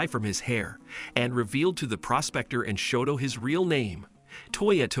the dye from his hair, and revealed to the prospector and Shoto his real name,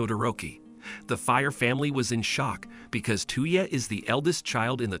 Toya Todoroki. The Fire family was in shock, because Toya is the eldest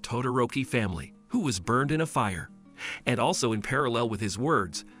child in the Todoroki family, who was burned in a fire. And also in parallel with his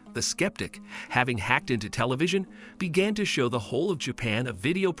words, the skeptic, having hacked into television, began to show the whole of Japan a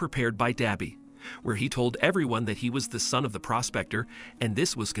video prepared by Dabi, where he told everyone that he was the son of the prospector, and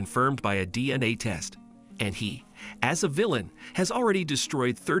this was confirmed by a DNA test. And he, as a villain, has already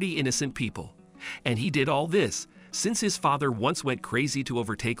destroyed 30 innocent people. And he did all this since his father once went crazy to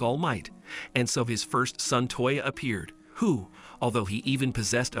overtake All Might, and so his first son Toya appeared, who, although he even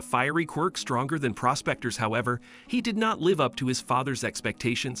possessed a fiery quirk stronger than Prospector's, however, he did not live up to his father's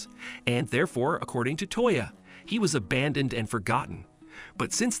expectations, and therefore, according to Toya, he was abandoned and forgotten.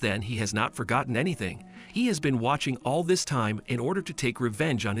 But since then, he has not forgotten anything. He has been watching all this time in order to take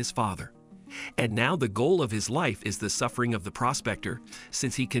revenge on his father. And now the goal of his life is the suffering of the Prospector,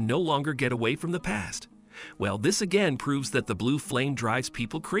 since he can no longer get away from the past. Well, this again proves that the blue flame drives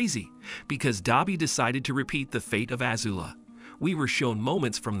people crazy, because Dabi decided to repeat the fate of Azula. We were shown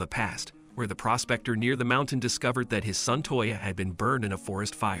moments from the past, where the prospector near the mountain discovered that his son Toya had been burned in a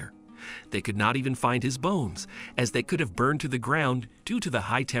forest fire. They could not even find his bones, as they could have burned to the ground due to the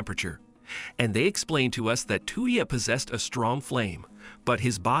high temperature. And they explained to us that Toya possessed a strong flame, but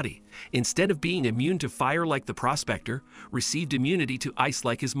his body, instead of being immune to fire like the prospector, received immunity to ice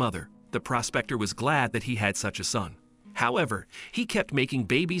like his mother. The prospector was glad that he had such a son. However, he kept making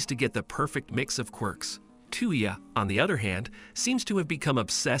babies to get the perfect mix of quirks. Toya, on the other hand, seems to have become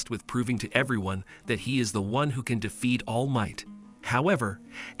obsessed with proving to everyone that he is the one who can defeat All Might. However,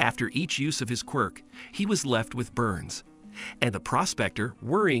 after each use of his quirk, he was left with burns. And the prospector,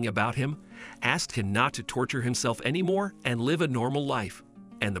 worrying about him, asked him not to torture himself anymore and live a normal life.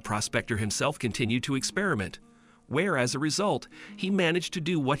 And the prospector himself continued to experiment, where as a result, he managed to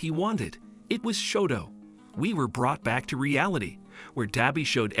do what he wanted. It was Shoto. We were brought back to reality, where Dabi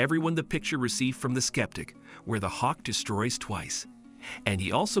showed everyone the picture received from the skeptic, where the hawk destroys twice. And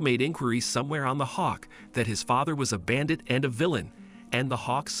he also made inquiries somewhere on the hawk that his father was a bandit and a villain, and the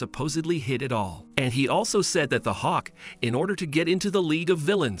hawk supposedly hid it all. And he also said that the hawk, in order to get into the League of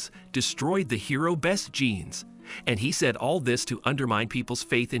Villains, destroyed the hero best genes. And he said all this to undermine people's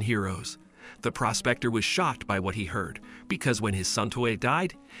faith in heroes. The prospector was shocked by what he heard, because when his son Toya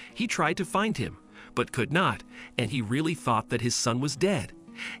died, he tried to find him, but could not, and he really thought that his son was dead.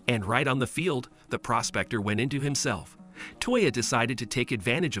 And right on the field, the prospector went into himself. Toya decided to take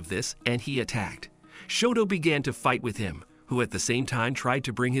advantage of this, and he attacked. Shoto began to fight with him, who at the same time tried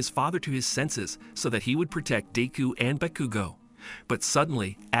to bring his father to his senses so that he would protect Deku and Bakugo. But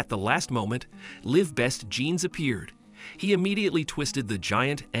suddenly, at the last moment, Live Best Genes appeared. He immediately twisted the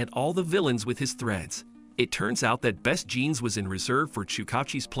giant and all the villains with his threads. It turns out that Best Genes was in reserve for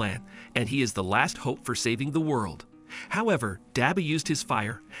Chukachi's plan, and he is the last hope for saving the world. However, Dabi used his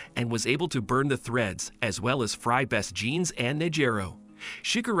fire and was able to burn the threads, as well as fry Best Genes and Nejiro.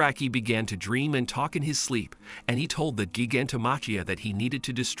 Shigaraki began to dream and talk in his sleep, and he told the Gigantomachia that he needed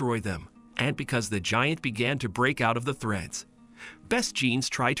to destroy them, and because the giant began to break out of the threads. Best Genes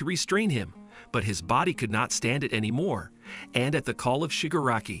tried to restrain him, but his body could not stand it anymore, and at the call of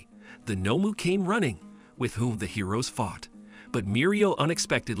Shigaraki, the Nomu came running, with whom the heroes fought. But Mirio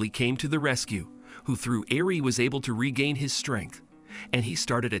unexpectedly came to the rescue, who through Eri was able to regain his strength, and he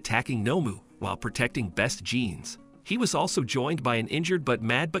started attacking Nomu while protecting Best Genes. He was also joined by an injured but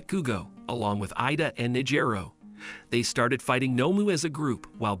mad Bakugo, along with Ida and Nejiro. They started fighting Nomu as a group,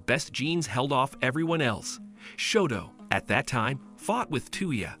 while Best Genes held off everyone else. Shoto, at that time, fought with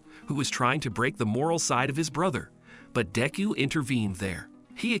Toya, who was trying to break the moral side of his brother, but Deku intervened there.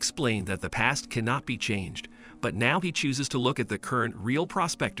 He explained that the past cannot be changed, but now he chooses to look at the current real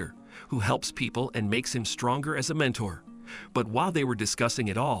prospector, who helps people and makes him stronger as a mentor. But while they were discussing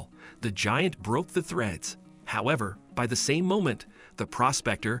it all, the giant broke the threads. However, by the same moment, the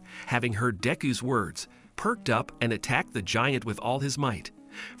prospector, having heard Deku's words, perked up and attacked the giant with all his might,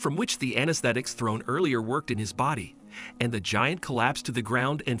 from which the anesthetics thrown earlier worked in his body, and the giant collapsed to the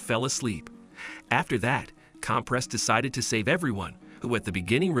ground and fell asleep. After that, Compress decided to save everyone, who at the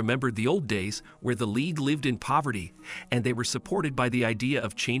beginning remembered the old days where the League lived in poverty and they were supported by the idea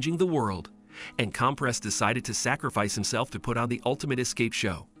of changing the world. And Compress decided to sacrifice himself to put on the ultimate escape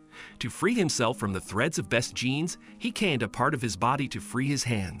show. To free himself from the threads of Best Jeans, he canned a part of his body to free his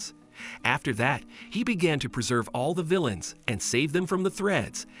hands. After that, he began to preserve all the villains and save them from the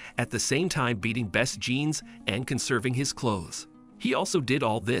threads, at the same time beating Best Jeans and conserving his clothes. He also did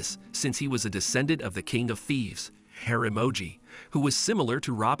all this since he was a descendant of the King of Thieves, hero, who was similar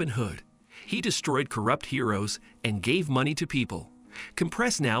to Robin Hood. He destroyed corrupt heroes and gave money to people.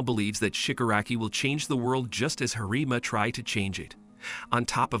 Compress now believes that Shigaraki will change the world just as Harima tried to change it. On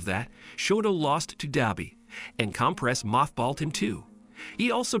top of that, Shoto lost to Dabi, and Compress mothballed him too.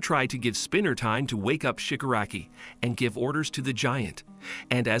 He also tried to give Spinner time to wake up Shigaraki and give orders to the giant,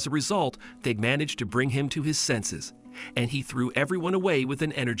 and as a result, they managed to bring him to his senses, and he threw everyone away with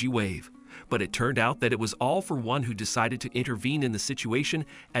an energy wave. But it turned out that it was All for One who decided to intervene in the situation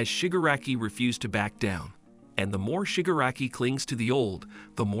as Shigaraki refused to back down. And the more Shigaraki clings to the old,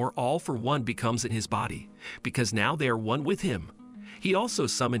 the more All for One becomes in his body, because now they are one with him. He also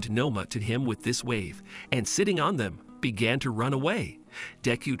summoned Noma to him with this wave, and sitting on them, began to run away.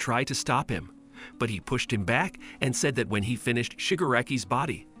 Deku tried to stop him, but he pushed him back and said that when he finished Shigaraki's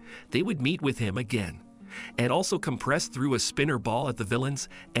body, they would meet with him again. And also Compress threw a spinner ball at the villains,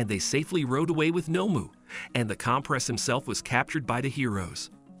 and they safely rode away with Nomu, and the Compress himself was captured by the heroes.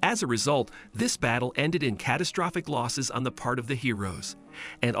 As a result, this battle ended in catastrophic losses on the part of the heroes.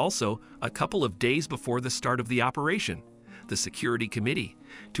 And also, a couple of days before the start of the operation, the Security Committee,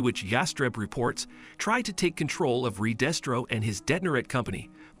 to which Yastreb reports, tried to take control of Redestro and his Detonaret company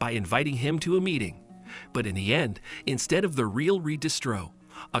by inviting him to a meeting. But in the end, instead of the real Redestro,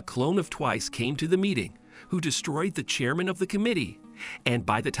 a clone of Twice came to the meeting, who destroyed the chairman of the committee. And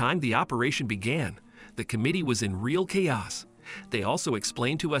by the time the operation began, the committee was in real chaos. They also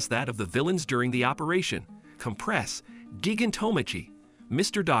explained to us that of the villains during the operation, Compress, Gigan Tomochi,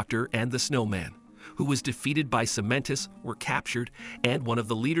 Mr. Doctor, and the Snowman, who was defeated by Cementus, were captured, and one of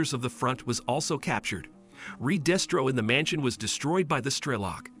the leaders of the front was also captured. Redestro in the mansion was destroyed by the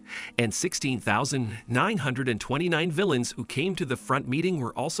Strelok, and 16,929 villains who came to the front meeting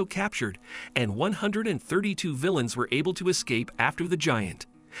were also captured, and 132 villains were able to escape after the giant.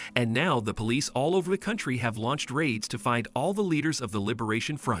 And now the police all over the country have launched raids to find all the leaders of the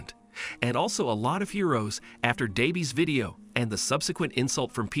Liberation Front. And also a lot of heroes, after Dabi's video and the subsequent insult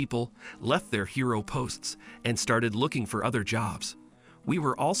from people, left their hero posts and started looking for other jobs. We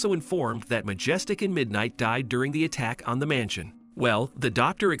were also informed that Majestic and Midnight died during the attack on the mansion. Well, the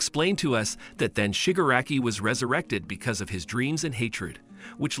doctor explained to us that then Shigaraki was resurrected because of his dreams and hatred,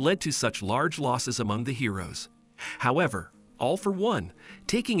 which led to such large losses among the heroes. However, All for One,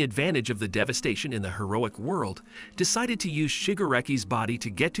 taking advantage of the devastation in the heroic world, decided to use Shigaraki's body to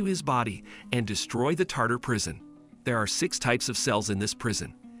get to his body and destroy the Tartar prison. There are 6 types of cells in this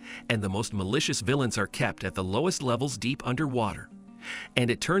prison, and the most malicious villains are kept at the lowest levels deep underwater. And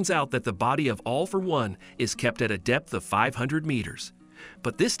it turns out that the body of All for One is kept at a depth of 500 meters.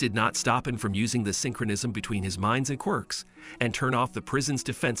 But this did not stop him from using the synchronism between his minds and quirks, and turn off the prison's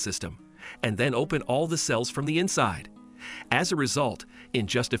defense system, and then open all the cells from the inside. As a result, in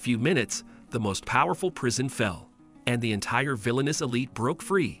just a few minutes, the most powerful prison fell, and the entire villainous elite broke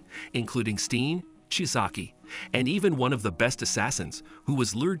free, including Steen, Chisaki, and even one of the best assassins, who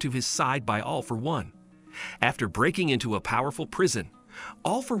was lured to his side by All for One. After breaking into a powerful prison,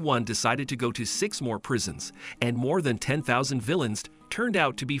 All for One decided to go to 6 more prisons, and more than 10,000 villains turned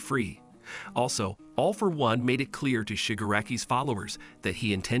out to be free. Also, All for One made it clear to Shigaraki's followers that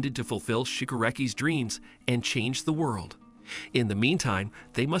he intended to fulfill Shigaraki's dreams and change the world. In the meantime,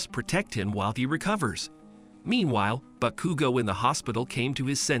 they must protect him while he recovers. Meanwhile, Bakugo in the hospital came to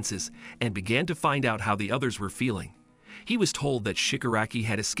his senses and began to find out how the others were feeling. He was told that Shigaraki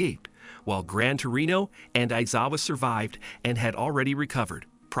had escaped, while Gran Torino and Aizawa survived and had already recovered.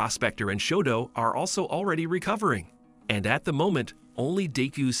 Prospector and Shoto are also already recovering. And at the moment, only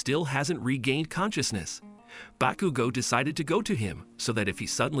Deku still hasn't regained consciousness. Bakugo decided to go to him so that if he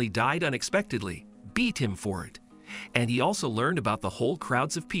suddenly died unexpectedly, beat him for it. And he also learned about the whole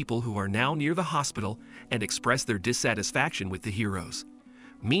crowds of people who are now near the hospital and expressed their dissatisfaction with the heroes.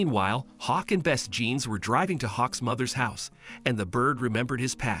 Meanwhile, Hawk and Best Jeans were driving to Hawk's mother's house, and the bird remembered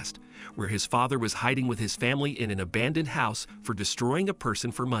his past, where his father was hiding with his family in an abandoned house for destroying a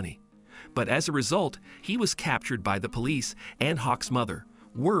person for money. But as a result, he was captured by the police, and Hawk's mother,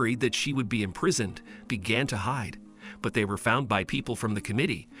 worried that she would be imprisoned, began to hide. But they were found by people from the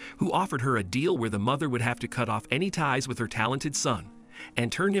committee, who offered her a deal where the mother would have to cut off any ties with her talented son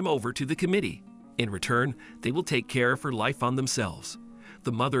and turn him over to the committee. In return, they will take care of her life on themselves.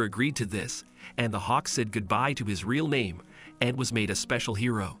 The mother agreed to this, and the hawk said goodbye to his real name and was made a special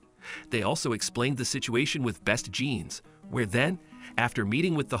hero. They also explained the situation with Best Jeans, where then, after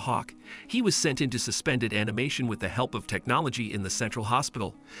meeting with the hawk, he was sent into suspended animation with the help of technology in the central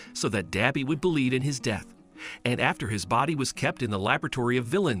hospital, so that Dabby would bleed in his death. And after his body was kept in the laboratory of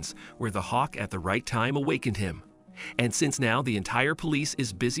villains, where the hawk at the right time awakened him. And since now the entire police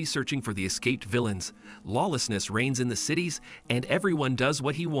is busy searching for the escaped villains, lawlessness reigns in the cities and everyone does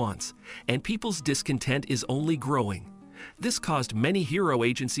what he wants, and people's discontent is only growing. This caused many hero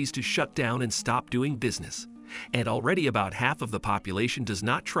agencies to shut down and stop doing business, and already about half of the population does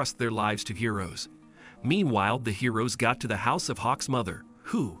not trust their lives to heroes. Meanwhile, the heroes got to the house of Hawk's mother,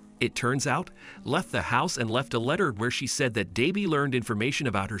 who, it turns out, left the house and left a letter where she said that Dabby learned information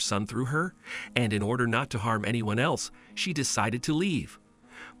about her son through her, and in order not to harm anyone else, she decided to leave.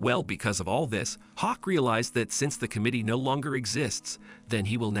 Well, because of all this, Hawk realized that since the committee no longer exists, then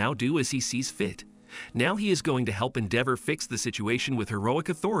he will now do as he sees fit. Now he is going to help Endeavor fix the situation with heroic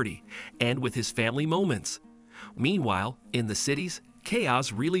authority and with his family moments. Meanwhile, in the cities,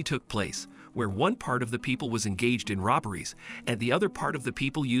 chaos really took place, where one part of the people was engaged in robberies and the other part of the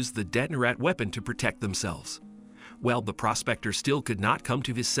people used the detonarat weapon to protect themselves. Well, the prospector still could not come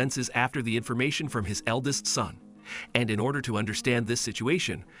to his senses after the information from his eldest son, and in order to understand this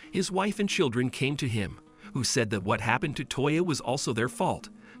situation, his wife and children came to him, who said that what happened to Toya was also their fault,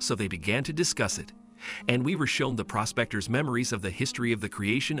 so they began to discuss it. And we were shown the prospector's memories of the history of the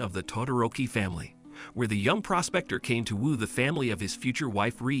creation of the Todoroki family, where the young prospector came to woo the family of his future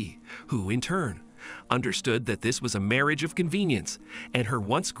wife Ri, who, in turn, understood that this was a marriage of convenience, and her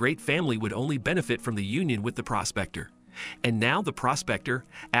once great family would only benefit from the union with the prospector. And now the prospector,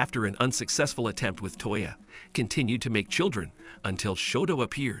 after an unsuccessful attempt with Toya, continued to make children until Shoto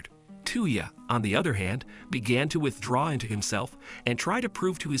appeared. Tuya, on the other hand, began to withdraw into himself and try to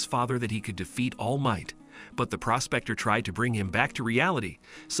prove to his father that he could defeat All Might. But the prospector tried to bring him back to reality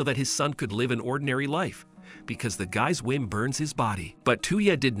so that his son could live an ordinary life, because the guy's whim burns his body. But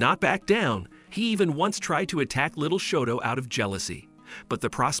Tuya did not back down. He even once tried to attack little Shoto out of jealousy. But the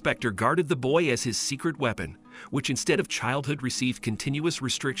prospector guarded the boy as his secret weapon, which instead of childhood received continuous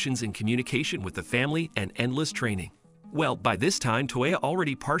restrictions in communication with the family and endless training. Well, by this time, Toya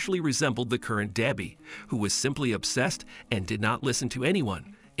already partially resembled the current Dabby, who was simply obsessed and did not listen to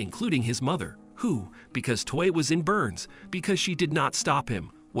anyone, including his mother, who, because Toya was in burns, because she did not stop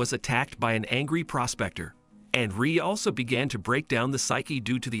him, was attacked by an angry prospector. And Ri also began to break down the psyche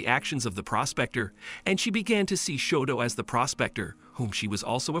due to the actions of the prospector, and she began to see Shoto as the prospector, whom she was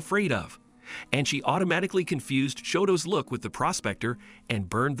also afraid of. And she automatically confused Shoto's look with the prospector and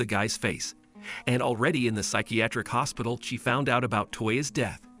burned the guy's face. And already in the psychiatric hospital, she found out about Toya's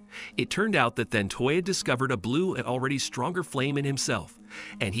death. It turned out that then Toya discovered a blue and already stronger flame in himself,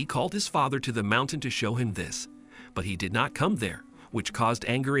 and he called his father to the mountain to show him this. But he did not come there, which caused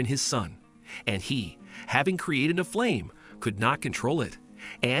anger in his son. And he, having created a flame, could not control it.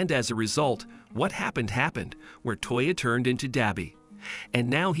 And as a result, what happened, where Toya turned into Dabby. And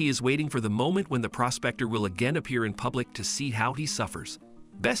now he is waiting for the moment when the prospector will again appear in public to see how he suffers.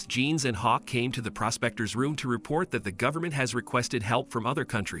 Best Jeans and Hawk came to the prospector's room to report that the government has requested help from other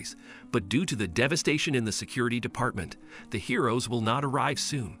countries, but due to the devastation in the security department, the heroes will not arrive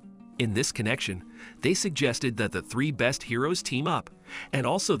soon. In this connection, they suggested that the three best heroes team up, and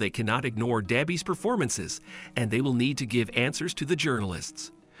also they cannot ignore Dabby's performances, and they will need to give answers to the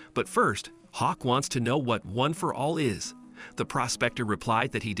journalists. But first, Hawk wants to know what One for All is. The prospector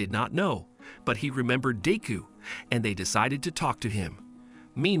replied that he did not know, but he remembered Deku, and they decided to talk to him.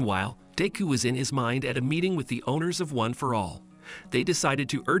 Meanwhile, Deku was in his mind at a meeting with the owners of One for All. They decided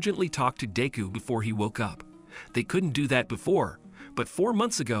to urgently talk to Deku before he woke up. They couldn't do that before, but 4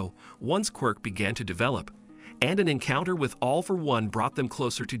 months ago, One's quirk began to develop, and an encounter with All for One brought them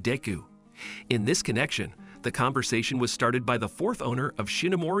closer to Deku. In this connection, the conversation was started by the fourth owner of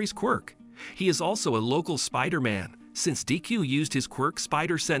Shinomori's quirk. He is also a local Spider-Man, since Deku used his quirk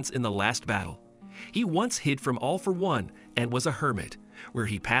Spider Sense in the last battle. He once hid from All for One and was a hermit, where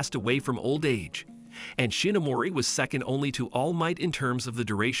he passed away from old age. And Shinomori was second only to All Might in terms of the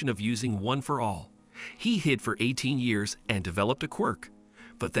duration of using One for All. He hid for 18 years and developed a quirk,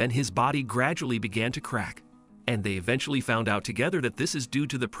 but then his body gradually began to crack, and they eventually found out together that this is due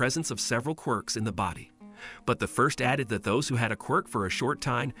to the presence of several quirks in the body. But the first added that those who had a quirk for a short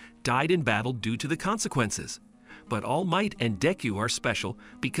time died in battle due to the consequences. But All Might and Deku are special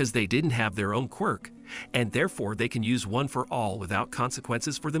because they didn't have their own quirk, and therefore they can use One for All without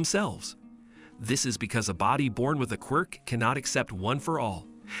consequences for themselves. This is because a body born with a quirk cannot accept One for All,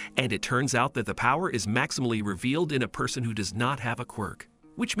 And it turns out that the power is maximally revealed in a person who does not have a quirk,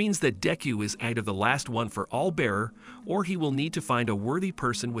 which means that Deku is either the last one for all bearer, or he will need to find a worthy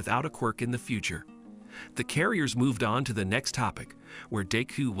person without a quirk in the future. The carriers moved on to the next topic, where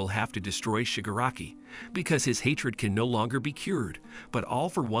Deku will have to destroy Shigaraki, because his hatred can no longer be cured, but All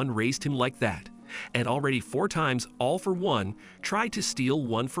for One raised him like that. And already 4 times All for One tried to steal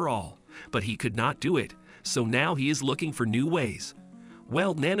One for All, but he could not do it, so now he is looking for new ways.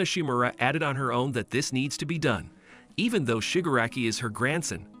 Well, Nana Shimura added on her own that this needs to be done, even though Shigaraki is her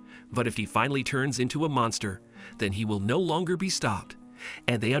grandson, but if he finally turns into a monster, then he will no longer be stopped.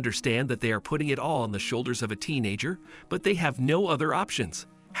 And they understand that they are putting it all on the shoulders of a teenager, but they have no other options.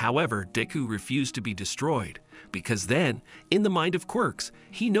 However, Deku refused to be destroyed, because then, in the mind of Quirks,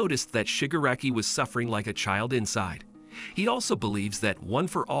 he noticed that Shigaraki was suffering like a child inside. He also believes that One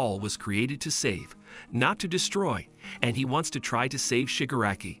for All was created to save, not to destroy, and he wants to try to save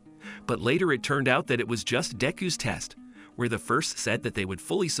Shigaraki. But later it turned out that it was just Deku's test, where the first said that they would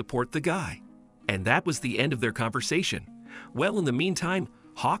fully support the guy. And that was the end of their conversation. Well, in the meantime,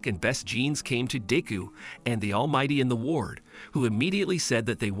 Hawk and Best Jeans came to Deku and the Almighty in the ward, who immediately said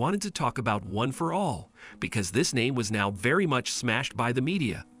that they wanted to talk about One for All, because this name was now very much smashed by the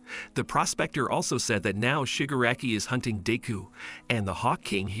media. The prospector also said that now Shigaraki is hunting Deku, and the Hawk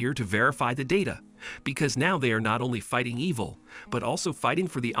came here to verify the data, because now they are not only fighting evil, but also fighting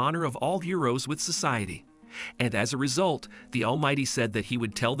for the honor of all heroes with society. And as a result, the Almighty said that he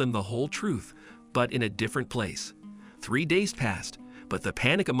would tell them the whole truth, but in a different place. 3 days passed, but the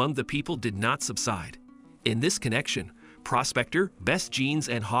panic among the people did not subside. In this connection, Prospector, Best Jeans,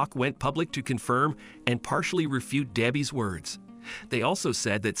 and Hawk went public to confirm and partially refute Debbie's words. They also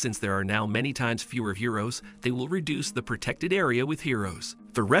said that since there are now many times fewer heroes, they will reduce the protected area with heroes.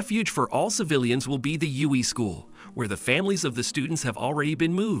 The refuge for all civilians will be the AII School, where the families of the students have already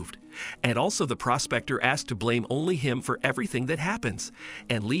been moved. And also the prospector asked to blame only him for everything that happens,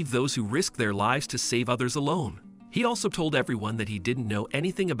 and leave those who risk their lives to save others alone. He also told everyone that he didn't know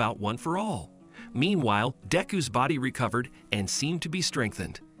anything about One for All. Meanwhile, Deku's body recovered and seemed to be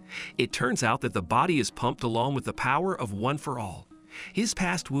strengthened. It turns out that the body is pumped along with the power of One for All. His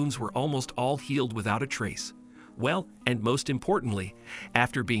past wounds were almost all healed without a trace. Well, and most importantly,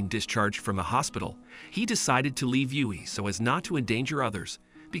 after being discharged from the hospital, he decided to leave AII so as not to endanger others,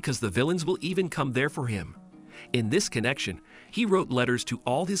 because the villains will even come there for him. In this connection, he wrote letters to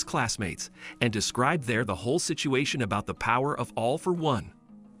all his classmates and described there the whole situation about the power of All for One.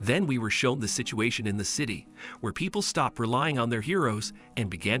 Then we were shown the situation in the city, where people stopped relying on their heroes and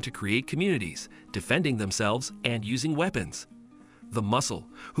began to create communities, defending themselves and using weapons. The Muscle,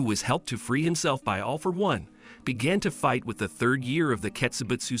 who was helped to free himself by All for One, began to fight with the 3rd year of the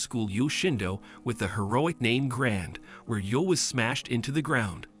Ketsubutsu School Yo Shindo with the heroic name Grand, where Yo was smashed into the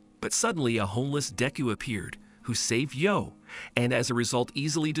ground. But suddenly a homeless Deku appeared, who saved Yo, and as a result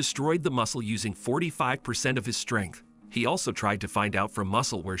easily destroyed the Muscle using 45% of his strength. He also tried to find out from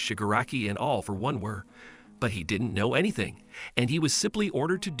Muscle where Shigaraki and All for One were, but he didn't know anything, and he was simply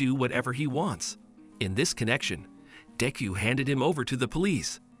ordered to do whatever he wants. In this connection, Deku handed him over to the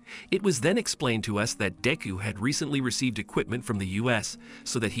police. It was then explained to us that Deku had recently received equipment from the US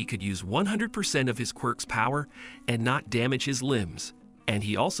so that he could use 100% of his quirk's power and not damage his limbs. And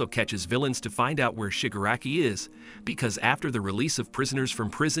he also catches villains to find out where Shigaraki is, because after the release of prisoners from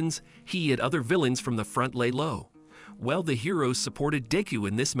prisons, he and other villains from the front lay low. Well, the heroes supported Deku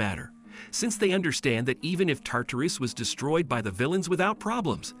in this matter, since they understand that even if Tartarus was destroyed by the villains without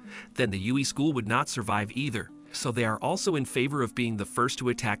problems, then the AII School would not survive either. So they are also in favor of being the first to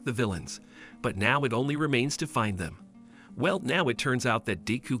attack the villains, but now it only remains to find them. Well, now it turns out that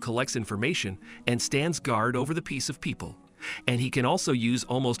Deku collects information and stands guard over the peace of people, and he can also use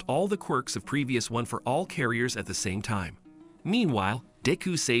almost all the quirks of previous One for All carriers at the same time. Meanwhile,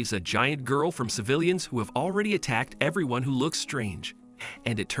 Deku saves a giant girl from civilians who have already attacked everyone who looks strange,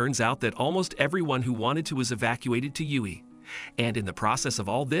 and it turns out that almost everyone who wanted to was evacuated to AII. And in the process of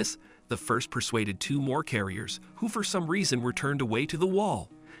all this, the first persuaded 2 more carriers, who for some reason were turned away to the wall,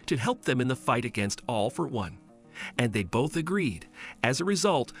 to help them in the fight against All for One. And they both agreed. As a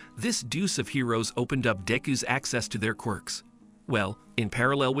result, this deuce of heroes opened up Deku's access to their quirks. Well, in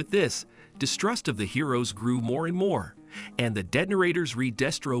parallel with this, distrust of the heroes grew more and more, and the detonators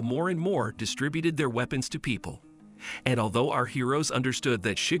Redestro more and more distributed their weapons to people. And although our heroes understood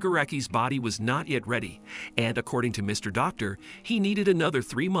that Shigaraki's body was not yet ready, and according to Mr. Doctor, he needed another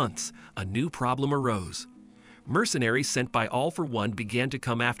 3 months, a new problem arose. Mercenaries sent by All for One began to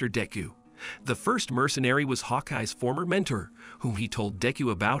come after Deku. The first mercenary was Hawkeye's former mentor, whom he told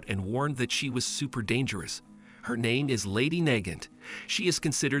Deku about and warned that she was super dangerous. Her name is Lady Nagant. She is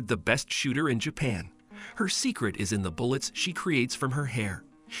considered the best shooter in Japan. Her secret is in the bullets she creates from her hair.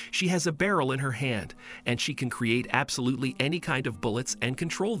 She has a barrel in her hand, and she can create absolutely any kind of bullets and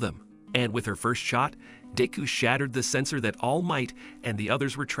control them. And with her first shot, Deku shattered the sensor that All Might and the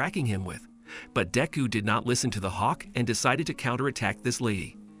others were tracking him with. But Deku did not listen to the hawk and decided to counterattack this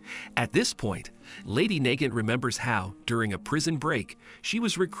lady. At this point, Lady Nagant remembers how, during a prison break, she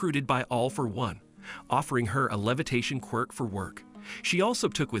was recruited by All for One, offering her a levitation quirk for work. She also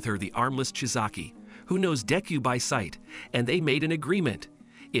took with her the armless Chizaki, who knows Deku by sight, and they made an agreement.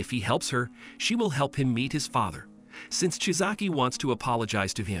 If he helps her, she will help him meet his father, since Chizaki wants to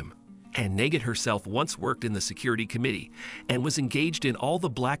apologize to him. And Nagant herself once worked in the security committee and was engaged in all the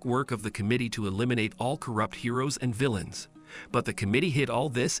black work of the committee to eliminate all corrupt heroes and villains. But the committee hid all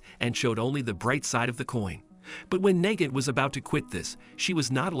this and showed only the bright side of the coin. But when Nagant was about to quit this, she was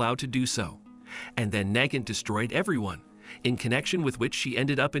not allowed to do so. And then Nagant destroyed everyone, in connection with which she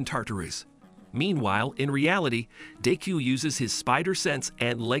ended up in Tartarus. Meanwhile, in reality, Deku uses his spider sense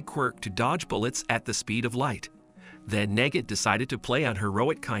and leg quirk to dodge bullets at the speed of light. Then Nagant decided to play on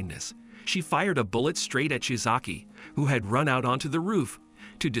heroic kindness. She fired a bullet straight at Chizaki, who had run out onto the roof,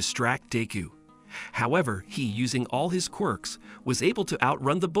 to distract Deku. However, he, using all his quirks, was able to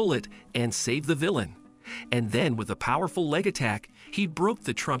outrun the bullet and save the villain. And then, with a powerful leg attack, he broke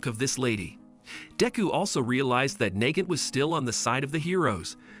the trunk of this lady. Deku also realized that Nagant was still on the side of the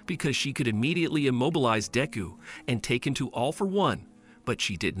heroes, because she could immediately immobilize Deku and take him to All for One, but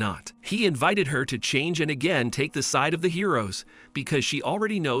she did not. He invited her to change and again take the side of the heroes, because she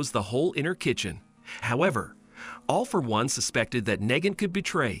already knows the whole inner kitchen. However, All for One suspected that Nagant could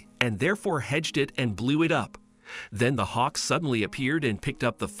betray, and therefore hedged it and blew it up. Then the hawk suddenly appeared and picked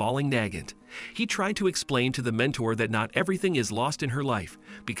up the falling Nagant. He tried to explain to the mentor that not everything is lost in her life,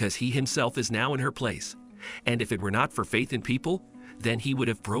 because he himself is now in her place. And if it were not for faith in people, then he would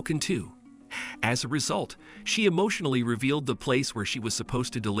have broken too. As a result, she emotionally revealed the place where she was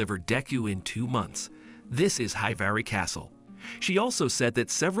supposed to deliver Deku in 2 months. This is Hivari Castle. She also said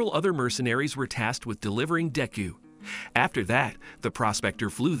that several other mercenaries were tasked with delivering Deku. After that, the prospector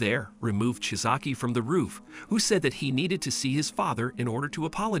flew there, removed Chizaki from the roof, who said that he needed to see his father in order to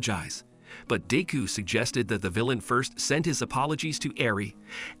apologize. But Deku suggested that the villain first send his apologies to AII,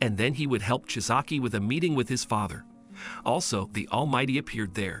 and then he would help Chizaki with a meeting with his father. Also, the Almighty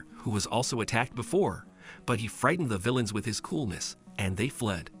appeared there, who was also attacked before, but he frightened the villains with his coolness, and they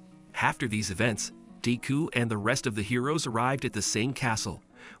fled. After these events, Deku and the rest of the heroes arrived at the same castle,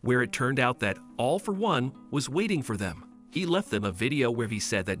 where it turned out that All for One was waiting for them. He left them a video where he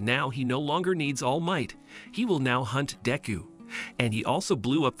said that now he no longer needs All Might. He will now hunt Deku. And he also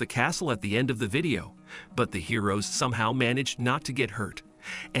blew up the castle at the end of the video, but the heroes somehow managed not to get hurt.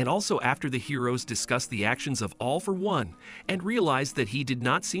 And also after the heroes discussed the actions of All for One and realized that he did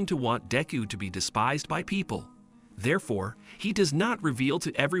not seem to want Deku to be despised by people. Therefore, he does not reveal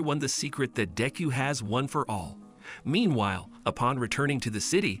to everyone the secret that Deku has one for all. Meanwhile, upon returning to the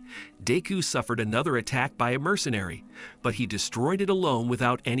city, Deku suffered another attack by a mercenary, but he destroyed it alone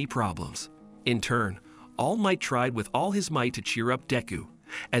without any problems. In turn, All Might tried with all his might to cheer up Deku,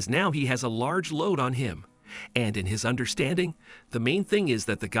 as now he has a large load on him. And in his understanding, the main thing is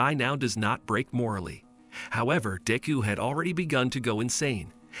that the guy now does not break morally. However, Deku had already begun to go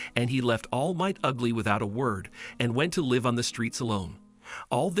insane, and he left All Might ugly without a word and went to live on the streets alone.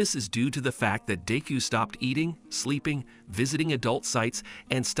 All this is due to the fact that Deku stopped eating, sleeping, visiting adult sites,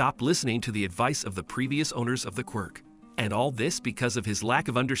 and stopped listening to the advice of the previous owners of the quirk. And all this because of his lack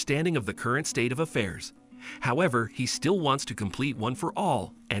of understanding of the current state of affairs. However, he still wants to complete One for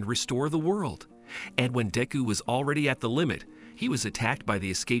All and restore the world. And when Deku was already at the limit, he was attacked by the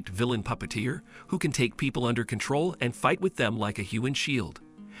escaped villain puppeteer, who can take people under control and fight with them like a human shield.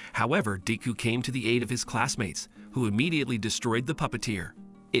 However, Deku came to the aid of his classmates, who immediately destroyed the puppeteer.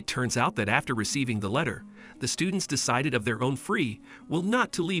 It turns out that after receiving the letter, the students decided of their own free will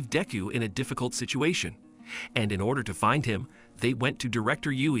not to leave Deku in a difficult situation. And in order to find him, they went to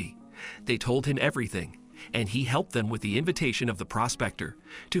Director Yui. They told him everything, and he helped them with the invitation of the prospector,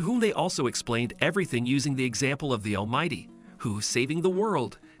 to whom they also explained everything using the example of the Almighty, who, saving the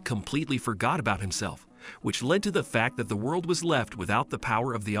world, completely forgot about himself, which led to the fact that the world was left without the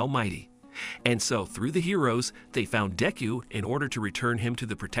power of the Almighty. And so, through the heroes, they found Deku in order to return him to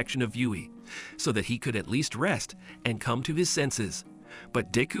the protection of Yui, so that he could at least rest and come to his senses.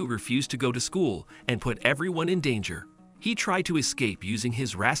 But Deku refused to go to school and put everyone in danger. He tried to escape using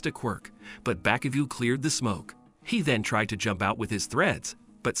his Rasta quirk, but Bakuvu cleared the smoke. He then tried to jump out with his threads,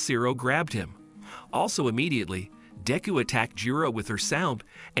 but Zero grabbed him. Also immediately, Deku attacked Jiro with her sound,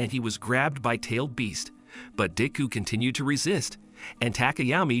 and he was grabbed by Tailed Beast, but Deku continued to resist, and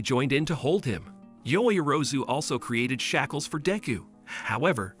Takayami joined in to hold him. Yoirozu also created shackles for Deku.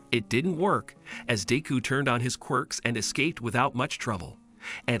 However, it didn't work, as Deku turned on his quirks and escaped without much trouble.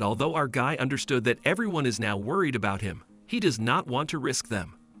 And although our guy understood that everyone is now worried about him, he does not want to risk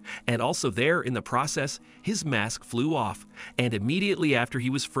them. And also there, in the process, his mask flew off, and immediately after he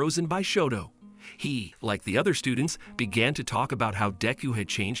was frozen by Shoto. He, like the other students, began to talk about how Deku had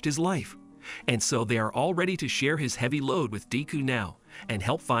changed his life. And so they are all ready to share his heavy load with Deku now, and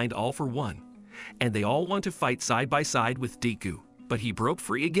help find All for One. And they all want to fight side by side with Deku. But he broke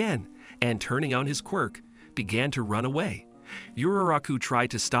free again, and turning on his quirk, began to run away. Uraraku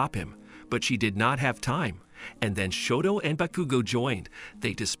tried to stop him, but she did not have time, and then Shoto and Bakugo joined.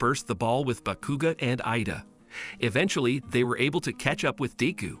 They dispersed the ball with Bakuga and Ida. Eventually, they were able to catch up with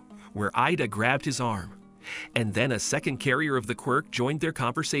Deku, where Ida grabbed his arm. And then a second carrier of the quirk joined their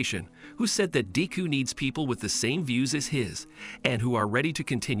conversation, who said that Deku needs people with the same views as his, and who are ready to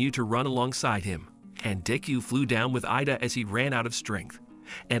continue to run alongside him. And Deku flew down with Ida as he ran out of strength.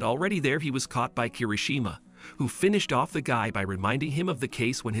 And already there he was caught by Kirishima, who finished off the guy by reminding him of the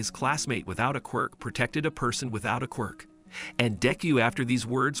case when his classmate without a quirk protected a person without a quirk. And Deku after these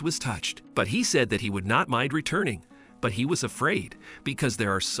words was touched, but he said that he would not mind returning, but he was afraid because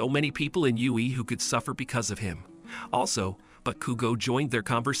there are so many people in UE who could suffer because of him. Also, Bakugo joined their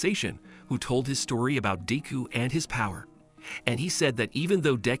conversation, who told his story about Deku and his power. And he said that even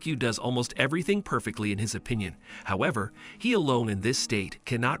though Deku does almost everything perfectly in his opinion, however, he alone in this state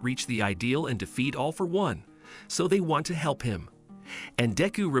cannot reach the ideal and defeat All for One, so they want to help him. And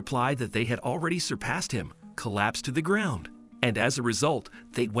Deku replied that they had already surpassed him, collapsed to the ground. And as a result,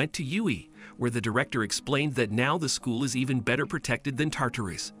 they went to UE, where the director explained that now the school is even better protected than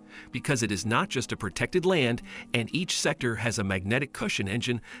Tartarus, because it is not just a protected land, and each sector has a magnetic cushion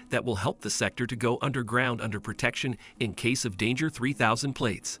engine that will help the sector to go underground under protection in case of danger 3,000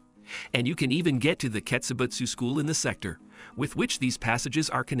 plates. And you can even get to the Ketsubutsu school in the sector, with which these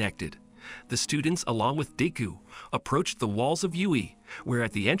passages are connected. The students, along with Deku, approached the walls of UE, where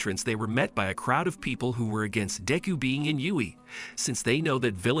at the entrance they were met by a crowd of people who were against Deku being in UE, since they know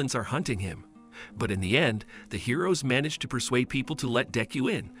that villains are hunting him. But in the end, the heroes managed to persuade people to let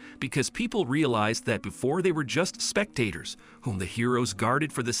Deku in, because people realized that before they were just spectators, whom the heroes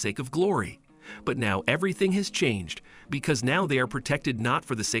guarded for the sake of glory. But now everything has changed, because now they are protected not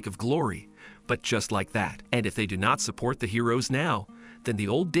for the sake of glory, but just like that. And if they do not support the heroes now, then the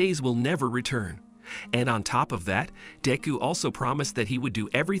old days will never return. And on top of that, Deku also promised that he would do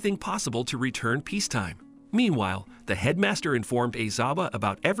everything possible to return peacetime. Meanwhile, the headmaster informed Aizawa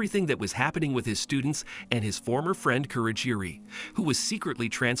about everything that was happening with his students and his former friend Kurajiri, who was secretly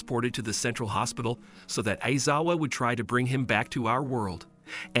transported to the central hospital so that Aizawa would try to bring him back to our world.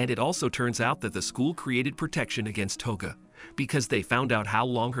 And it also turns out that the school created protection against Toga, because they found out how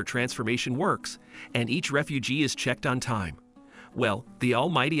long her transformation works, and each refugee is checked on time. Well, the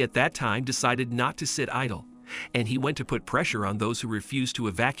Almighty at that time decided not to sit idle, and he went to put pressure on those who refused to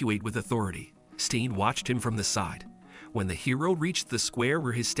evacuate with authority. Stain watched him from the side. When the hero reached the square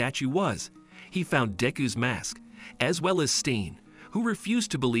where his statue was, he found Deku's mask, as well as Stain, who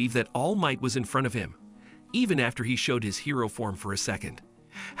refused to believe that All Might was in front of him, even after he showed his hero form for a second.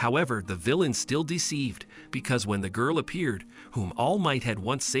 However, the villain still deceived, because when the girl appeared, whom All Might had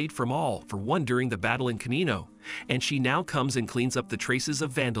once saved from All for One during the battle in Kamino, and she now comes and cleans up the traces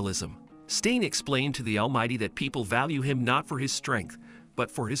of vandalism. Stain explained to the Almighty that people value him not for his strength, but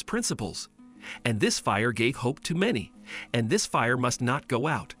for his principles. And this fire gave hope to many, and this fire must not go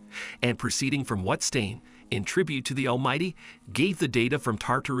out. And proceeding from what Stain, in tribute to the Almighty, gave the data from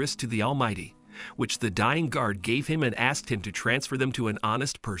Tartarus to the Almighty, which the dying guard gave him and asked him to transfer them to an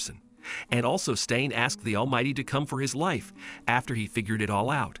honest person. And also Stain asked the Almighty to come for his life after he figured it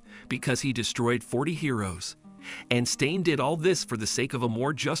all out, because he destroyed 40 heroes. And Stain did all this for the sake of a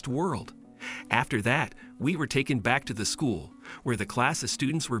more just world. After that, we were taken back to the school, where the class of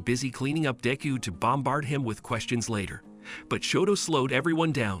students were busy cleaning up Deku to bombard him with questions later. But Shoto slowed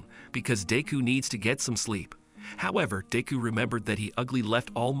everyone down, because Deku needs to get some sleep. However, Deku remembered that he ugly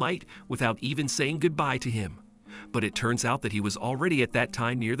left All Might without even saying goodbye to him. But it turns out that he was already at that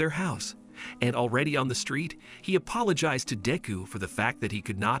time near their house, and already on the street, he apologized to Deku for the fact that he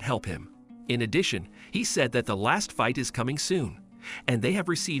could not help him. In addition, he said that the last fight is coming soon, and they have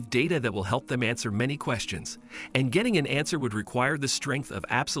received data that will help them answer many questions, and getting an answer would require the strength of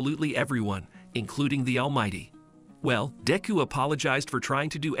absolutely everyone, including the Almighty. Well, Deku apologized for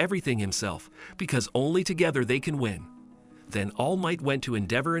trying to do everything himself, because only together they can win. Then All Might went to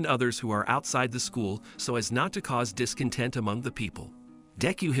Endeavor and others who are outside the school so as not to cause discontent among the people.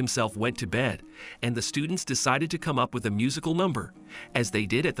 Deku himself went to bed, and the students decided to come up with a musical number, as they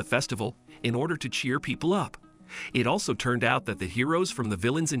did at the festival, in order to cheer people up. It also turned out that the heroes from the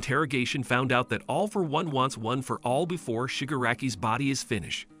villain's interrogation found out that All for One wants one for all before Shigaraki's body is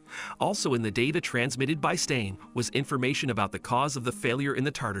finished. Also in the data transmitted by Stain was information about the cause of the failure in the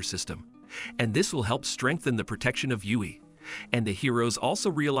Tartar system, and this will help strengthen the protection of Yui. And the heroes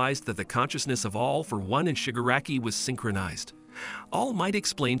also realized that the consciousness of All for One and Shigaraki was synchronized. All Might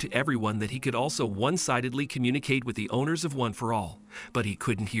explain to everyone that he could also one-sidedly communicate with the owners of One for All, but he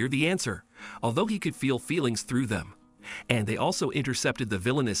couldn't hear the answer, although he could feel feelings through them. And they also intercepted the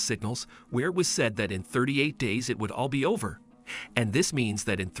villainous signals, where it was said that in 38 days it would all be over. And this means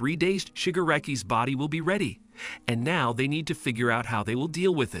that in 3 days Shigaraki's body will be ready, and now they need to figure out how they will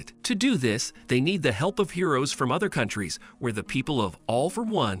deal with it. To do this, they need the help of heroes from other countries where the people of All for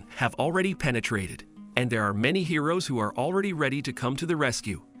One have already penetrated. And there are many heroes who are already ready to come to the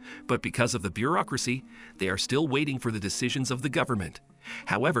rescue, but because of the bureaucracy, they are still waiting for the decisions of the government.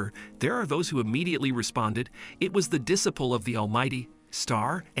 However, there are those who immediately responded. It was the disciple of the Almighty,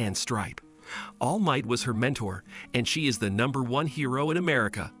 Star and Stripe. All Might was her mentor, and she is the #1 hero in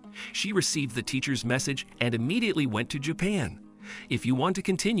America. She received the teacher's message and immediately went to Japan. If you want to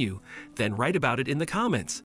continue, then write about it in the comments.